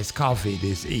finesse coffee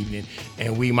this evening,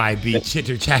 and we might be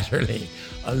chitter-chattering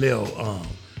a little,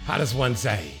 how does one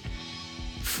say,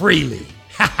 freely.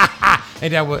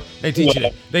 Ain't that what they teach you?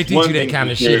 They teach you that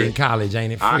kind of shit in college,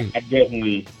 ain't it? Free. I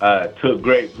definitely took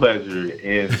great pleasure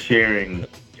in sharing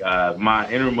my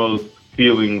innermost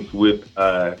feelings with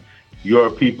your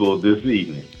people this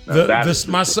evening.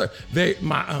 My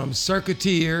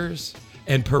circuiteers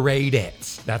and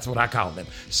paradettes. That's what I call them.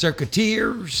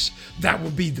 Circuiteers. That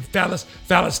would be the fellas.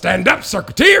 Fellas, stand up,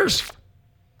 circuiteers.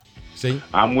 See?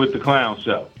 I'm with the clown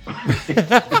show.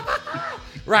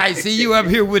 Right. See, you up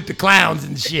here with the clowns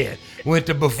and shit. With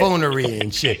the buffoonery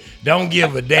and shit. Don't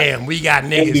give a damn. We got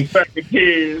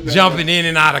niggas jumping in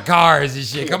and out of cars and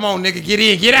shit. Come on, nigga. Get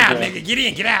in, get out, nigga. Get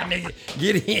in, get out, nigga.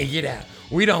 Get in, get out.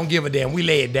 We don't give a damn. We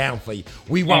lay it down for you.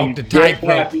 We walk the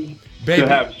tightrope. Baby. To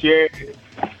have shared it.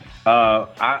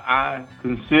 I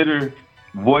consider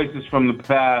Voices from the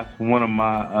Past one of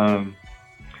my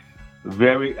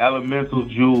very elemental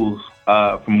jewels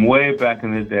from way back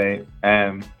in the day.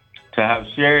 And to have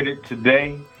shared it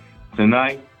tonight,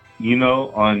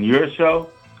 on your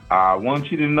show, I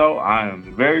want you to know I am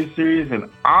very serious and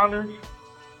honored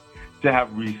to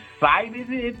have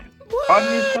recited it on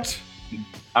your show.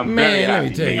 I'm very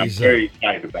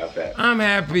excited about that. I'm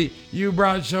happy you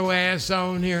brought your ass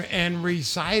on here and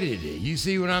recited it. You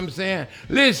see what I'm saying?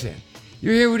 Listen,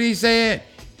 you hear what he said?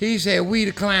 He said, we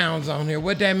the clowns on here.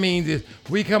 What that means is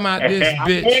we come out this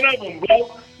bitch. I'm one of them,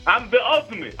 bro. I'm the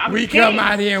ultimate. We come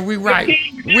out here and we walk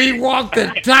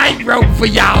the tightrope for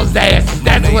y'all's asses.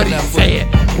 That's what he said.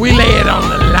 We lay it on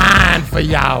the line for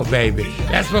y'all, baby.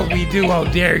 That's what we do on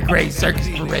Dairy Great Circus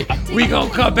Parade. We gonna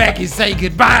come back and say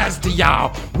goodbyes to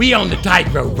y'all. We on the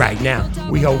tightrope right now.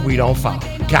 We hope we don't fall.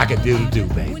 Cock-a-doodle-doo,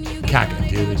 baby.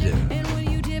 Cock-a-doodle-doo.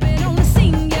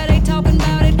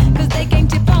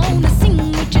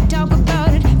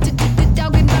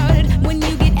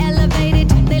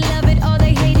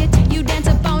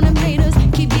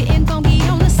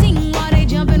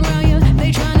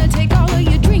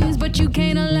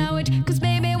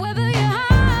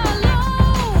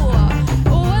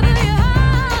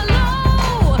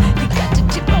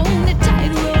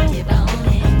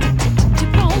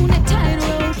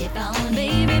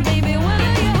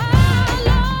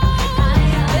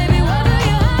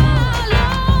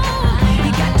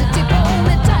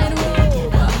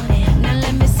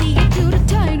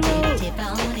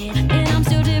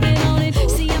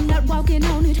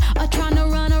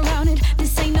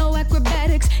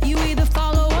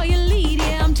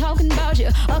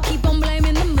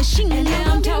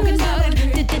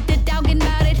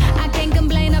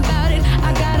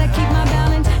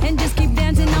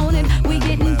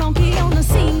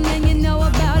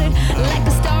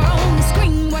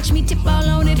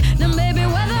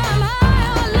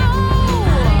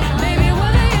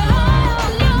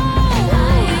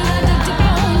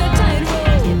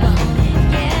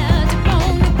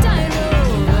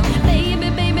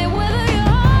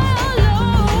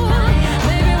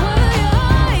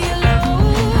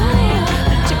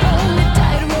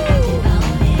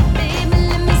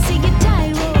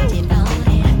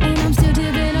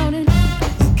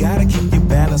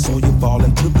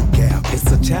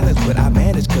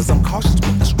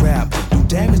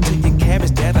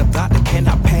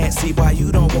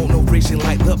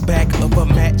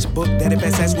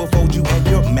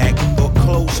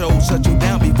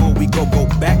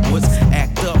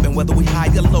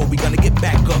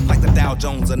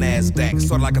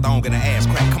 Sort of like a dog in an ass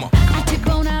crack. Come on. I tip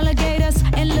on alligators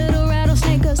and little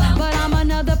rattlesnakers, but I'm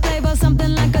another flavor,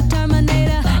 something like a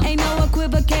Terminator. Ain't no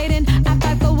equivocating. I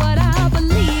fight for what I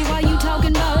believe. Why you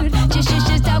talking about it? Just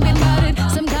talking about it.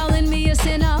 Some calling me a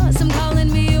sinner, some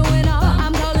calling me a winner.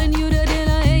 I'm calling you to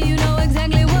dinner, and you know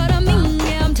exactly what I mean.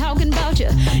 Yeah, I'm talking about you.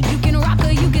 You can rock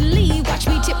or you can leave. Watch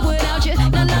me tip without you.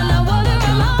 No, whether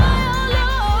am I?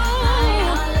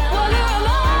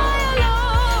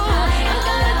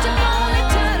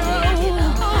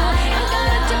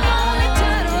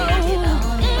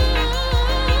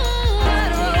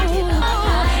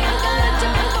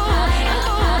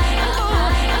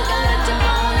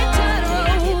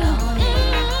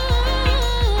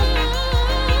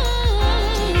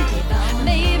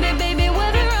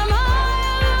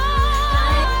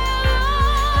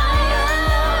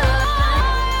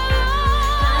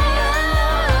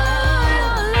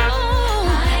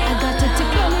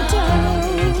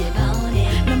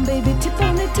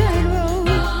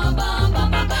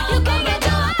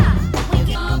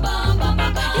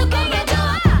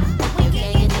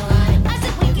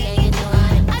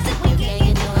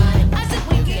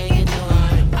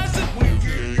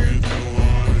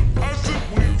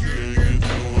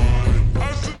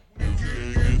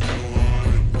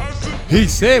 He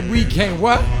said we can't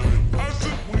what?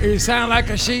 It sound like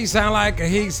a she, sound like a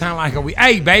he, sound like a we.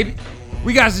 Hey, baby,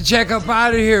 we got to check up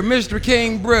out of here. Mr.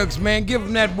 King Brooks, man, give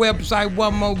him that website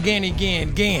one more again.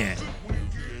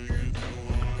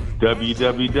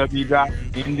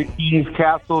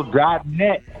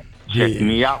 www.inthekingscastle.net. Check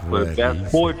me out for the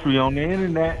best poetry on the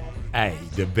internet. Hey,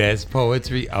 the best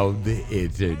poetry on the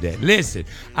internet. Listen,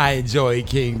 I enjoy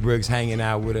King Brooks hanging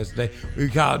out with us today. We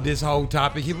called this whole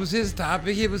topic. It was his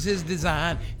topic. It was his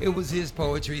design. It was his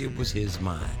poetry. It was his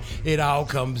mind. It all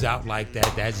comes out like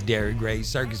that. That's Dairy Great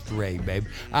Circus Parade, baby.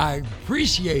 I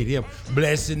appreciate him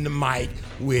blessing the mic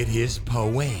with his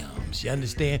poems. You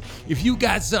understand? If you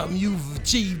got something you've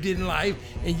achieved in life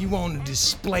and you want to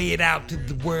display it out to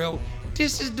the world,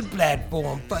 this is the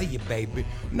platform for you, baby.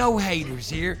 No haters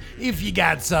here. If you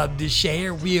got something to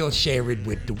share, we'll share it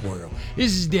with the world.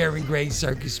 This is Dairy Great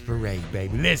Circus Parade,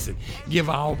 baby. Listen, give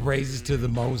all praises to the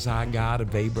Most High God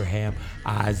of Abraham,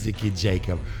 Isaac, and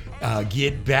Jacob.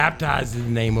 Get baptized in the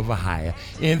name of Ahia,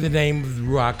 in the name of the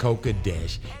Ruach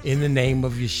HaKodesh, in the name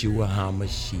of Yeshua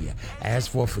HaMashiach.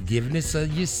 Ask for forgiveness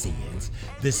of your sins,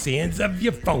 the sins of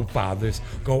your forefathers.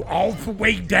 Go all the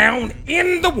way down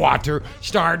in the water.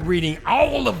 Start reading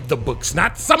all of the books,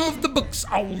 not some of the books,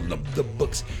 all of the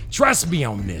books. Trust me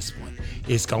on this one.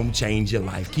 It's going to change your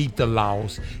life. Keep the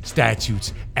laws,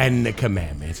 statutes, and the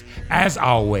commandments. As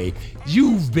always,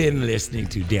 you've been listening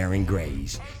to Darren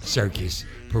Gray's Circus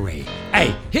Parade.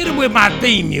 Hey, hit it with my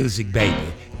theme music, baby.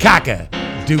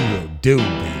 Cock-a-doodle-doo,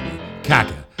 baby.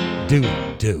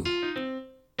 Cock-a-doodle-doo.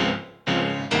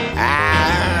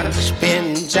 I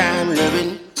spend time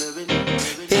loving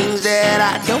things that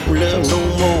I don't love no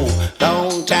more.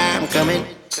 Long time coming.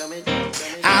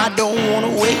 I don't want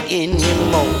to wait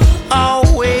anymore.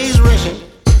 Always rushing,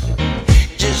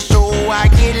 just so I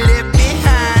get left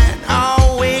behind.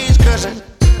 Always cussing,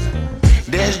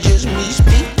 that's just me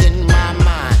speaking my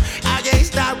mind. I can't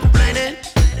stop complaining,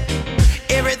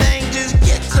 everything just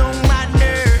gets on my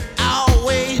nerve.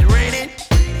 Always raining,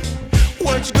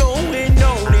 what's going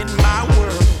on in my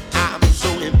world? I'm so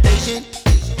impatient,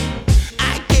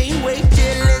 I can't wait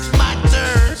till it's my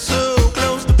turn. So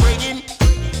close to breaking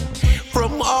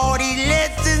from all these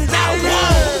lessons I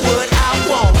want. What I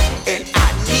want, and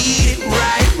I need it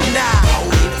right now.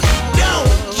 If you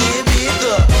don't give it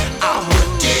up, I'ma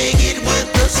take it with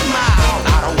a smile.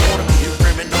 I don't wanna be a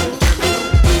criminal.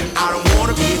 I don't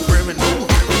wanna be a criminal.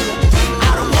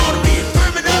 I don't wanna be a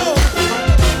criminal.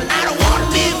 I don't wanna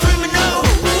be a criminal.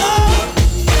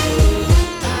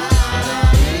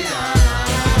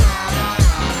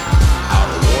 I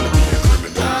don't wanna be a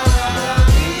criminal.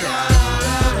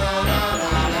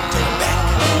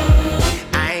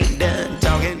 I ain't done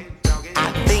talking. I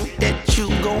think that you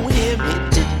gon' hear me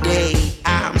today.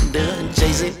 I'm done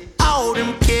chasing all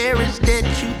them carrots that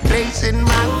you place in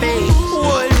my face.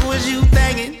 What was you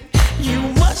thinking? You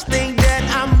must think that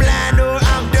I'm blind or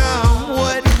I'm dumb.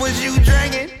 What was you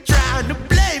drinking?